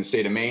 In the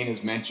state of Maine,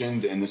 as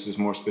mentioned, and this is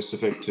more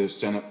specific to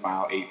Senate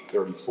File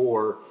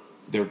 834,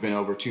 there have been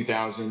over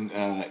 2,000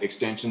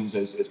 extensions,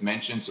 as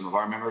mentioned. Some of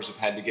our members have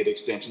had to get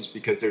extensions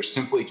because there's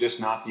simply just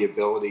not the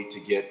ability to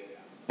get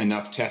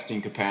enough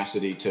testing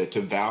capacity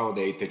to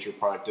validate that your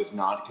product does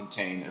not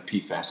contain a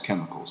PFAS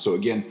chemical. So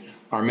again,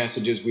 our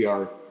message is we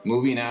are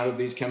moving out of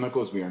these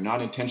chemicals. We are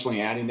not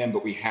intentionally adding them,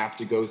 but we have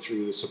to go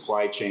through the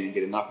supply chain and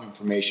get enough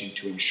information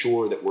to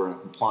ensure that we're in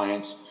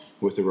compliance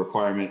with the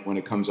requirement when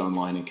it comes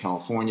online in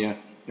California.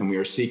 And we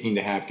are seeking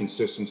to have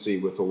consistency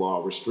with the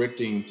law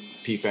restricting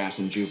PFAS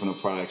in juvenile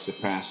products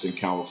that passed in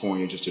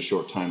California just a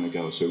short time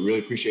ago. So really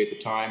appreciate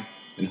the time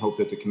and hope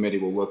that the committee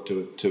will look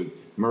to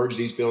merge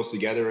these bills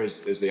together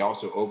as they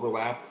also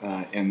overlap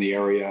in the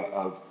area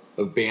of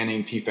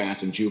banning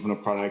PFAS in juvenile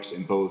products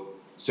in both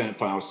Senate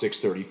File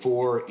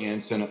 634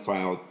 and Senate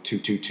File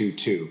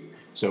 2222.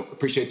 So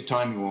appreciate the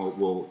time, and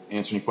we'll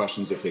answer any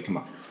questions if they come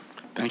up.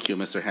 Thank you,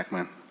 Mr.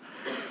 Heckman.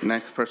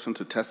 Next person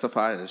to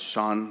testify is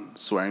Sean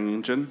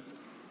Swearingen.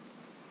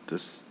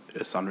 This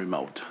is on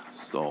remote,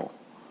 so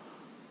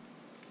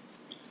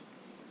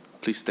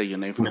please state your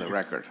name for the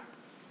record.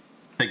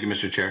 Thank you,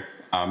 Mr. Chair.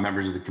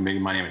 Members of the committee,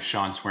 my name is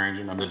Sean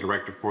Swearingen. I'm the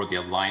director for the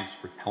Alliance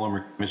for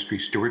Telemetry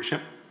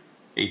Stewardship,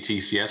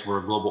 ATCS. We're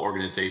a global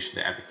organization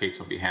that advocates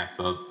on behalf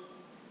of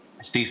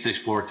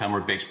C6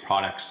 fluorotelimer-based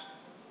products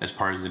as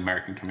part of the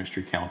American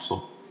Chemistry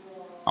Council.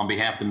 On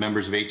behalf of the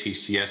members of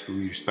ATCS,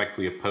 we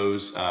respectfully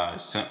oppose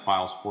Senate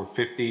Files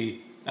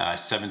 450,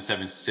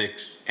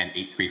 776, and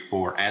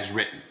 834 as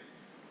written.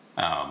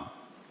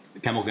 The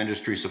chemical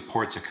industry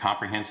supports a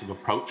comprehensive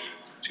approach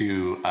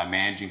to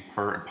managing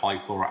per and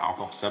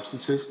polyfluoroalkyl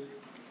substances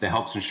that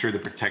helps ensure the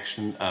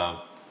protection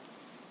of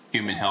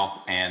human health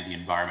and the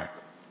environment.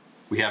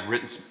 We have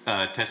written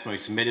testimony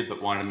submitted,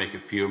 but wanted to make a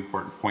few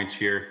important points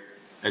here.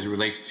 As it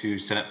relates to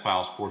Senate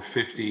Files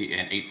 450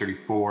 and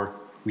 834,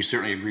 we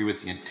certainly agree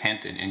with the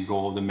intent and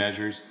goal of the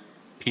measures.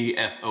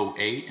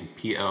 PFOA and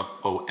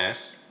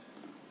PFOS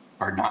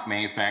are not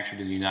manufactured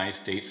in the United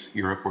States,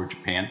 Europe, or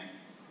Japan.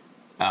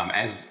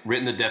 As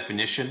written, the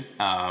definition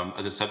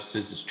of the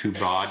substances is too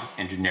broad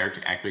and generic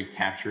to accurately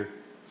capture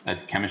the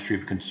chemistry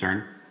of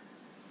concern.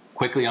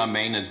 Quickly on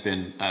Maine, has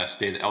been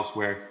stated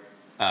elsewhere,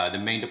 the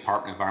Maine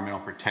Department of Environmental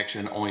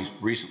Protection only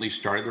recently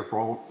started their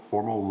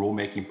formal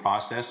rulemaking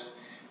process,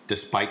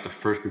 despite the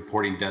first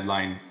reporting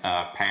deadline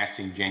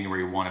passing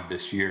January 1 of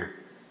this year.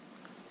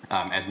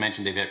 As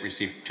mentioned, they've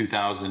received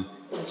 2,000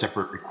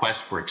 separate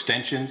requests for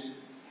extensions.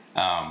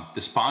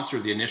 The sponsor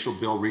of the initial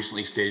bill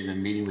recently stated in a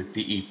meeting with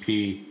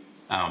DEP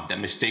that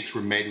mistakes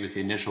were made with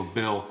the initial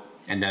bill,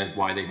 and that is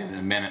why they had an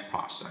amendment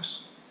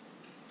process.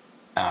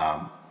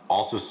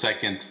 Also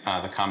second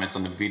the comments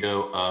on the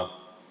veto of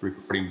the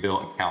reporting bill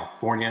in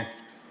California,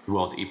 as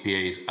well as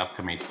EPA's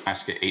upcoming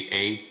ASCA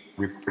 8A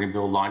reporting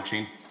bill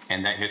launching,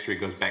 and that history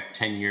goes back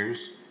 10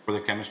 years for the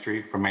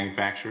chemistry from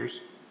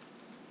manufacturers.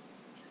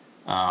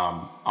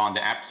 On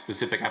the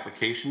specific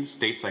applications,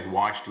 states like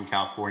Washington,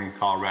 California, and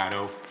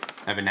Colorado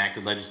have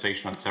enacted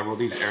legislation on several of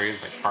these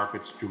areas like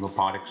carpets, juvenile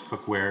products,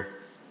 cookware,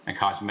 and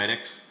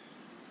cosmetics.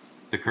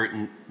 The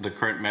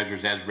current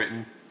measures as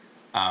written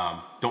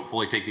don't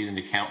fully take these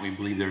into account. We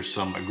believe there's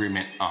some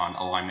agreement on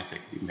alignments that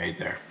can be made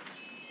there.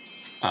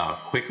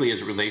 Quickly,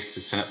 as it relates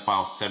to Senate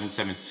File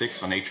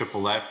 776 on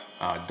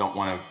AFFF, don't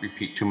want to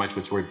repeat too much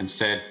what's already been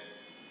said.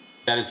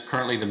 That is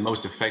currently the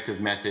most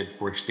effective method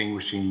for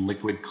extinguishing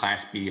liquid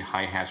Class B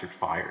high hazard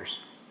fires.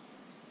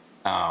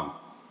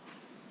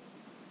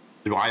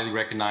 They're widely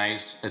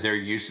recognized that their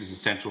use is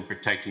essential in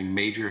protecting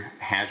major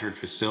hazard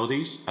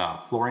facilities.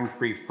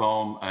 Fluorine-free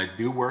foam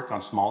do work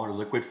on smaller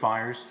liquid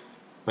fires,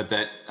 but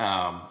that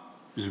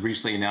was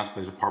recently announced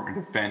by the Department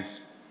of Defense.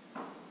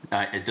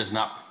 It does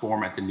not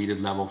perform at the needed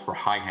level for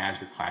high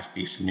hazard Class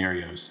B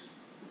scenarios.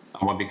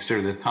 I want to be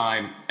considered at the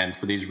time, and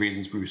for these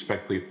reasons, we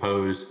respectfully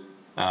oppose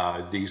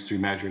these three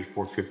measures,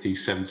 450,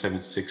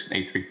 776, and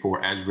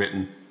 834 as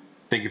written.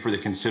 Thank you for the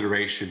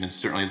consideration, and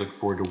certainly look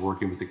forward to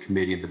working with the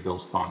committee and the bill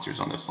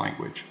sponsors on this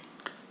language.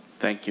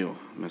 Thank you,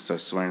 Mr.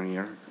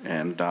 Swearingen.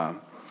 And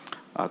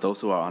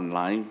those who are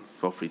online,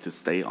 feel free to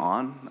stay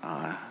on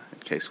in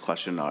case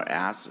questions are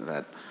asked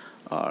that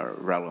are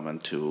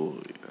relevant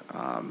to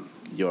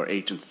your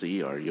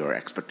agency or your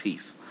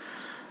expertise.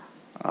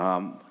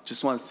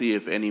 Just want to see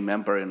if any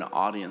member in the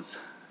audience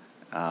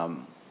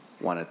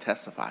want to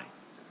testify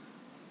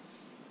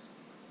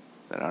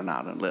that are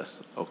not on the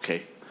list.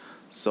 Okay,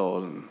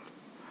 so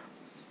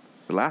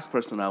The last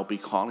person I'll be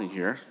calling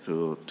here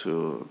to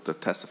the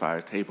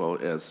testifier table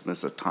is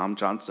Mr. Tom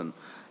Johnson,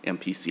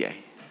 MPCA.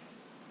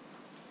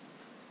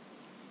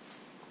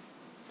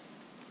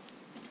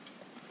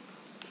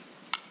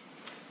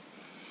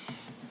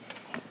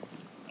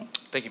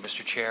 Thank you,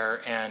 Mr.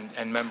 Chair,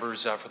 and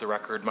members. For the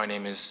record, my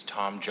name is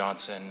Tom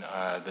Johnson,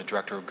 the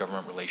Director of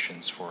Government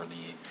Relations for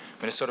the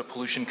Minnesota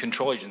Pollution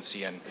Control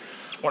Agency, and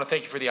I want to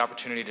thank you for the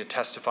opportunity to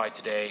testify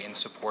today in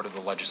support of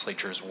the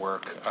legislature's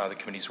work, the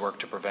committee's work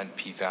to prevent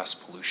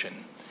PFAS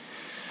pollution.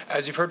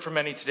 As you've heard from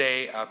many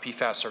today,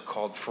 PFAS are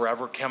called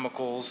forever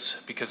chemicals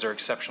because they're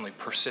exceptionally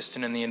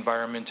persistent in the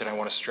environment, and I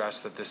want to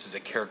stress that this is a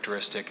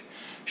characteristic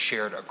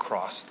shared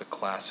across the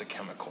class of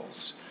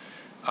chemicals.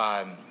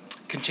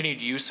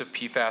 Continued use of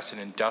PFAS in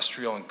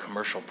industrial and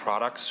commercial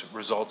products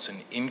results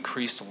in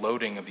increased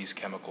loading of these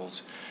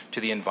chemicals to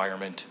the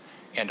environment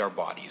and our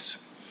bodies.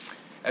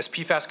 As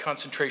PFAS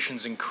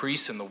concentrations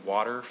increase in the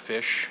water,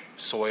 fish,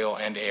 soil,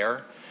 and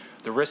air,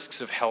 the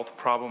risks of health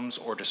problems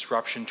or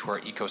disruption to our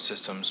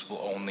ecosystems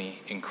will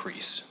only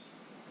increase.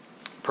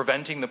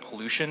 Preventing the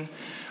pollution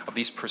of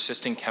these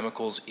persistent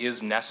chemicals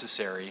is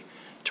necessary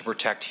to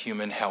protect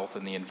human health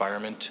and the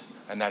environment,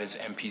 and that is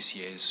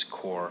MPCA's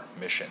core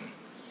mission.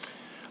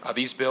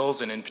 These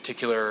bills, and in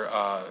particular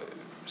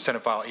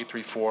Senate File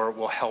 834,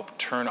 will help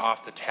turn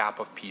off the tap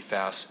of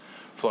PFAS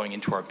flowing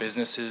into our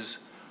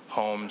businesses,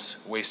 homes,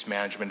 waste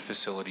management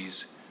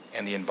facilities,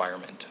 and the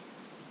environment.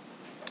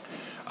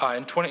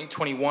 In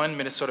 2021,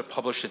 Minnesota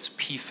published its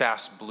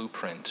PFAS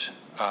blueprint.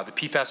 The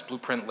PFAS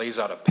blueprint lays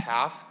out a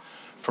path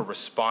for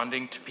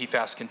responding to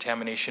PFAS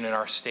contamination in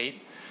our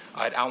state.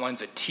 It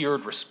outlines a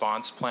tiered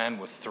response plan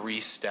with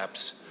three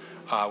steps,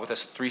 with a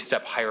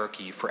three-step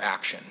hierarchy for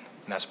action,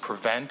 and that's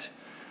prevent,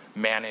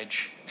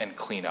 manage, and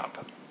clean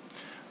up.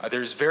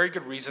 There's very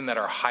good reason that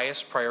our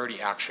highest priority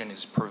action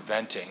is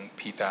preventing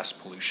PFAS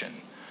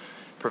pollution.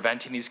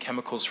 Preventing these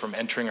chemicals from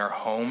entering our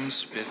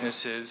homes,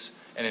 businesses,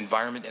 and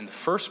environment in the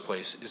first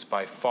place is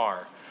by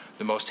far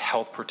the most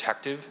health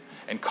protective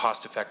and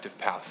cost-effective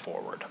path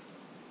forward.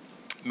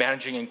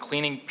 Managing and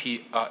cleaning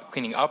up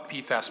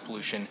PFAS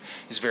pollution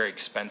is very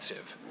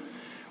expensive.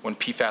 When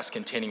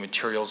PFAS-containing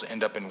materials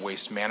end up in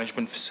waste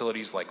management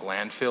facilities like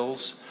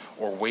landfills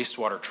or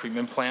wastewater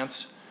treatment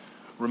plants,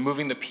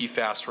 removing the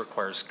PFAS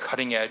requires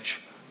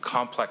cutting-edge,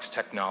 complex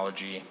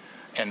technology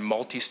and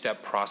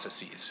multi-step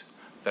processes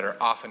that are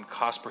often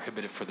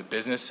cost-prohibitive for the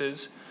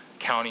businesses,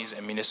 counties,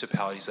 and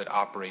municipalities that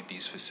operate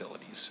these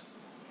facilities.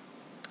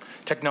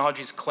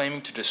 Technologies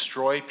claiming to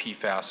destroy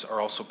PFAS are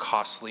also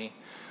costly,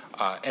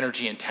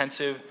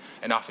 energy-intensive,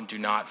 and often do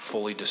not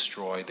fully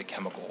destroy the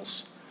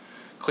chemicals.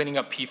 Cleaning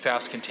up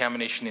PFAS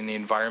contamination in the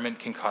environment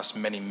can cost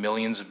many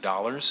millions of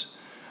dollars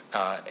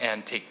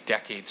and take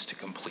decades to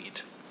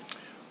complete.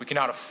 We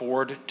cannot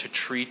afford to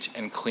treat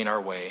and clean our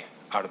way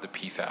out of the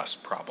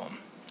PFAS problem.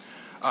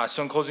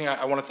 So in closing,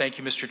 I want to thank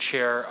you, Mr.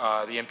 Chair.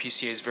 The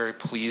MPCA is very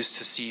pleased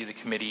to see the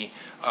committee,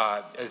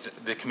 as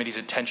the committee's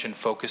attention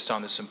focused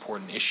on this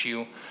important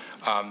issue.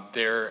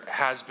 There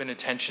has been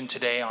attention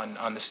today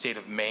on the state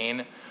of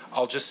Maine.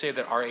 I'll just say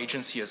that our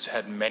agency has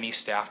had many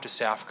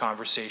staff-to-staff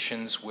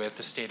conversations with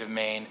the state of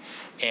Maine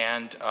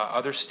and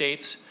other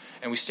states,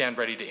 and we stand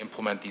ready to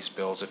implement these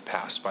bills if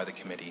passed by the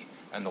committee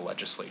and the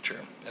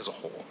legislature as a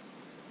whole.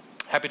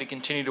 Happy to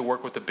continue to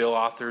work with the bill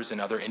authors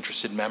and other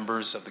interested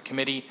members of the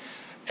committee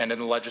and in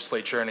the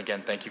legislature, and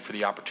again, thank you for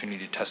the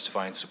opportunity to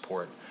testify in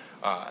support,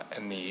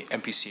 and the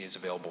MPCA is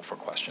available for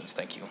questions.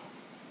 Thank you.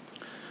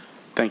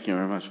 Thank you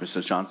very much,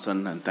 Mr.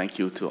 Johnson, and thank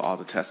you to all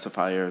the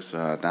testifiers.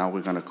 Now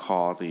we're going to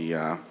call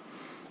the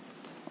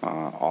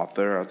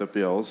author of the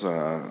bills,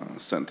 the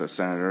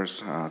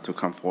senators, to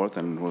come forth,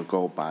 and we'll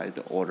go by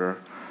the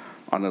order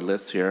on the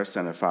list here.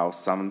 Senate File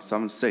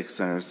 776,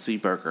 Senator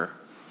Seeberger,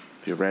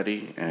 if you're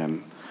ready.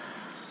 And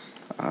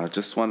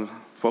just want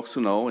folks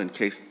to know, in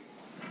case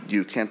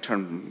you can't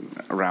turn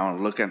around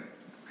and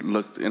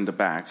look in the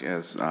back,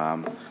 as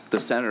the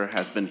senator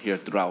has been here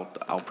throughout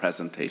our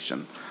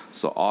presentation.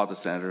 So all the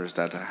senators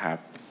that have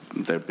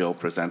their bill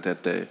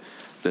presented, they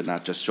did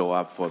not just show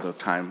up for the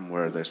time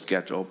where they're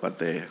scheduled, but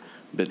they've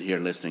been here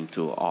listening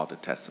to all the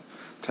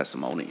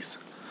testimonies.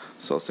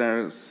 So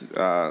Senator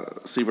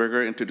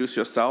Seeberger, introduce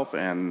yourself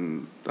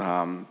and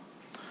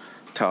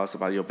tell us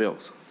about your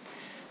bills.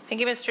 Thank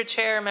you, Mr.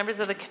 Chair,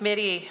 members of the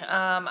committee.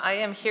 I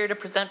am here to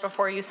present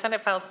before you Senate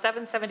File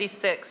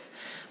 776,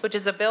 which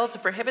is a bill to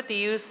prohibit the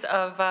use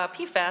of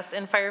PFAS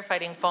in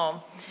firefighting foam.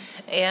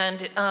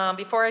 And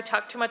before I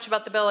talk too much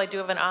about the bill, I do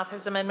have an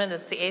author's amendment.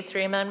 It's the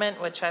A3 amendment,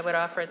 which I would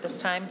offer at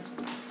this time.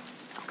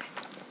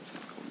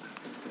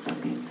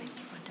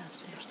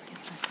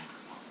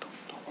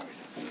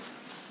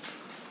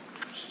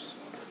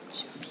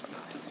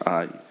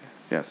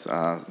 Yes.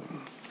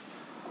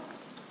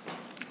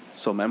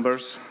 So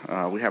members,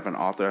 we have an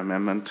author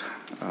amendment.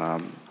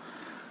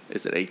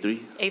 Is it A3?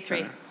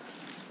 A3.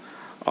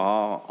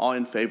 All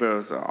in favor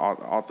of the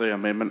author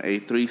amendment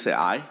A3, say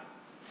aye.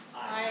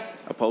 Aye.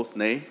 Opposed,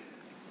 nay.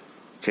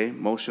 Okay,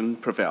 motion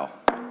prevail.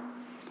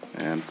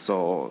 And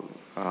so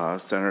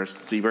Senator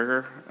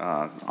Seeberger,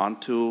 on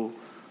to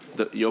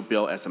your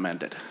bill as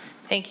amended.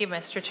 Thank you,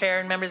 Mr. Chair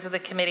and members of the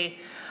committee.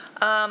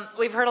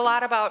 We've heard a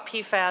lot about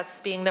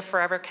PFAS being the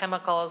forever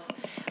chemicals,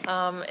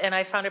 and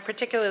I found it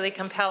particularly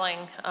compelling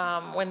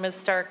when Ms.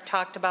 Stark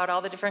talked about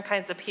all the different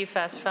kinds of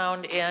PFAS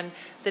found in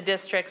the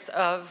districts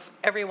of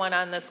everyone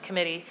on this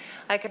committee.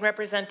 I can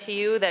represent to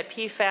you that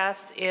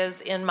PFAS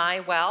is in my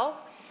well.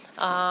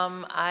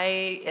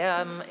 I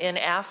am in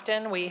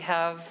Afton. We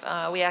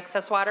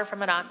access water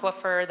from an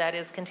aquifer that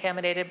is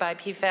contaminated by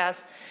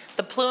PFAS.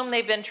 The plume,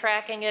 they've been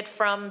tracking it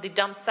from the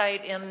dump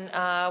site in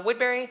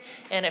Woodbury,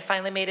 and it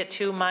finally made it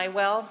to my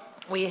well.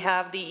 We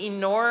have the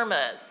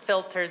enormous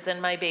filters in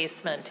my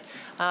basement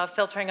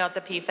filtering out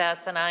the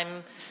PFAS, and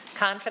I'm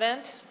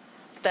confident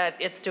that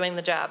it's doing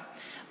the job.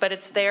 But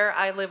it's there,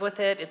 I live with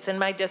it, it's in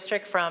my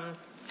district from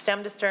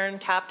stem to stern,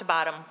 top to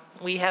bottom.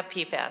 We have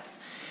PFAS.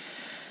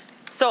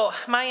 So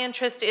my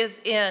interest is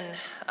in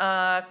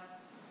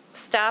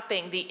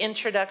stopping the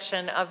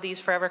introduction of these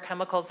forever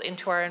chemicals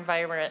into our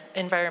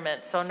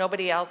environment so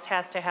nobody else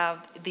has to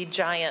have the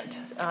giant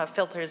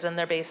filters in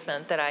their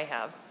basement that I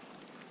have.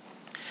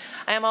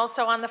 I am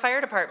also on the fire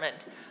department.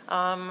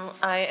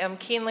 I am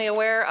keenly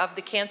aware of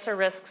the cancer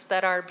risks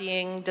that are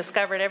being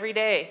discovered every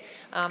day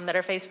that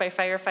are faced by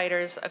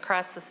firefighters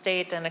across the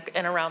state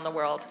and around the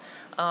world.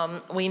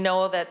 We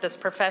know that this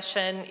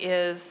profession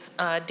is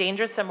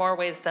dangerous in more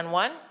ways than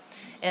one.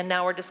 And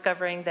now we're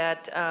discovering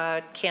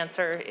that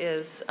cancer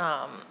is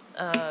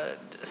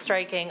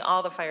striking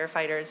all the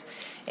firefighters,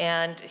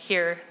 and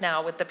here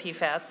now with the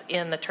PFAS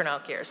in the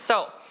turnout gear.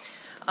 So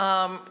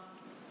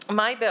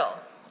my bill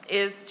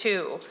is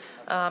to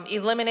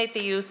eliminate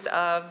the use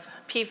of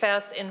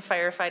PFAS in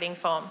firefighting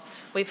foam.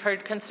 We've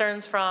heard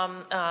concerns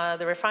from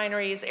the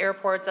refineries,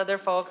 airports, other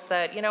folks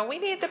that, you know, we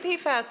need the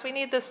PFAS, we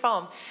need this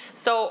foam.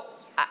 So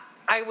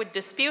I would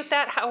dispute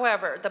that.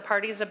 However, the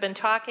parties have been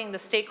talking, the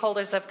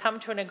stakeholders have come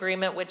to an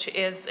agreement which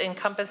is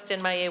encompassed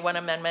in my A1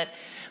 amendment,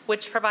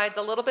 which provides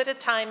a little bit of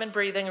time and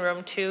breathing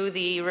room to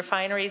the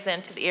refineries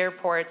and to the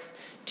airports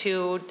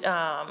to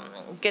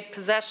get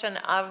possession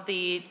of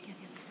the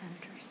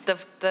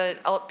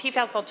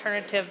PFAS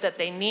alternative that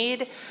they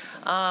need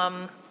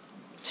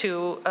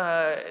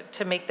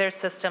to make their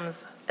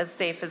systems as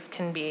safe as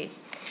can be.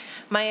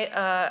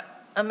 My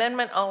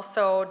amendment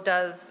also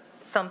does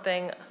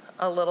something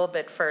a little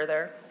bit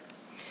further.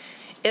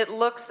 It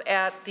looks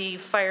at the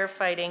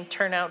firefighting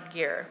turnout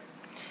gear,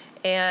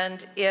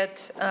 and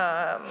it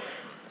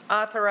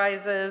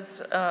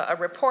authorizes a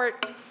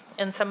report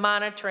and some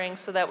monitoring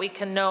so that we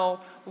can know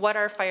what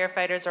our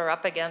firefighters are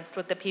up against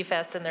with the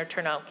PFAS in their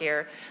turnout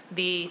gear.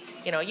 You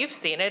know, you've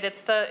seen it.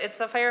 It's the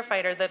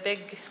firefighter, the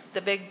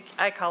big.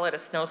 I call it a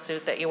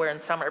snowsuit that you wear in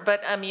summer,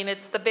 but I mean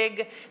it's the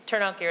big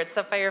turnout gear. It's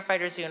the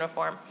firefighter's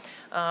uniform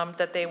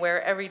that they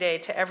wear every day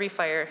to every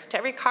fire, to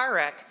every car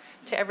wreck,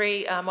 to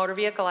every motor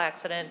vehicle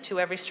accident, to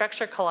every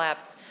structure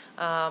collapse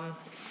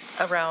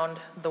around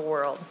the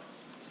world.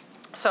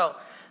 So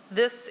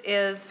this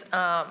is,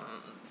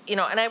 you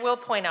know, and I will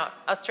point out,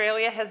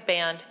 Australia has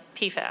banned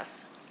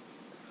PFAS.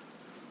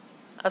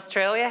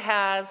 Australia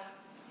has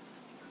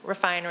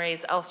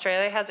refineries,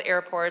 Australia has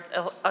airports,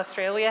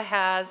 Australia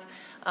has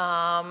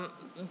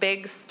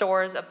big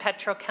stores of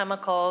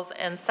petrochemicals,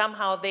 and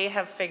somehow they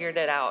have figured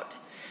it out.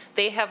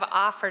 They have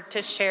offered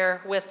to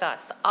share with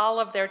us all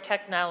of their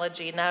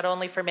technology, not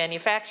only for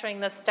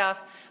manufacturing this stuff,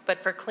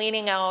 but for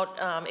cleaning out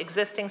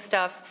existing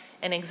stuff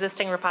and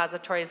existing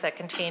repositories that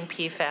contain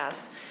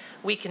PFAS.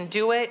 We can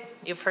do it.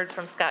 You've heard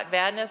from Scott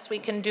Vadnais, we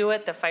can do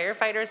it. The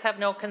firefighters have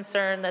no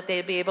concern that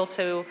they'd be able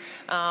to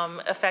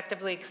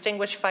effectively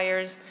extinguish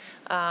fires.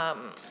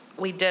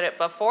 We did it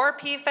before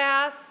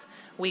PFAS.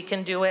 We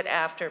can do it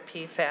after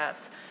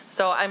PFAS.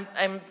 So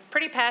I'm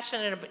pretty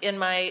passionate in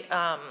my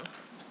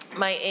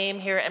my aim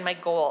here and my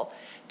goal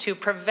to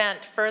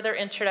prevent further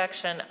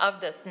introduction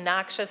of this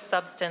noxious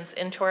substance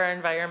into our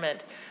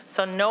environment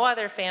so no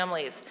other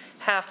families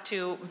have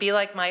to be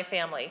like my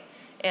family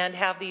and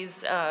have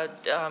these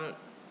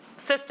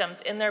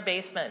systems in their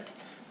basement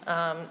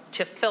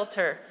to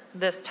filter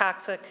this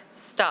toxic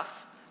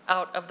stuff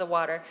out of the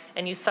water.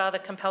 And you saw the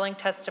compelling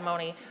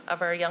testimony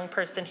of our young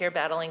person here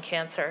battling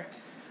cancer.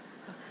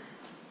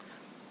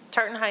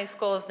 Tartan High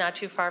School is not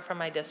too far from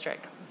my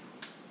district.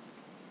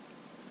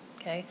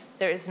 Okay?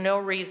 There is no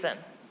reason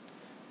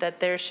that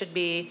there should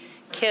be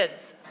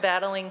kids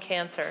battling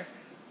cancer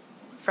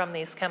from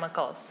these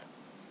chemicals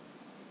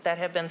that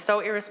have been so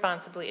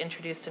irresponsibly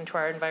introduced into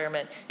our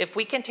environment. If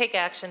we can take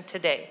action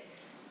today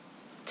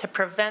to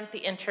prevent the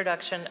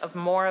introduction of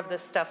more of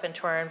this stuff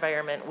into our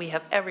environment, we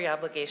have every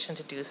obligation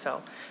to do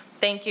so.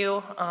 Thank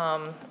you.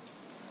 I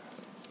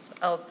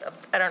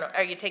don't know,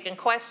 are you taking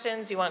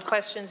questions? You want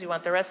questions? You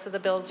want the rest of the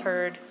bills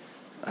heard?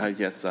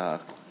 Yes,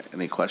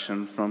 any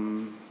question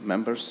from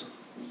members?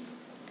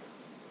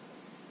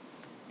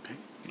 Okay,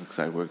 looks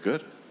like we're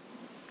good.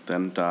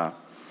 Then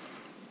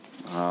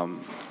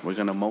we're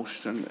gonna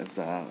motion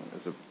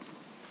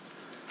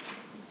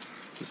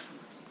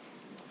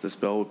this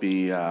bill will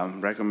be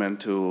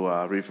recommended to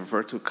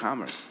refer to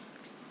Commerce.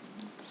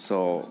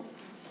 So,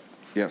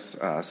 yes,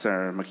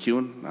 Senator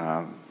McEwen,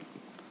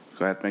 go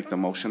go ahead and make the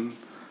motion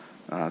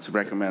to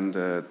recommend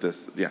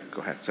this. Yeah,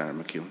 go ahead, Senator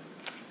McEwen.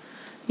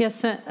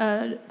 Yes,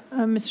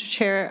 Mr.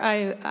 Chair,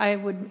 I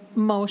would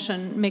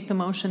make the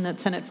motion that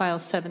Senate File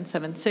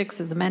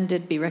 776 as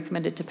amended be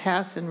recommended to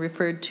pass and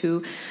referred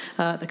to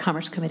the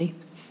Commerce Committee.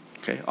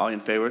 Okay, all in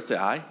favor say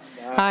aye.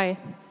 Aye.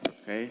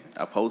 Okay,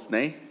 opposed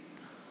nay.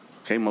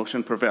 Okay,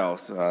 motion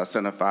prevails.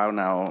 Senate File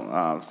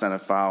now,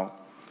 Senate File.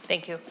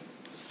 Thank you.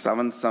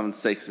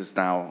 776 is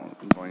now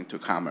going to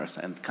Commerce,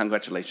 and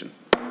congratulations.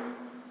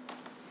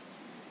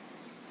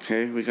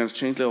 Okay, we're going to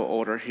change the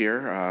order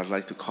here. I'd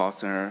like to call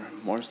Senator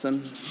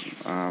Morrison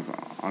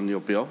on your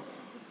bill.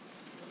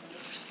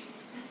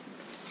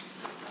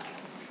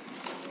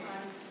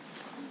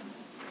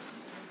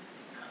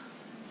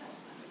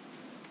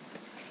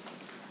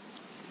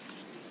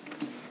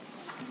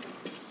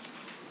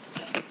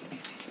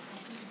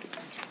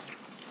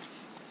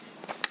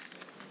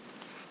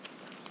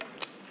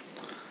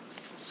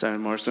 Senator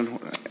Morrison,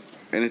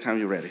 anytime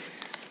you're ready.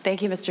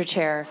 Thank you, Mr.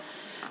 Chair.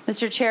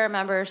 Mr. Chair,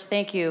 members,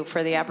 thank you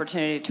for the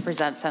opportunity to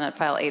present Senate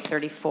File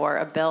 834,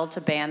 a bill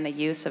to ban the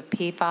use of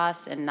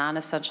PFAS in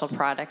non-essential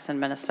products in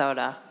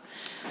Minnesota.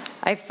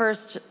 I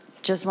first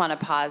just want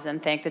to pause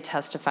and thank the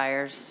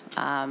testifiers,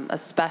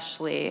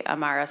 especially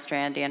Amara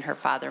Strandy and her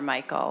father,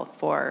 Michael,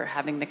 for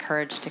having the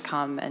courage to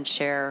come and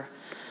share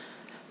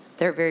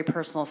their very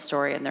personal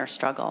story and their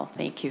struggle.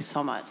 Thank you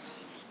so much.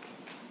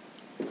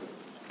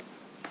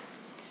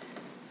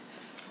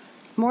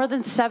 More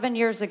than 7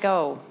 years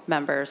ago,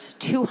 members,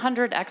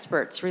 200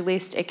 experts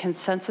released a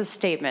consensus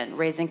statement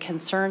raising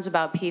concerns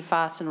about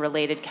PFAS and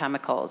related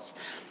chemicals.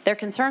 Their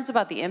concerns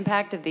about the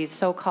impact of these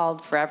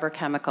so-called forever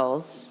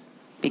chemicals,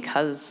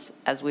 because,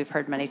 as we've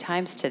heard many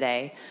times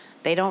today,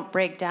 they don't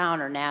break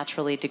down or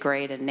naturally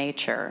degrade in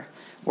nature,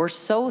 were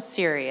so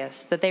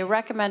serious that they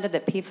recommended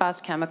that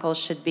PFAS chemicals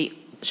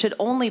should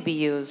only be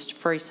used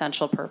for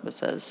essential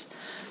purposes.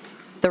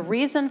 The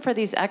reason for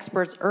these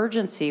experts'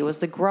 urgency was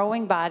the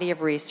growing body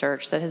of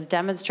research that has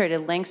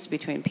demonstrated links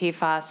between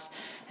PFAS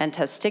and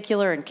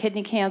testicular and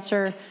kidney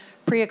cancer,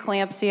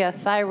 preeclampsia,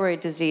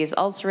 thyroid disease,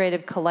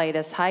 ulcerative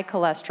colitis, high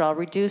cholesterol,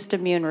 reduced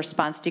immune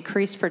response,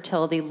 decreased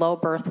fertility, low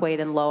birth weight,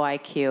 and low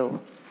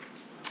IQ.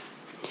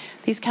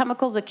 These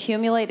chemicals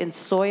accumulate in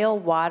soil,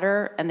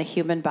 water, and the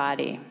human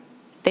body.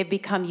 They've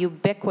become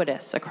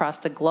ubiquitous across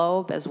the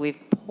globe as we've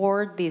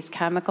poured these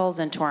chemicals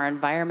into our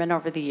environment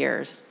over the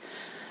years.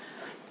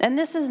 And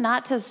this is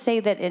not to say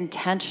that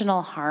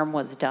intentional harm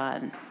was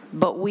done,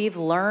 but we've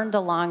learned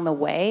along the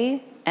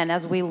way, and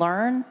as we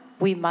learn,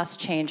 we must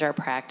change our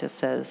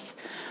practices.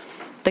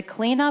 The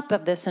cleanup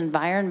of this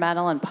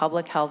environmental and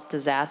public health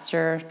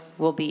disaster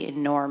will be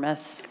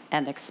enormous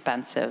and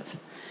expensive.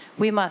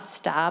 We must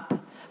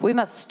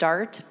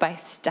start by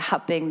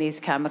stopping these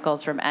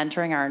chemicals from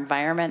entering our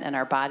environment and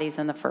our bodies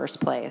in the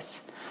first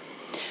place.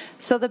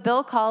 So the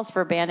bill calls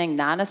for banning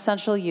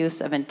non-essential use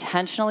of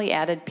intentionally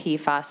added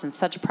PFAS in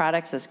such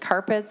products as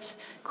carpets,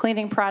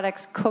 cleaning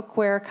products,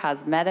 cookware,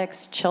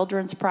 cosmetics,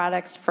 children's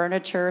products,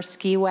 furniture,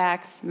 ski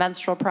wax,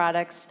 menstrual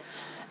products,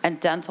 and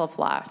dental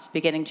floss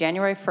beginning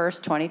January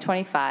 1st,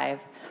 2025,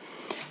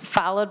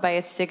 followed by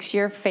a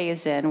 6-year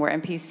phase-in where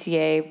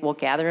MPCA will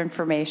gather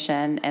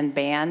information and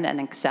ban and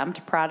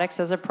exempt products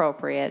as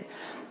appropriate,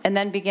 and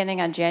then beginning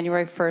on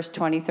January 1st,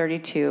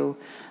 2032,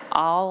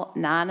 all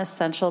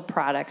non-essential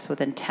products with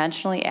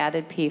intentionally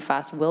added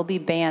PFAS will be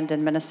banned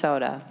in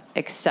Minnesota,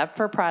 except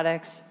for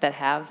products that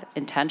have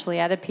intentionally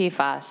added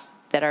PFAS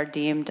that are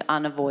deemed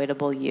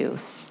unavoidable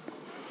use.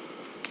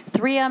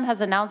 3M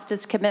has announced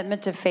its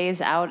commitment to phase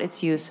out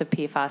its use of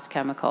PFAS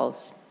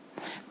chemicals.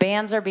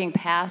 Bans are being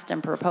passed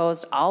and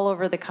proposed all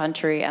over the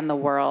country and the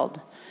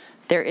world.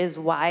 There is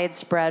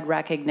widespread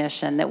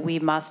recognition that we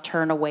must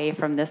turn away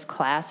from this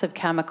class of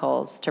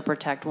chemicals to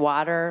protect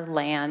water,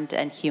 land,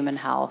 and human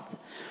health.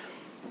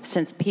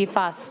 Since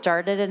PFAS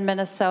started in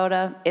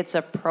Minnesota, it's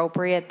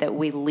appropriate that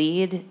we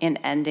lead in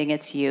ending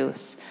its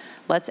use.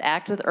 Let's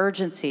act with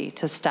urgency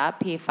to stop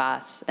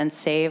PFAS and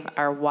save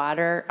our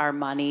water, our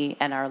money,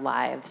 and our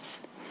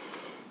lives.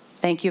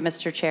 Thank you,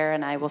 Mr. Chair,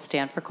 and I will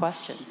stand for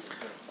questions.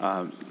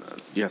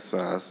 Yes,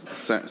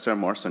 Senator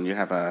Morrison, you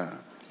have a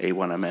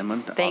A1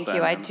 amendment? Thank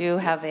you. I do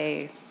have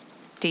a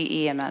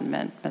DE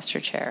amendment,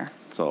 Mr. Chair.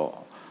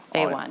 So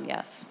A1,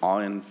 yes. All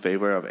in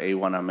favor of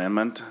A1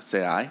 amendment,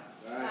 say aye.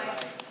 Aye.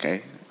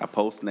 Okay.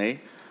 Opposed,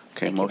 nay.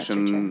 Okay,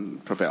 motion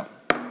prevail.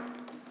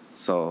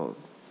 So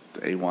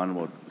the A1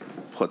 would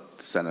put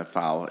Senate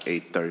File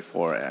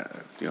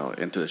 834,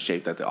 into the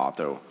shape that the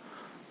author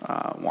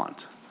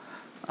want.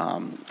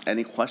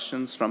 Any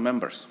questions from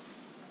members?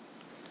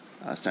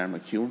 Senator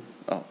McEwen?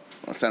 Oh,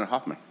 Senator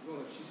Hoffman.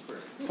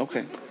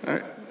 Okay. All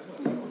right.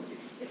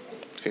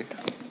 Okay.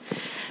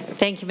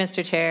 Thank you,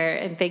 Mr. Chair,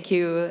 and thank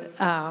you,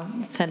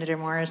 Senator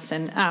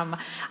Morrison.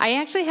 I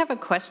actually have a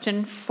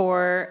question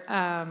for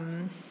our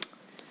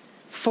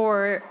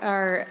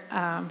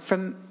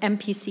from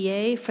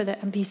MPCA, for the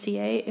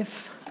MPCA,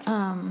 if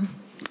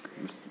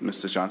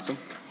Mr. Johnson.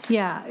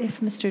 Yeah,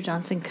 if Mr.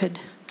 Johnson could.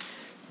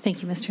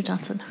 Thank you, Mr.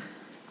 Johnson.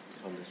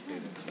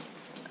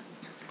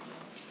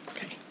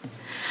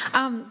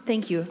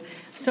 Thank you.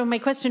 So my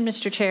question,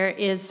 Mr. Chair,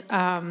 is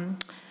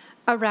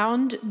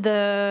around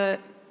the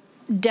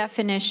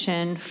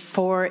definition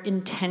for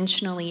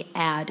intentionally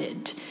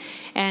added.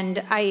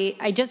 And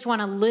I just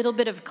want a little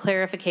bit of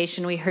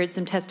clarification. We heard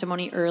some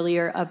testimony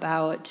earlier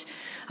about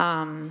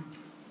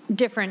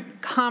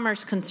different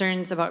commerce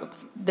concerns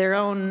about their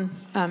own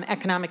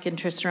economic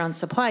interests around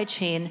supply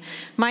chain.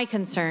 My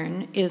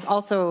concern is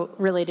also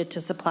related to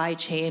supply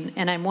chain,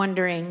 and I'm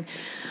wondering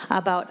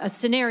about a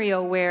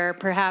scenario where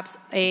perhaps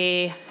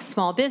a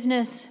small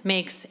business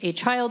makes a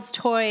child's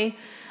toy.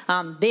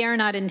 They are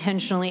not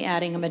intentionally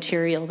adding a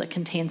material that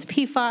contains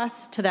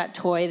PFAS to that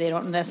toy. They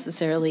don't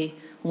necessarily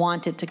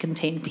want it to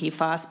contain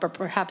PFAS, but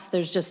perhaps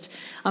there's just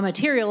a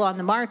material on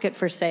the market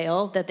for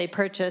sale that they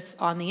purchase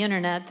on the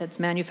internet that's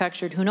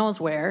manufactured who knows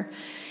where,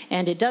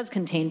 and it does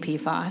contain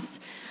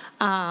PFAS.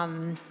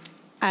 And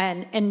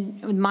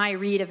my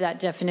read of that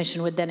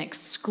definition would then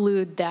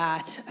exclude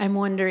that. I'm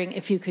wondering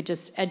if you could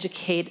just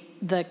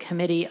educate the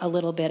committee a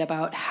little bit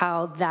about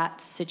how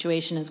that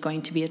situation is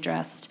going to be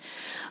addressed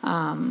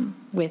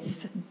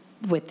with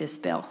this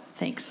bill.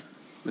 Thanks.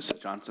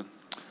 Mr. Johnson.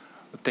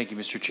 Thank you,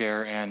 Mr.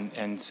 Chair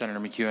and Senator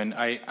McEwen.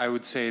 I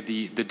would say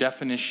the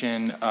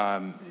definition,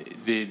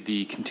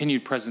 the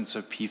continued presence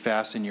of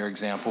PFAS in your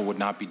example would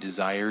not be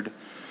desired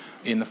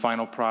in the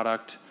final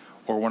product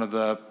or one of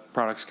the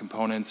product's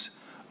components.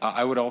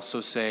 I would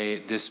also say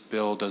this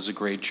bill does a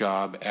great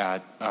job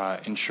at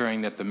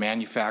ensuring that the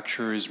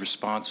manufacturer is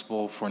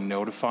responsible for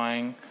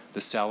notifying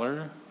the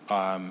seller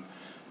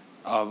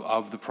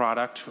of the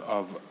product,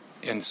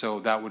 and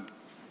so that would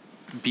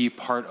be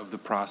part of the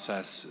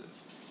process.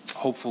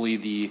 Hopefully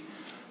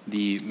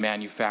the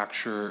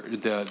manufacturer,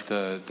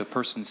 the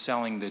person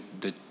selling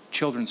the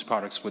children's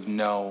products would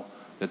know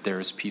that there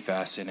is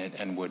PFAS in it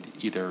and would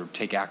either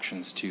take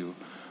actions to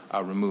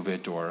remove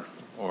it or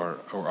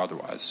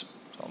otherwise.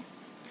 So.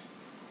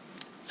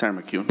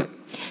 Senator McEwen.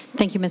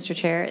 Thank you, Mr.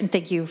 Chair, and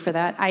thank you for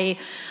that.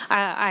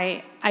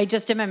 I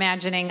just am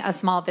imagining a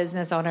small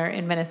business owner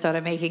in Minnesota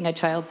making a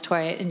child's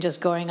toy and just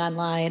going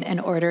online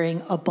and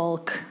ordering a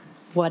bulk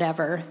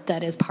whatever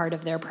that is part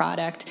of their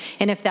product.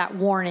 And if that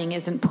warning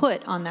isn't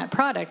put on that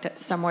product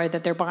somewhere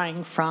that they're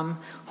buying from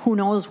who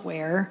knows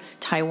where,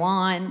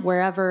 Taiwan,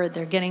 wherever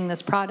they're getting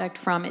this product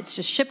from, it's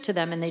just shipped to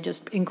them and they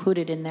just include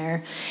it in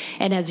there.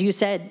 And as you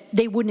said,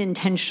 they wouldn't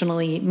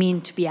intentionally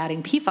mean to be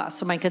adding PFAS.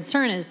 So my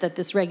concern is that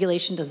this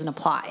regulation doesn't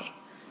apply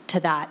to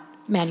that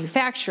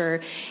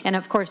manufacturer. And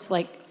of course,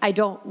 like, I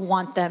don't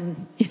want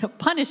them,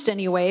 punished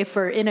anyway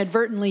for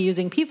inadvertently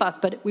using PFAS,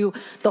 but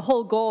the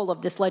whole goal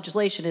of this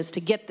legislation is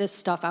to get this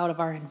stuff out of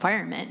our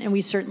environment, and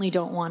we certainly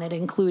don't want it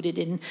included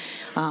in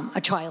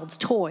a child's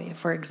toy,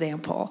 for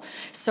example.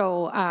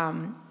 So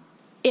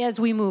as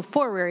we move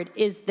forward,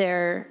 is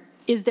there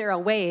a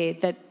way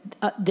that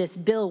this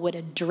bill would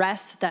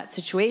address that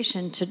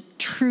situation to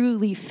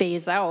truly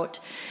phase out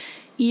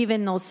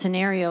even those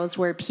scenarios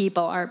where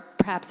people are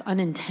perhaps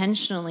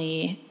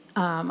unintentionally,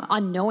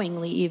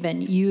 unknowingly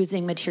even,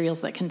 using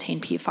materials that contain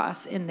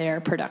PFAS in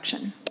their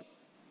production?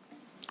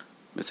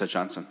 Mr.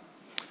 Johnson.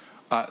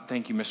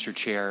 Thank you, Mr.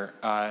 Chair.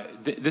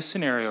 This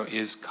scenario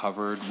is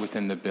covered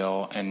within the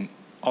bill, and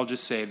I'll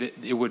just say that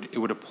it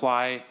would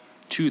apply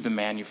to the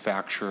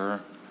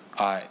manufacturer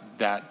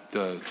that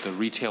the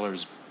retailer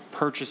is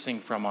purchasing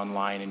from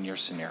online in your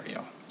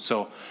scenario.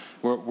 So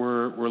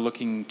we're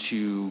looking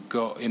to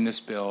go in this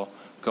bill,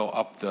 go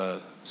up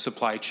the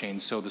supply chain,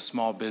 so the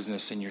small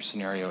business in your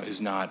scenario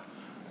is not,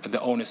 the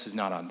onus is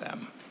not on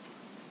them,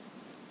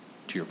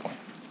 to your point.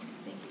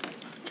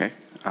 Okay,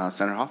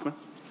 Senator Hoffman.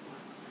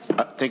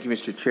 Thank you,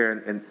 Mr.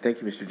 Chair, and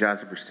thank you, Mr.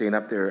 Johnson, for staying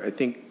up there. I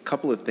think a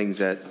couple of things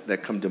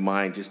that come to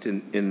mind, just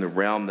in the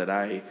realm that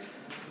I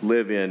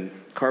live in.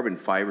 Carbon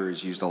fiber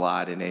is used a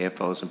lot in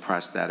AFOs and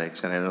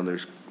prosthetics, and I know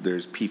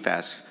there's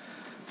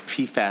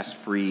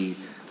PFAS-free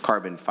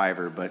carbon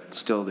fiber, but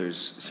still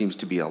seems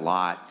to be a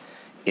lot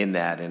in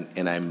that,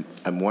 and I'm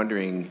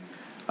wondering,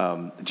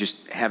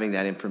 just having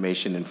that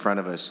information in front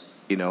of us,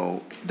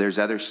 there's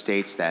other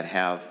states that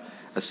have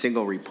a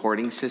single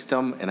reporting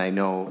system, and I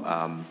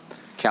know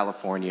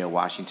California,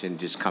 Washington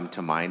just come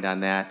to mind on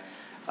that.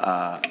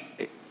 How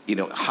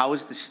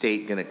is the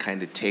state going to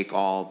kind of take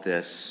all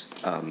this,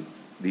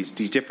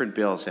 these different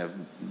bills have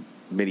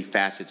many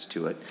facets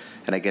to it,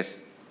 and I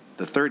guess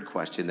the third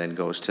question then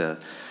goes to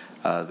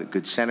the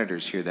good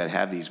senators here that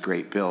have these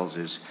great bills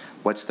is,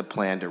 what's the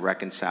plan to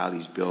reconcile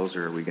these bills,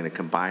 or are we going to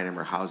combine them,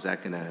 or how's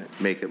that going to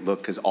make it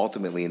look? Because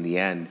ultimately, in the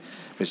end,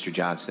 Mr.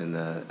 Johnson,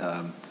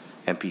 the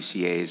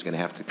MPCA is going to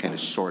have to kind of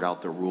sort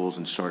out the rules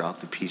and sort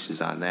out the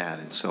pieces on that.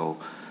 And so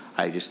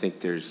I just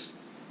think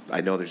I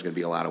know there's going to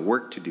be a lot of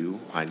work to do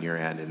on your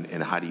end,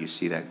 and how do you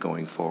see that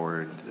going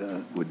forward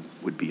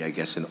would be, I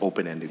guess, an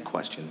open-ended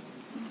question.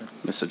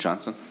 Mr.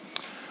 Johnson.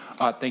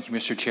 Thank you,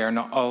 Mr. Chair. And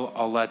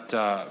I'll let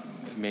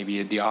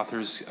maybe the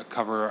authors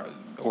cover,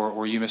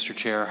 or you, Mr.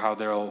 Chair, how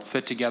they'll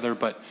fit together.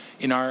 But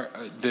in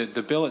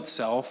the bill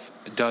itself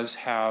does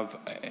have,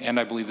 and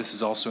I believe this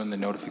is also in the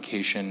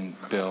notification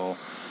bill,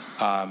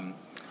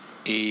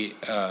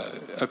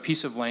 a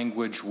piece of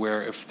language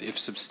where if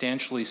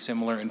substantially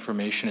similar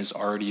information is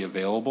already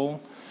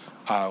available,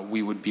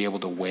 we would be able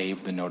to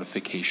waive the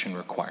notification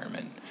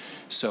requirement.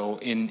 So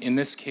in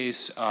this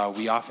case,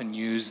 we often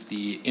use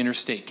the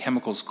Interstate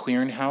Chemicals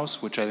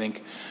Clearinghouse, which I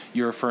think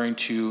you're referring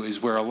to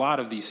is where a lot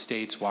of these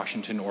states,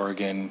 Washington,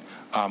 Oregon,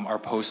 are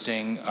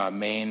posting.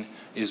 Maine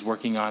is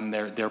working on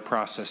their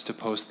process to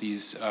post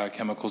these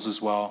chemicals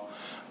as well.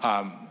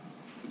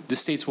 The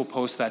states will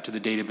post that to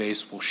the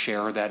database, will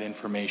share that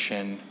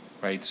information,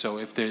 right? So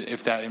if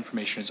that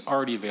information is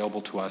already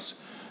available to us,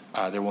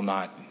 there will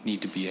not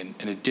need to be an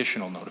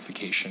additional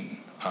notification.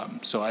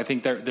 So I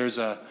think there's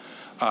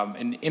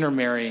an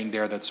intermarrying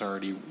there that's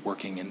already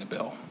working in the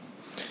bill.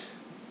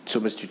 So,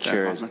 Mr.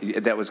 Chair,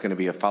 that was going to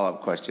be a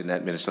follow-up question.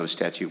 That Minnesota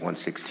Statute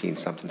 116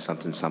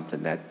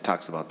 something that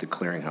talks about the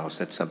clearinghouse.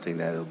 That's something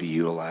that will be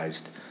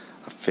utilized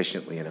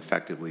efficiently and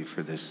effectively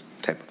for this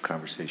type of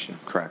conversation,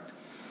 correct?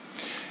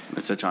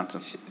 Mr.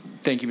 Johnson.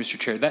 Thank you, Mr.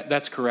 Chair.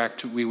 That's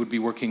correct. We would be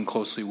working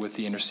closely with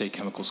the Interstate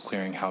Chemicals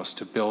Clearinghouse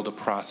to build a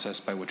process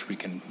by which we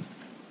can,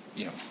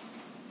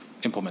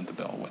 implement the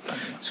bill with them.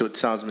 So it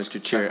sounds,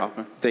 Mr. Chair,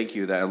 thank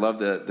you. I love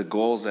the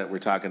goals that we're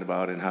talking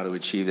about and how to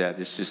achieve that.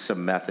 It's just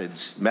some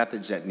methods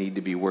that need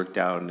to be worked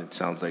out, and it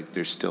sounds like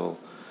there's still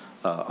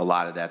a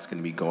lot of that's going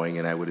to be going,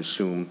 and I would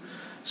assume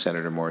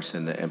Senator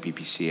Morrison, the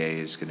MPPCA,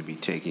 is going to be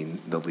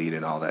taking the lead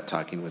in all that,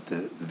 talking with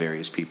the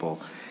various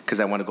people, because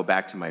I want to go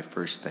back to my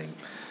first thing.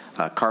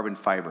 Carbon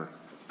fiber,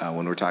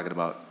 when we're talking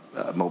about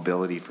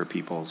mobility for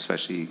people,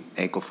 especially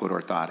ankle foot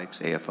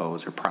orthotics,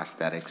 AFOs, or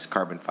prosthetics,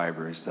 carbon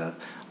fiber is the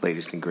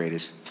latest and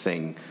greatest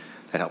thing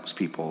that helps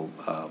people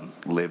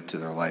live to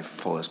their life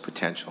fullest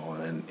potential.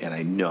 And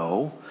I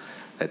know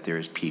that there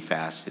is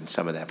PFAS in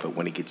some of that, but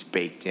when it gets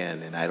baked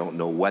in, and I don't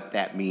know what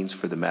that means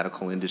for the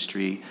medical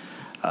industry,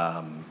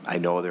 I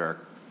know there are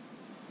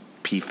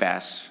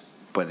PFAS,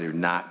 but they're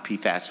not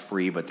PFAS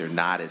free, but they're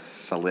not as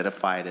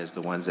solidified as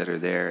the ones that are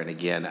there. And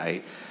again,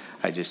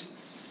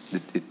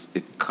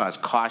 it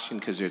caused caution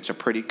because it's a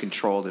pretty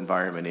controlled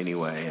environment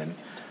anyway.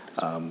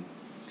 And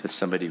as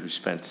somebody who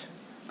spent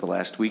the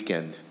last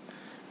weekend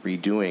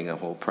redoing a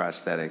whole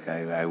prosthetic,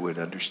 I would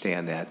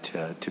understand that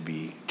to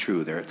be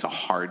true. It's a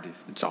hard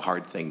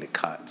thing to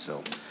cut.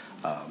 So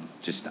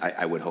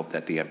I would hope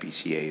that the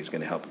MPCA is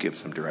going to help give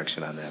some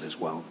direction on that as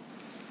well.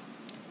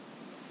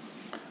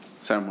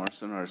 Senator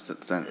Morrison or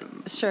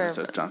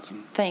Senator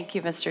Johnson? Thank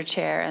you, Mr.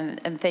 Chair,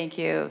 and thank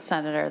you,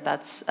 Senator.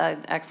 That's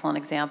an excellent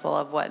example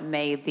of what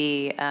may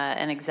be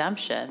an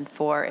exemption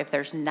for if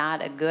there's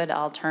not a good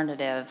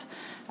alternative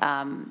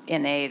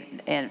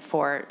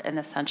for an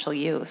essential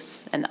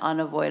use, an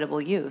unavoidable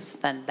use,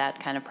 then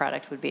that kind of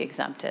product would be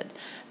exempted.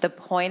 The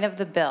point of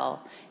the bill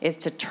is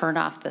to turn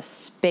off the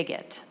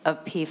spigot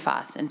of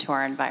PFAS into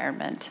our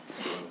environment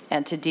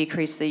and to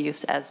decrease the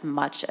use as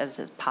much as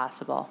is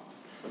possible.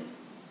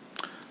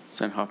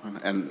 Senator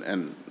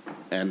Hoffman,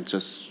 and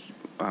just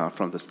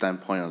from the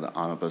standpoint of the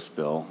omnibus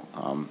bill,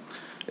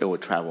 it will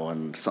travel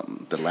and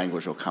the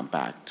language will come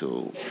back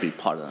to be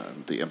part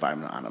of the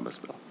environmental omnibus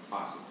bill.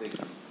 Awesome. Thank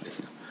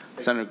you.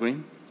 Senator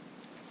Green.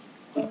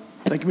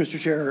 Thank you, Mr.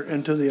 Chair,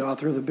 and to the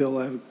author of the bill,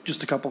 I have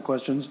just a couple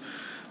questions.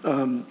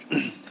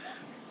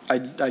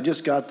 I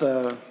just got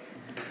the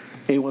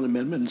A1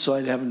 amendment, so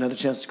I haven't had a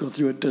chance to go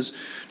through it. Does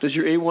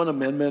your A1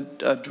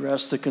 amendment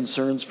address the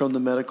concerns from the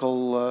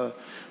medical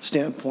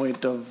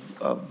standpoint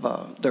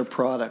of their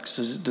products?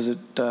 Does it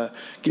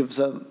give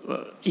them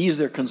ease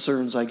their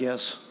concerns, I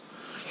guess?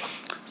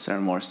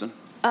 Senator Morrison.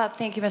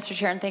 Thank you, Mr.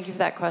 Chair, and thank you for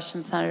that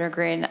question, Senator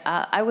Green.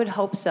 I would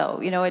hope so.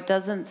 It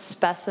doesn't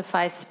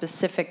specify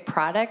specific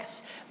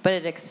products, but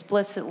it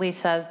explicitly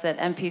says that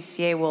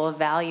MPCA will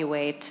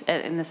evaluate,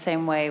 in the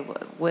same way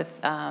with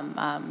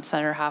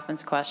Senator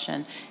Hoffman's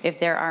question, if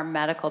there are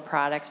medical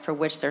products for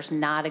which there's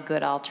not a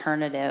good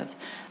alternative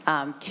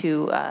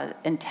to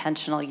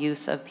intentional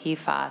use of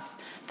PFAS,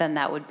 then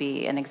that would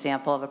be an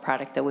example of a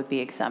product that would be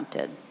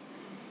exempted.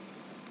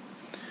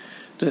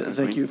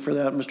 Thank you for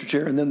that, Mr.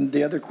 Chair. And then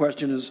the other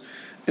question is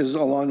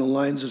along the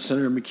lines of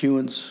Senator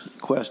McEwen's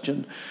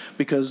question,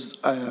 because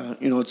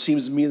it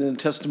seems to me that in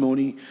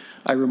testimony,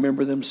 I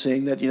remember them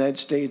saying that the United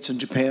States and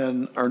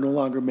Japan are no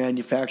longer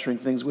manufacturing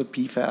things with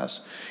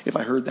PFAS, if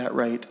I heard that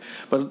right.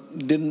 But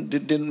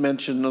didn't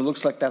mention. It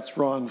looks like that's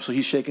wrong. So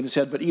he's shaking his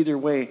head. But either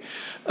way,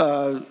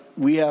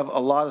 we have a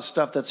lot of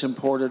stuff that's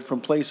imported from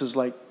places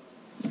like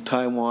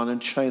Taiwan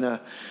and China,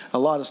 a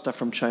lot of stuff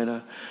from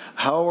China.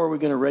 How are we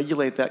going to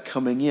regulate that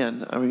coming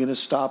in? Are we going to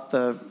stop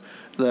the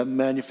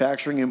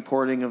manufacturing,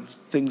 importing of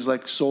things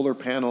like solar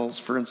panels,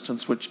 for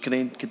instance, which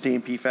contain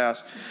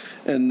PFAS?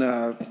 And,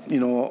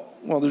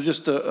 well, there's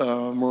just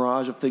a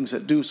mirage of things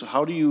that do. So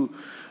how do you,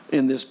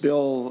 in this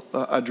bill,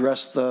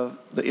 address the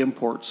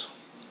imports?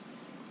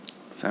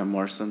 Senator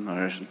Morrison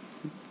or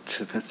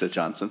Mr.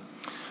 Johnson?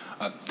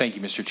 Thank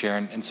you, Mr. Chair.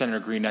 And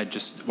Senator Green, I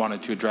just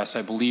wanted to address,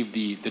 I believe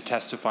the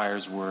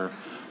testifiers were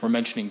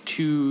mentioning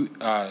two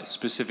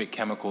specific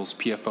chemicals,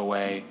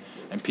 PFOA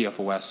and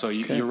PFOS. So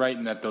you're right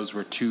in that those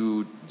were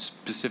two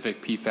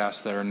specific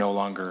PFAS that are no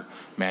longer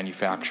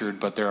manufactured,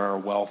 but there are a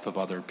wealth of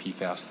other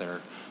PFAS that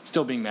are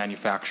still being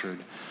manufactured.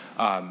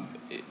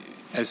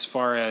 As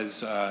far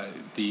as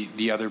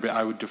the other,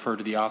 I would defer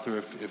to the author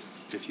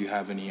if you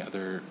have any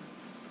other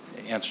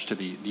answers to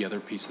the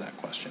other piece of that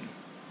question.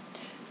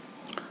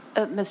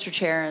 Mr.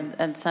 Chair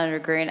and Senator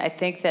Green, I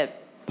think that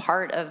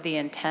part of the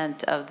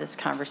intent of this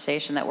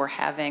conversation that we're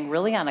having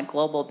really on a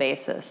global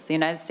basis, the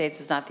United States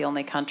is not the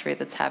only country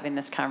that's having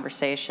this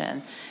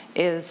conversation,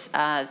 is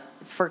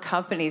for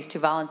companies to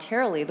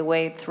voluntarily, the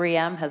way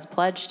 3M has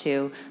pledged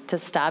to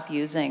stop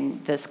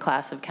using this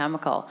class of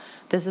chemical.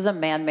 This is a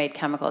man-made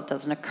chemical. It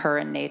doesn't occur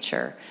in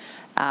nature.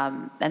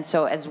 And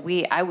so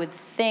I would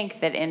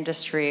think that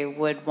industry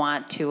would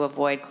want to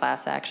avoid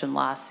class action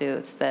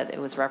lawsuits that it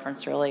was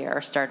referenced earlier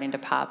are starting to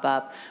pop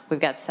up. We've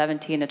got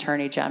 17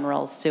 attorney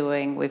generals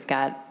suing. We've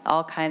got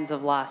all kinds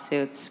of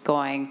lawsuits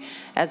going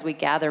as we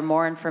gather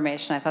more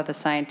information. I thought the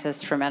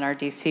scientist from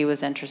NRDC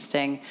was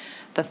interesting,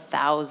 the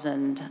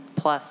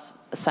 1,000+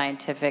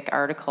 scientific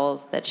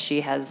articles that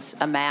she has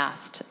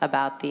amassed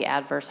about the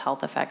adverse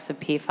health effects of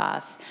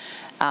PFAS.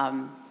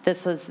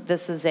 This is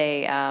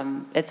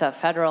it's a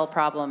federal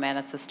problem and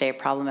it's a state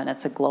problem and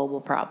it's a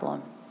global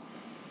problem.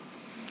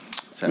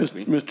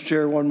 Mr.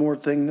 Chair, one more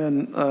thing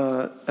then,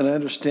 and I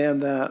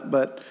understand that,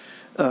 but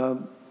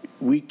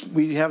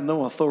we have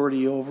no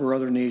authority over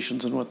other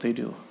nations and what they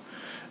do.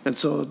 And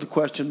so the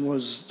question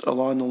was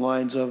along the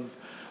lines of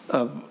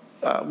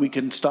we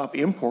can stop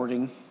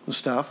importing the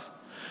stuff,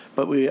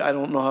 but I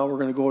don't know how we're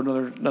going to go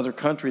to another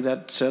country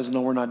that says, no,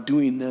 we're not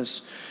doing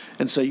this,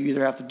 and so you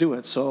either have to do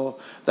it. So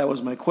that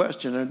was my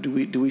question. Or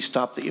do we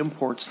stop the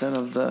imports then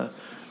of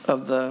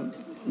the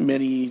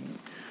many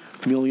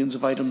millions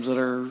of items that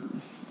are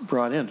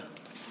brought in?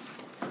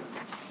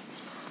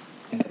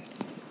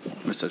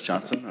 Mr.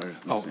 Johnson?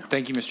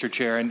 Thank you, Mr.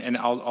 Chair. And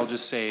I'll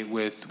just say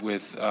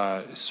with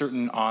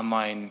certain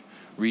online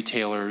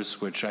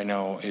retailers, which I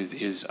know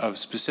is of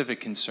specific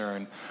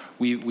concern,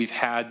 we've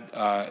had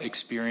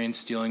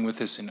experience dealing with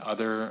this in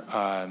other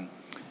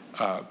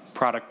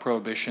product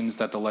prohibitions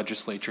that the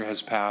legislature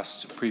has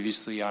passed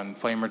previously on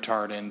flame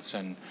retardants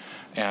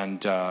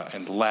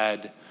and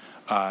lead.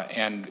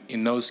 And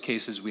in those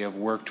cases, we have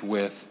worked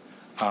with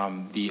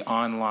the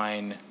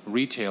online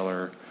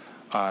retailer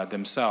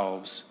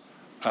themselves,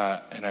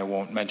 and I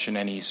won't mention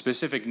any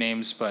specific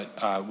names,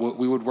 but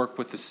we would work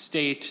with the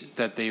state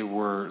that they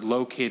were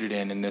located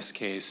in this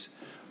case,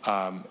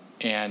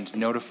 and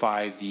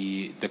notify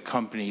the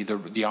company,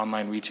 the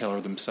online retailer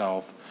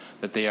themselves,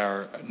 that they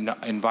are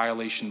in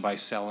violation by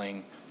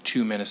selling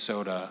to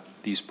Minnesota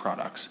these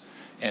products.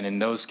 And in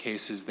those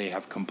cases, they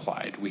have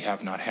complied. We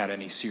have not had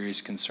any serious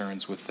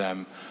concerns with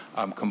them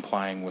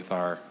complying with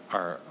our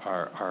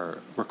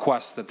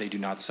requests that they do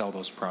not sell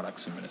those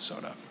products in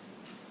Minnesota.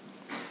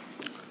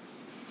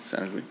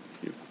 Senator,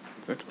 you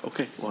good?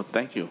 Okay, well,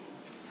 thank you.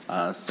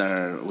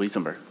 Senator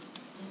Wiesenberg.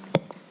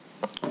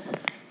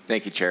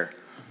 Thank you, Chair.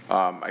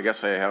 I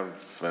guess I have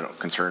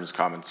concerns,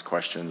 comments,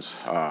 questions.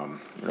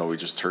 We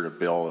just heard a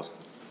bill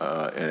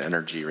in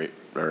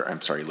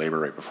labor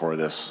right before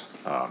this.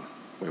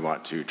 We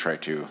want to try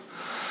to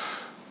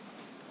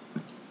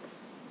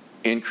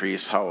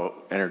increase how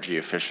energy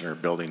efficient our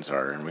buildings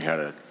are, and we had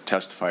a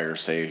testifier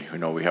say,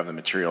 we have the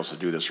materials to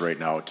do this right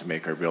now to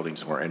make our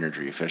buildings more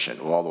energy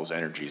efficient. Well, all those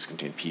energies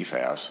contain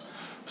PFAS,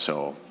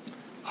 so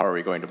how are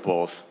we going to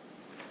both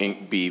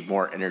be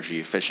more energy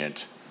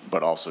efficient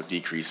but also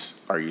decrease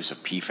our use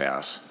of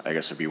PFAS? I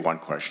guess would be one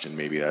question.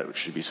 Maybe that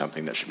should be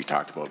something that should be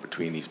talked about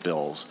between these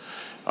bills,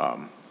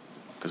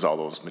 because all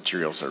those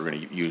materials that we're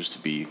going to use to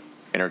be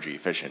energy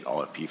efficient all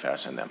have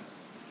PFAS in them.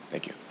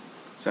 Thank you.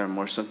 Senator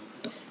Morrison.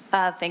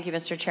 Thank you,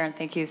 Mr. Chair, and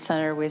thank you,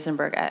 Senator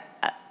Wiesenberg.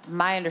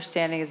 My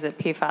understanding is that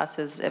PFAS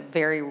is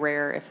very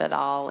rare, if at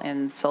all,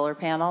 in solar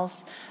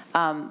panels.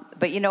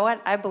 But you know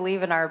what? I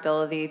believe in our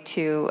ability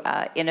to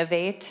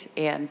innovate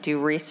and do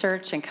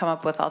research and come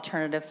up with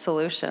alternative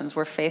solutions.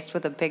 We're faced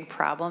with a big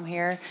problem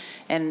here,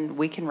 and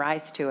we can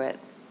rise to it.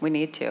 We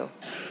need to.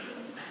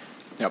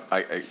 Yep,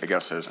 I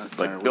guess there's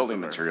like building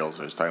materials.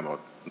 I was talking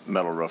about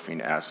metal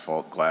roofing,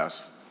 asphalt,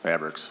 glass,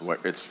 fabrics.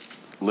 It's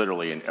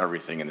literally in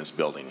everything in this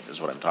building is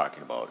what I'm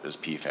talking about, is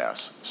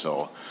PFAS.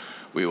 So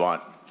we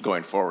want,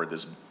 going forward,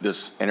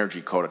 this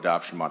energy code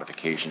adoption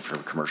modification for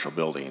commercial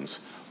buildings.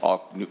 All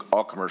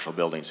commercial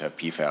buildings have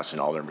PFAS in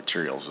all their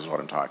materials is what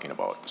I'm talking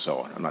about.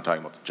 So I'm not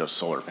talking about just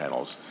solar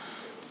panels.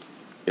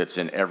 It's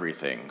in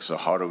everything. So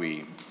how do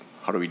we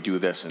do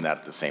this and that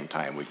at the same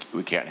time?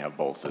 We can't have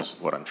both is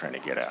what I'm trying to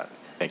get at.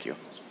 Thank you.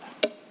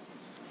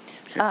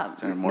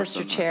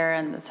 Mr. Chair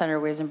and Senator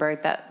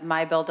Wiesenberg, that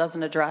my bill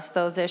doesn't address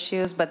those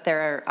issues, but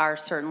there are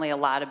certainly a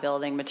lot of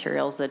building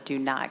materials that do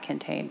not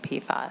contain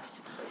PFAS.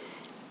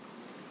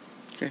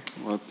 Okay,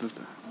 well,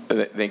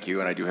 thank you,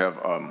 and I do have,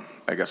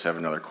 I guess I have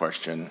another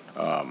question.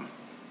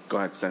 Go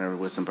ahead, Senator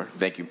Wiesenberg.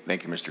 Thank you,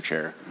 Mr.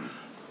 Chair.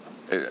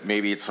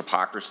 Maybe it's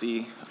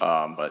hypocrisy,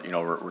 but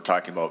we're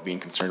talking about being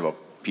concerned about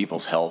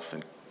people's health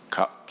and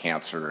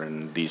cancer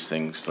and these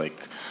things.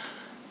 Like,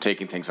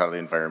 taking things out of the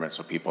environment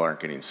so people aren't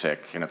getting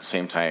sick. And at the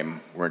same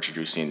time, we're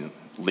introducing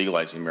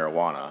legalizing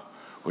marijuana,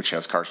 which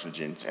has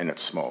carcinogens in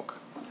its smoke.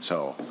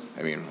 So,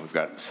 I mean, we've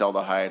got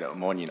formaldehyde,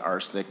 ammonia,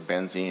 arsenic,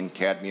 benzene,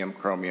 cadmium,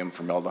 chromium,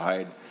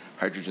 formaldehyde,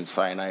 hydrogen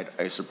cyanide,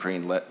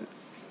 isoprene,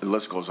 the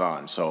list goes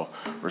on. So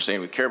we're saying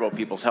we care about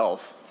people's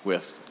health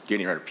with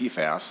getting rid of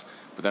PFAS,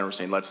 but then we're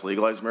saying let's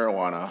legalize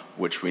marijuana,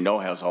 which we know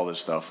has all this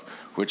stuff,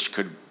 which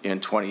could in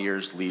 20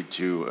 years lead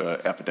to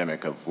an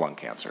epidemic of lung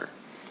cancer.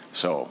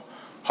 So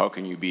how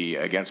can you be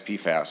against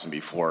PFAS and be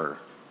for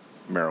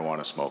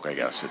marijuana smoke, I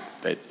guess?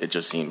 It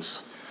just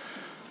seems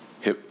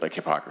like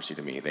hypocrisy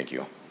to me. Thank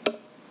you.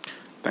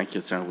 Thank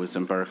you, Senator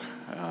Wisenberg.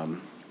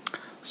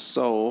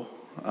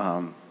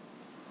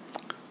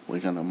 We're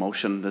going to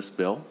motion this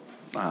bill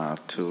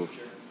to,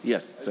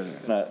 yes. I was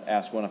just going to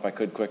ask one if I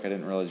could quick. I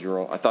didn't realize you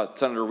were, I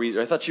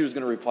thought she was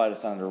going to reply to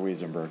Senator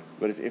Wisenberg.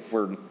 But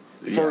before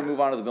we move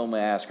on to the bill, may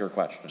I ask her a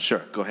question?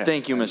 Sure, go ahead.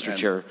 Thank you, Mr.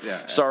 Chair.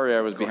 Sorry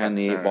I was behind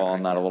the 8 ball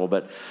on that a little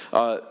bit.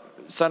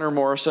 Senator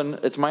Morrison,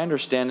 it's my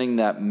understanding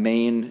that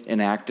Maine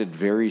enacted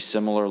very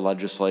similar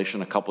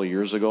legislation a couple of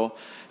years ago,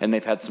 and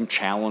they've had some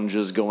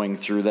challenges going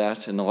through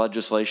that. And the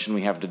legislation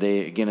we have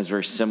today, again, is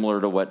very similar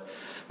to what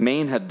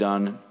Maine had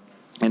done.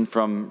 And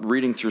from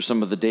reading through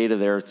some of the data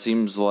there, it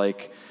seems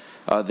like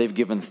they've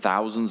given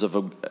thousands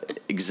of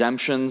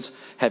exemptions.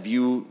 Have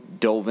you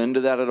dove into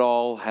that at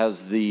all?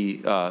 Has the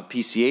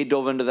PCA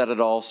dove into that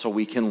at all so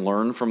we can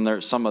learn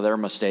from some of their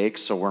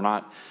mistakes so we're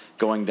not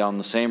going down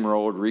the same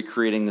road,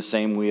 recreating the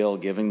same wheel,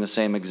 giving the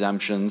same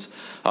exemptions?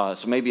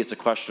 So maybe it's a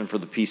question for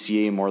the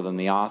PCA more than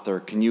the author.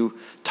 Can you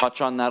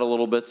touch on that a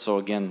little bit so,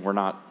 again, we're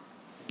not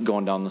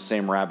going down the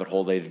same rabbit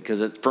hole they did?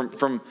 Because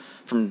from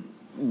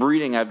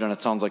reading I've done, it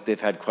sounds like they've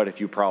had quite a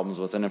few problems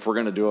with it. And if we're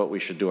going to do it, we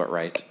should do it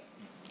right.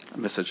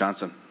 Mr.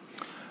 Johnson.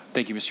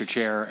 Thank you, Mr.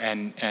 Chair.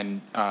 And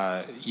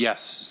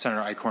yes,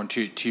 Senator Eichhorn,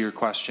 to your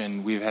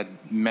question, we've had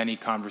many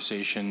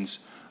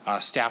conversations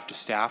staff to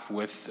staff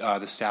with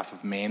the staff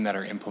of Maine that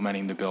are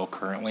implementing the bill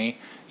currently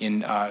in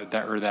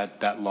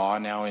that law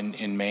now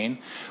in Maine.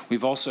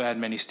 We've also had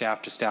many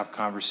staff to staff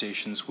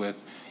conversations with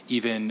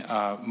even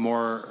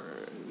more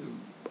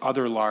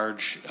other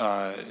large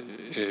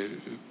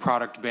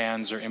product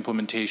bans or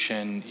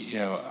implementation,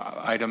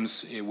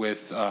 items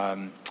with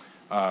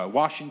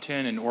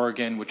Washington and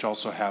Oregon, which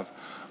also have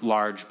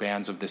large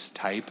bans of this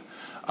type.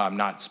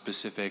 Not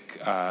specific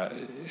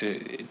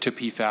to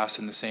PFAS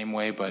in the same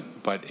way,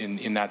 but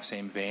in that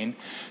same vein.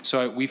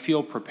 So we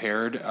feel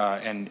prepared,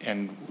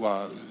 and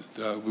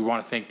we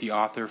want to thank the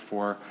author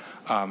for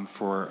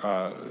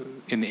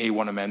in the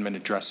A1 amendment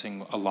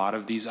addressing a lot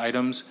of these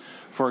items.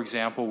 For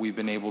example, we've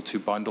been able to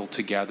bundle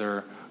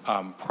together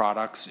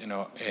products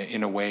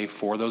in a way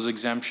for those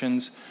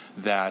exemptions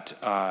that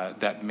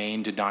that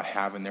Maine did not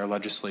have in their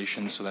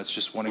legislation. So that's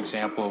just one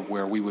example of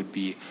where we would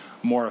be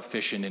more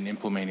efficient in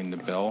implementing the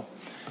bill.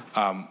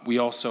 We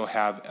also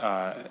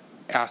have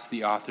asked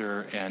the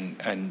author,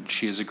 and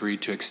she has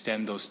agreed to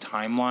extend those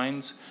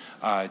timelines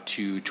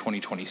to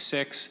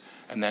 2026,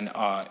 and then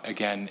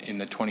again in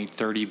the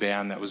 2030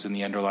 ban that was in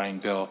the underlying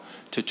bill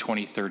to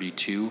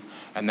 2032,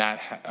 and that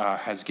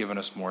has given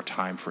us more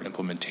time for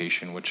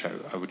implementation, which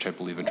I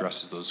believe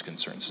addresses those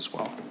concerns as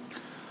well.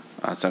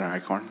 Senator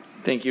Eichhorn.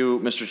 Thank you,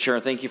 Mr. Chair.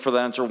 Thank you for the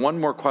answer. One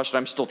more question.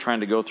 I'm still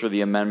trying to go through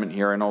the amendment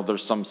here. I know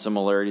there's some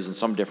similarities and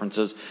some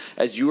differences.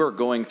 As you are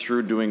going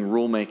through doing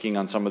rulemaking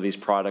on some of these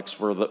products,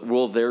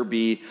 will there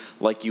be,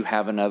 like you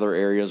have in other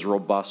areas,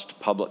 robust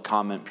public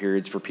comment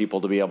periods for people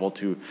to be able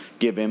to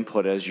give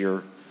input as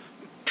you're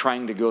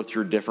trying to go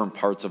through different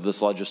parts of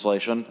this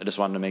legislation? I just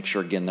wanted to make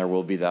sure, again, there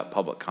will be that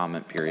public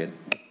comment period.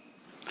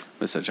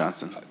 Mr.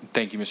 Johnson.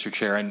 Thank you, Mr.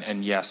 Chair.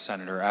 And yes,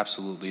 Senator,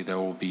 absolutely, there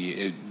will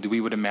be. We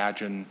would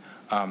imagine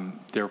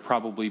there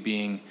probably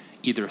being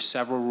either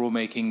several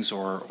rulemakings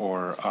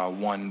or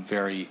one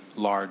very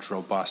large,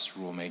 robust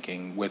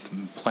rulemaking with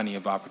plenty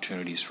of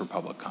opportunities for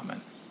public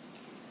comment.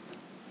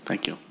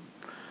 Thank you.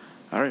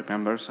 All right,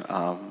 members,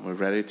 we're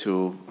ready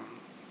to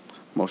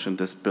motion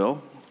this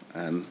bill.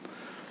 And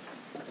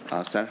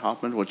Senator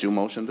Hoffman, would you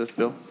motion this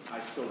bill?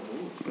 I so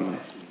move.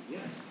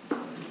 Yes.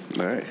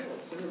 All right.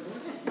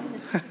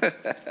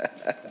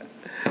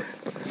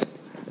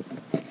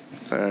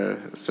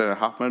 Senator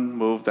Hoffman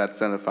moved that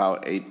Senate File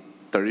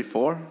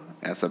 834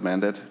 as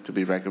amended to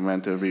be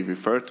recommended to be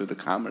referred to the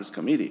Commerce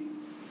Committee.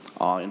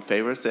 All in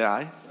favor, say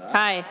aye.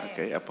 Aye.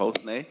 Okay,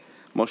 opposed, nay.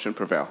 Motion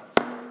prevail.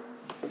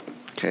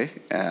 Okay,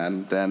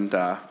 and then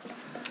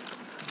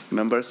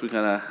members, we're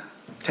gonna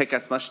take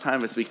as much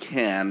time as we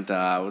can.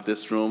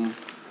 This room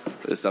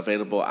is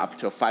available up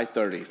till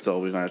 5:30, so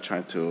we're gonna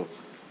try to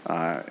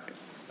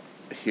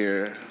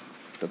hear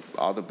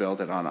all the bills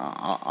that are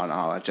on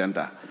our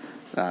agenda.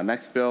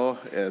 Next bill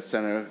is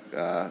Senator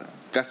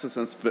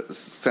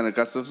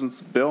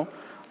Gustafson's bill,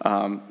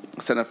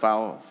 Senate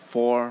File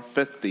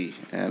 450,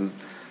 and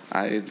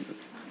I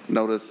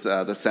noticed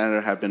the senator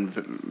have been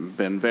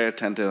very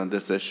attentive on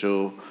this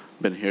issue,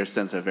 been here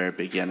since the very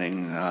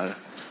beginning,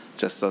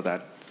 just so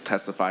that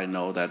testify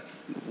know that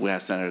we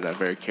have senators that are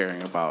very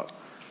caring about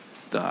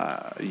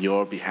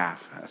your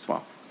behalf as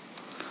well.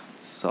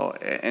 So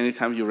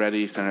anytime you're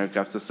ready, Senator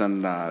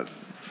Gustafson,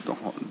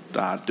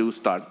 do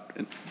start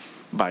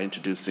by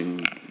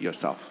introducing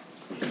yourself.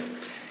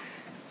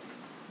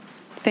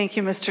 Thank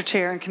you, Mr.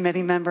 Chair and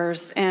committee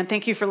members, and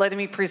thank you for letting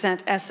me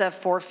present SF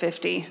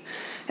 450.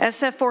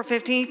 SF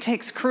 450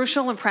 takes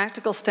crucial and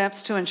practical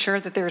steps to ensure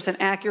that there is an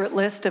accurate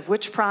list of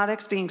which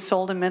products being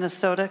sold in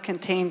Minnesota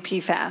contain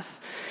PFAS.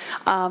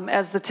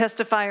 As the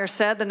testifier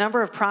said, the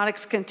number of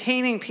products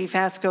containing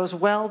PFAS goes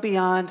well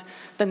beyond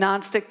the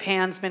nonstick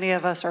pans many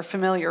of us are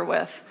familiar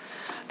with.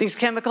 These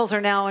chemicals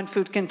are now in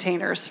food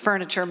containers,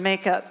 furniture,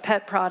 makeup,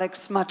 pet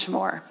products, much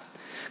more.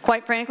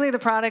 Quite frankly, the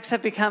products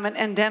have become an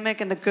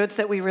endemic in the goods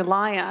that we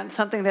rely on,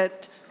 something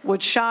that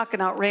would shock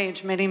and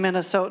outrage many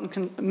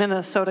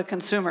Minnesota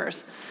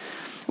consumers.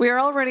 We are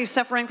already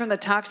suffering from the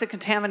toxic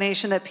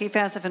contamination that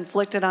PFAS have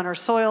inflicted on our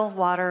soil,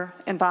 water,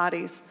 and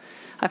bodies.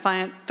 I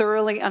find it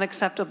thoroughly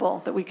unacceptable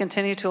that we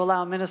continue to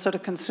allow Minnesota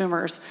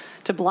consumers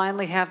to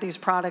blindly have these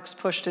products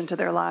pushed into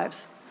their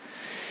lives.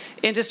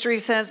 Industry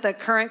says that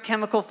current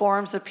chemical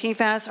forms of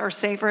PFAS are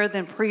safer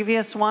than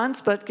previous ones,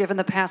 but given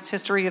the past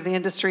history of the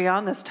industry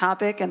on this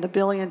topic and the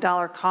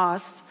billion-dollar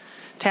costs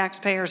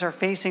taxpayers are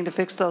facing to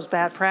fix those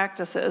bad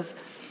practices,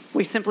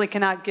 we simply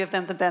cannot give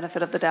them the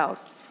benefit of the doubt.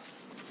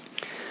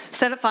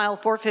 Senate File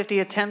 450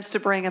 attempts to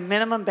bring a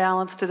minimum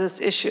balance to this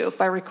issue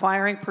by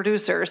requiring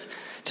producers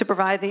to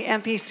provide the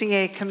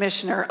MPCA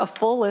commissioner a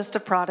full list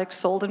of products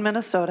sold in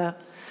Minnesota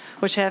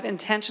which have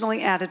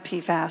intentionally added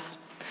PFAS.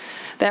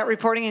 That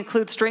reporting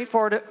includes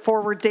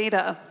straightforward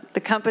data the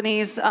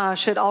companies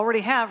should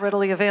already have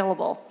readily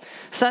available,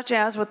 such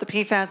as what the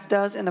PFAS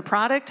does in the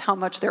product, how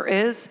much there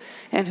is,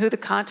 and who the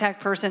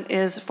contact person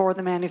is for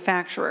the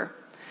manufacturer.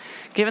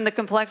 Given the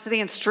complexity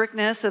and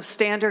strictness of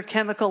standard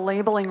chemical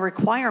labeling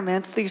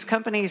requirements, these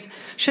companies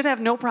should have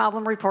no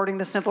problem reporting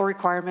the simple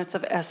requirements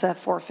of SF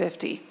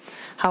 450.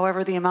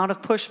 However, the amount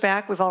of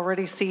pushback we've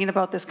already seen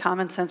about this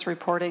common sense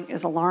reporting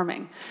is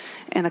alarming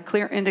and a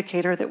clear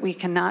indicator that we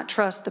cannot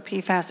trust the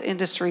PFAS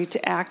industry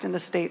to act in the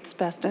state's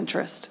best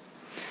interest.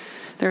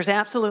 There's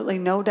absolutely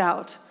no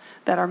doubt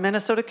that our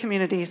Minnesota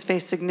communities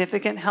face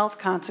significant health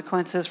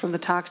consequences from the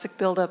toxic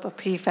buildup of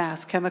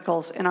PFAS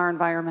chemicals in our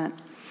environment.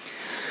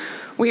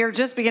 We are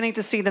just beginning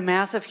to see the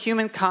massive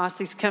human costs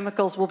these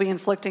chemicals will be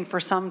inflicting for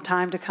some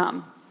time to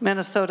come.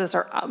 Minnesotans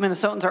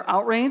are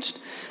outraged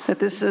that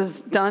this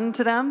is done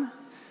to them.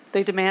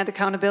 They demand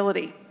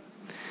accountability.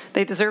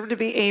 They deserve to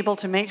be able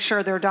to make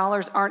sure their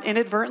dollars aren't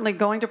inadvertently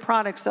going to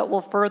products that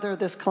will further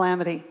this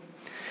calamity.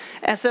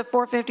 SF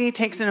 450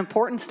 takes an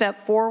important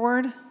step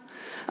forward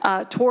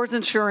towards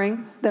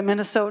ensuring that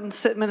Minnesota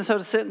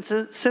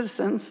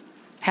citizens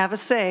have a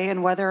say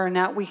in whether or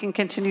not we can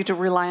continue to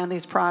rely on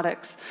these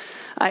products.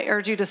 I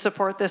urge you to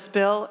support this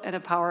bill and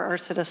empower our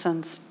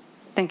citizens.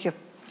 Thank you.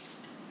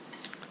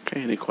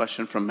 Okay, any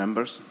question from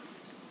members?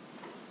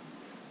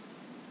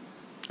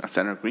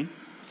 Senator Green.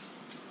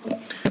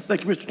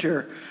 Thank you, Mr.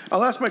 Chair.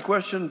 I'll ask my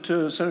question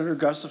to Senator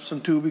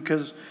Gustafson too,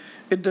 because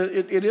it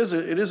is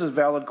a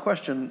valid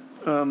question.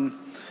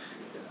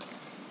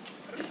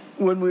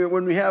 When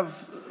we have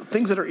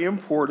things that are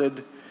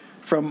imported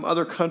from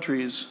other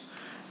countries,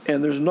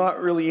 and there's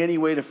not really any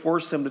way to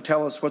force them to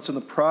tell us what's in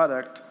the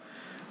product,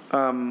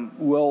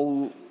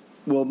 will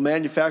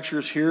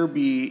manufacturers here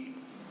be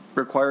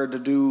required to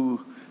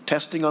do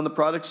testing on the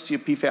product to see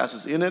if PFAS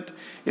is in it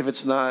if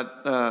it's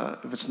not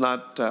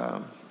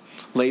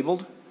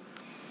labeled?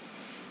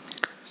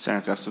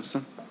 Senator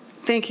Gustafson.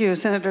 Thank you,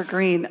 Senator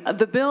Green.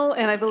 The bill,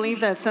 and I believe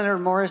that Senator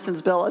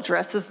Morrison's bill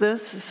addresses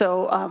this,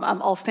 so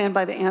I'll stand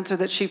by the answer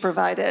that she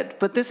provided.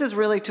 But this is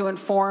really to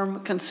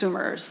inform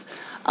consumers.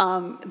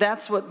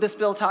 That's what this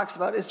bill talks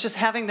about, is just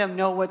having them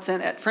know what's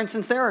in it. For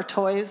instance, there are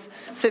toys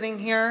sitting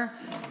here,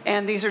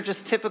 and these are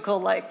just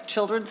typical like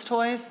children's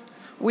toys.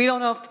 We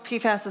don't know if the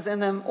PFAS is in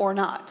them or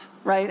not,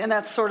 right? And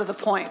that's sort of the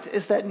point,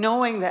 is that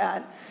knowing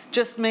that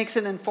just makes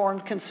an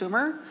informed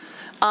consumer.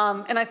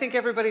 And I think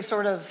everybody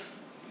sort of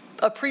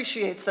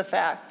appreciates the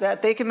fact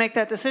that they can make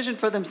that decision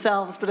for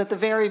themselves, but at the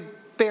very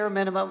bare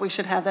minimum, we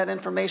should have that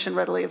information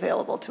readily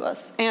available to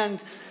us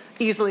and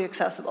easily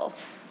accessible.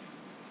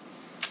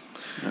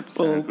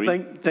 Well,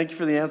 thank you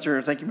for the answer,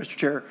 and thank you, Mr.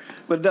 Chair.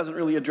 But it doesn't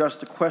really address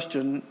the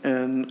question,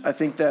 and I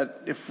think that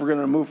if we're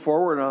going to move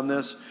forward on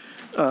this,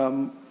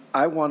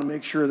 I want to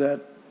make sure that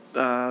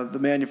the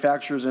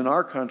manufacturers in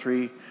our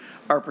country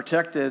are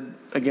protected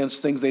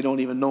against things they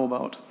don't even know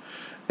about.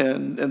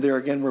 And there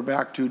again, we're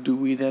back to, do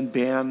we then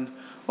ban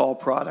all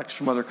products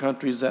from other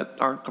countries that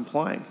aren't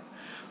complying?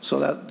 So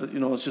that, you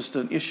know, it's just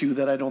an issue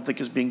that I don't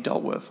think is being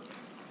dealt with.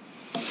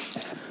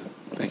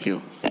 Thank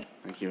you.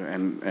 Thank you.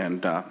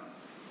 And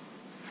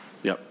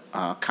yep,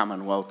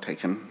 comment well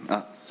taken.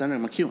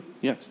 Senator McEwen,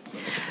 yes.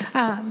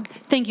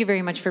 Thank you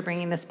very much for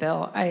bringing this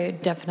bill. I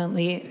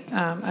definitely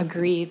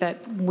agree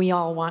that we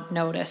all want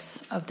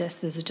notice of this.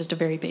 This is just a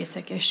very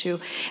basic issue.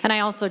 And I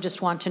also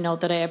just want to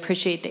note that I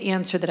appreciate the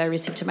answer that I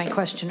received to my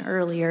question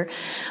earlier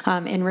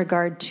in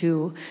regard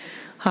to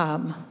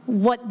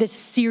what this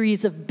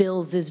series of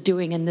bills is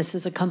doing, and this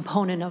is a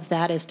component of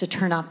that, is to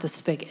turn off the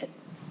spigot.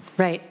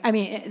 Right. I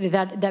mean,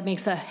 that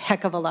makes a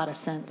heck of a lot of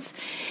sense.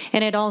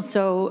 And it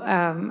also,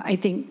 I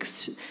think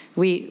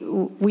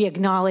we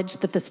acknowledge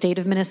that the state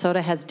of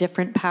Minnesota has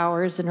different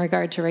powers in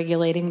regard to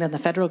regulating than the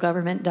federal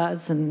government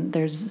does, and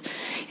there's,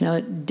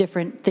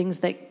 different things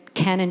that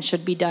can and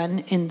should be done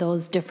in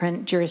those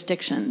different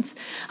jurisdictions.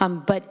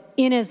 But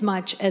in as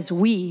much as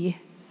we,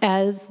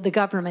 as the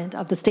government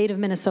of the state of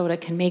Minnesota,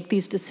 can make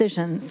these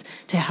decisions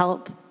to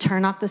help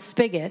turn off the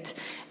spigot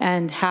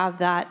and have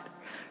that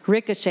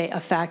ricochet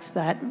effect,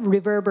 that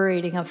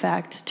reverberating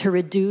effect, to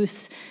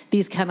reduce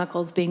these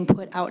chemicals being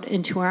put out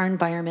into our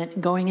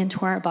environment, going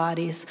into our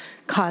bodies,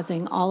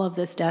 causing all of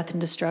this death and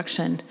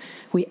destruction,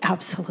 we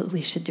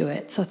absolutely should do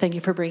it. So thank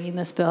you for bringing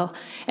this bill.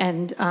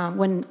 And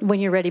when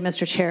you're ready,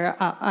 Mr. Chair,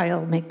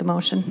 I'll make the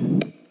motion.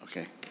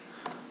 Okay.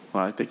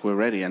 Well, I think we're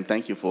ready, and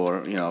thank you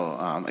for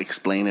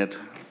explain it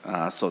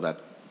so that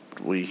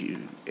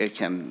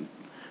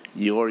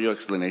your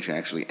explanation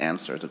actually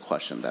answer the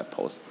question that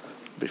posed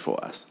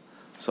before us.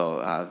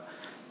 So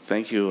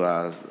thank you,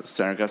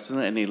 Senator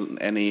Gustafson. Any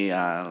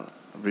final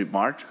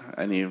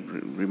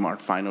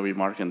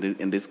remark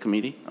in this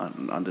committee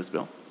on this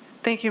bill?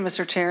 Thank you,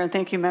 Mr. Chair, and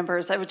thank you,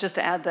 members. I would just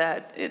add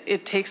that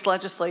it takes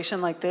legislation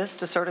like this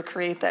to sort of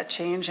create that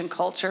change in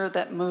culture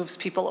that moves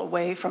people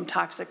away from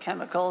toxic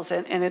chemicals,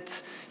 and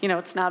it's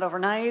it's not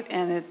overnight,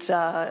 and it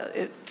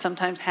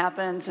sometimes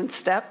happens in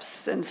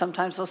steps, and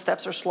sometimes those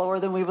steps are slower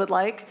than we would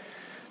like,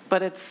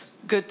 but it's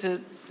good to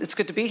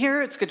be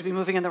here. It's good to be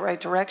moving in the right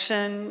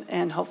direction,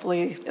 and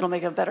hopefully it'll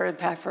make a better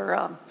impact for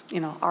our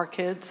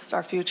kids,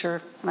 our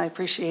future. And I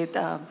appreciate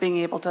being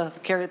able to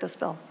carry this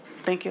bill.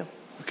 Thank you.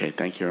 Okay,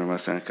 thank you very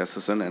much, Senator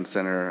Gustafson. And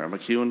Senator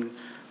McEwen,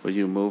 will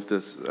you move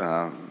this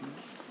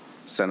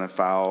Senate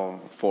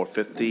File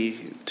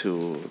 450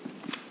 to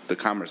the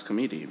Commerce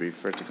Committee,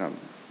 refer to the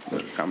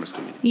Commerce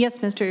Committee? Yes,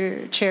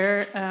 Mr.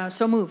 Chair,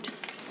 so moved.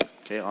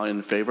 Okay, all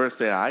in favor,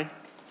 say aye.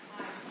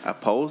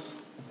 Oppose?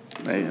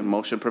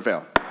 Motion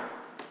prevail.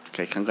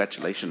 Okay,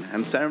 congratulations.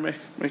 And Senator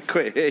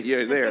McEwen, hey,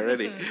 you're there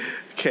already.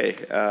 Okay,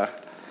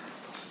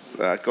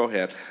 go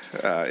ahead.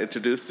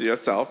 Introduce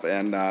yourself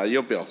and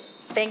your bill.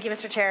 Thank you,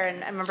 Mr. Chair and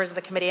members of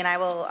the committee, and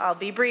I'll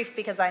be brief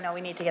because I know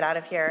we need to get out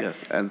of here.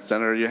 Yes, and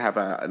Senator, you have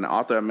an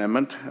author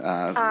amendment.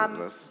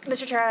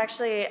 Mr. Chair,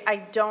 actually, I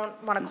don't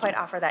want to quite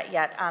offer that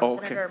yet.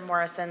 Okay. Senator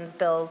Morrison's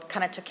bill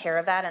kind of took care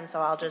of that, and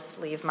so I'll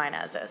just leave mine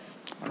as is.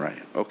 All right,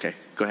 okay,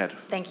 go ahead.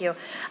 Thank you.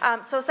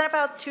 So Senate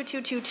File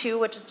 2222,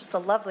 which is just a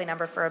lovely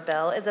number for a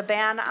bill, is a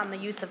ban on the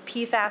use of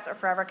PFAS or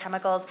forever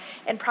chemicals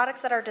in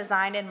products that are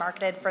designed and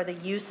marketed for the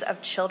use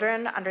of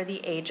children under the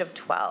age of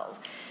 12.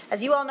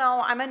 As you all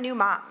know, I'm a new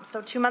mom,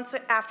 so 2 months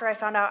after I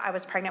found out I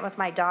was pregnant with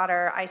my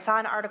daughter, I saw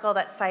an article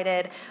that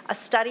cited a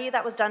study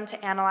that was done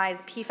to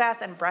analyze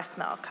PFAS in breast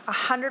milk.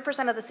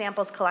 100% of the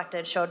samples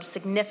collected showed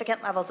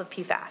significant levels of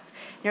PFAS,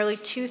 nearly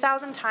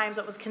 2,000 times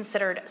what was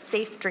considered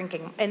safe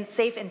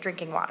in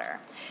drinking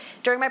water.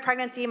 During my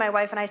pregnancy, my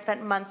wife and I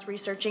spent months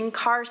researching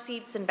car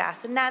seats and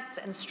bassinets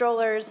and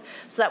strollers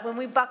so that when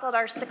we buckled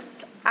our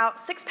 6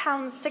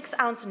 pound, 6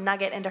 ounce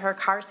nugget into her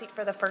car seat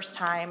for the first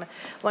time,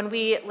 when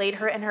we laid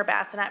her in her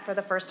bassinet for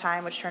the first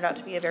time, which turned out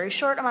to be a very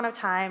short amount of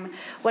time,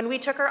 when we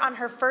took her on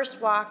her first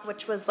walk,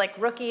 which was like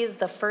rookies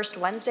the first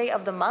Wednesday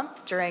of the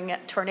month during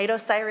tornado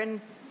siren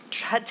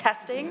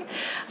testing,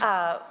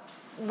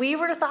 we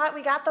thought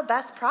we got the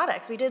best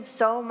products. We did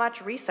so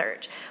much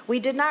research. We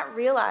did not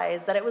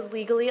realize that it was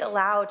legally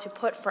allowed to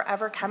put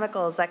forever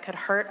chemicals that could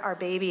hurt our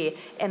baby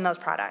in those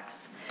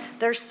products.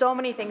 There's so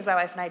many things my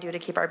wife and I do to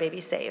keep our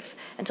baby safe.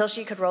 Until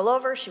she could roll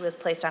over, she was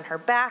placed on her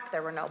back.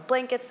 There were no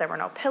blankets. There were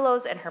no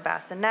pillows in her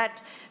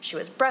bassinet. She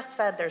was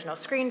breastfed. There's no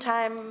screen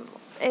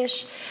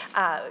time-ish.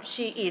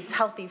 She eats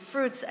healthy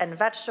fruits and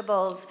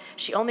vegetables.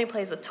 She only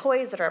plays with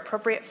toys that are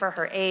appropriate for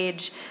her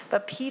age.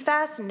 But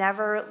PFAS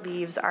never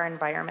leaves our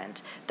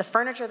environment. The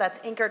furniture that's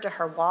anchored to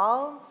her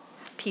wall,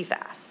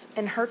 PFAS.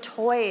 And her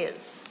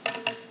toys,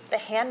 the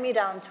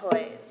hand-me-down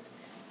toys,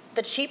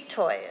 the cheap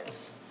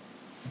toys,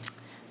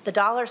 the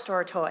dollar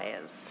store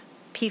toys,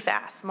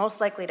 PFAS,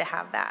 most likely to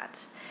have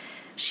that.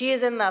 She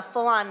is in the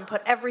full-on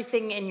put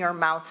everything in your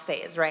mouth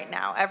phase right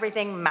now,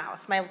 everything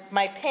mouth.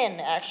 My pin,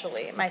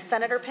 actually, my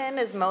senator pin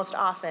is most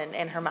often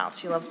in her mouth.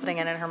 She loves putting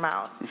it in her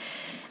mouth.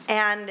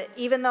 And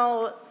even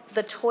though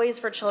the toys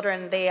for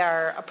children, they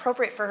are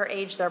appropriate for her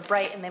age, they're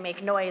bright and they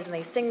make noise and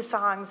they sing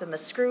songs and the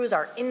screws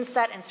are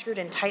inset and screwed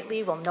in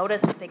tightly, we'll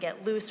notice if they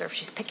get loose or if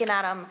she's picking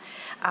at them.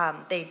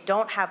 They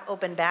don't have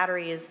open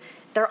batteries.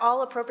 They're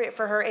all appropriate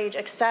for her age,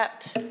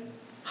 except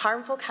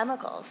harmful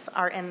chemicals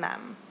are in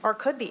them, or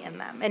could be in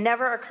them. It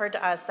never occurred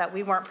to us that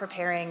we weren't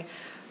preparing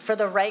for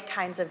the right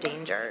kinds of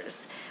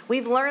dangers.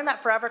 We've learned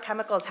that forever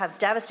chemicals have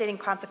devastating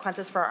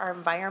consequences for our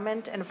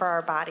environment and for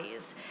our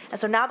bodies. And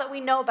so now that we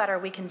know better,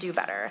 we can do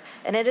better.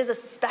 And it is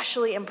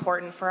especially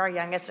important for our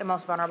youngest and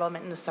most vulnerable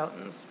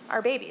Minnesotans,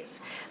 our babies.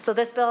 So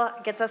this bill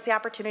gets us the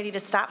opportunity to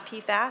stop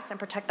PFAS and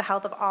protect the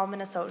health of all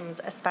Minnesotans,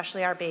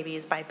 especially our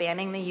babies, by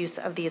banning the use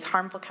of these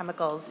harmful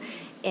chemicals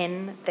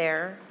in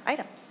their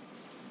items.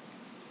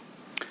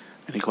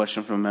 Any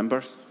question from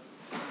members?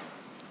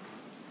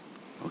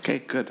 Okay,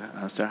 good.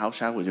 Sir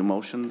Haushack, would you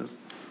motion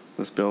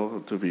this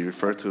bill to be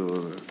referred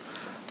to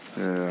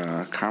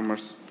the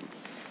Commerce,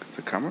 is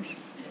it Commerce?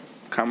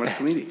 Commerce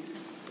Committee.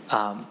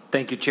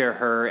 Thank you, Chair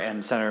Herr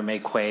and Senator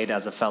McQuaid.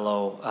 As a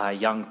fellow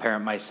young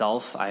parent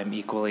myself, I am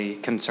equally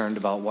concerned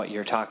about what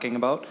you're talking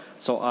about.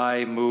 So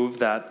I move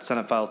that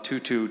Senate File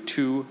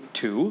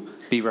 2222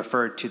 be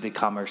referred to the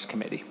Commerce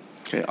Committee.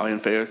 Okay, all in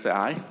favor say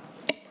aye.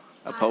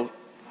 Opposed?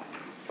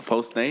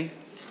 Opposed, nay?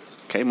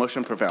 Okay,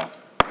 motion prevail.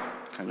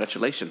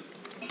 Congratulations.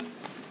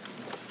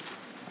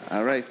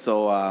 All right,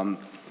 so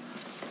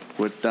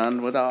we're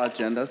done with our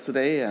agendas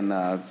today, and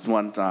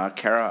want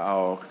Kara,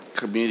 our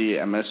community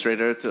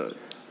administrator, to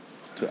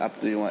up.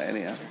 Do you want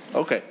any?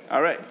 Okay,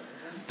 all right.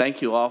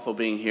 Thank you all for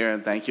being here,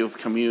 and thank you,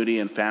 community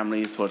and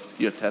families, for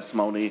your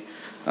testimony.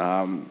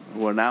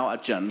 We're now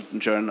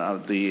adjourned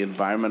of the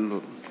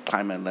Environment,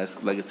 Climate,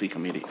 and Legacy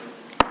Committee.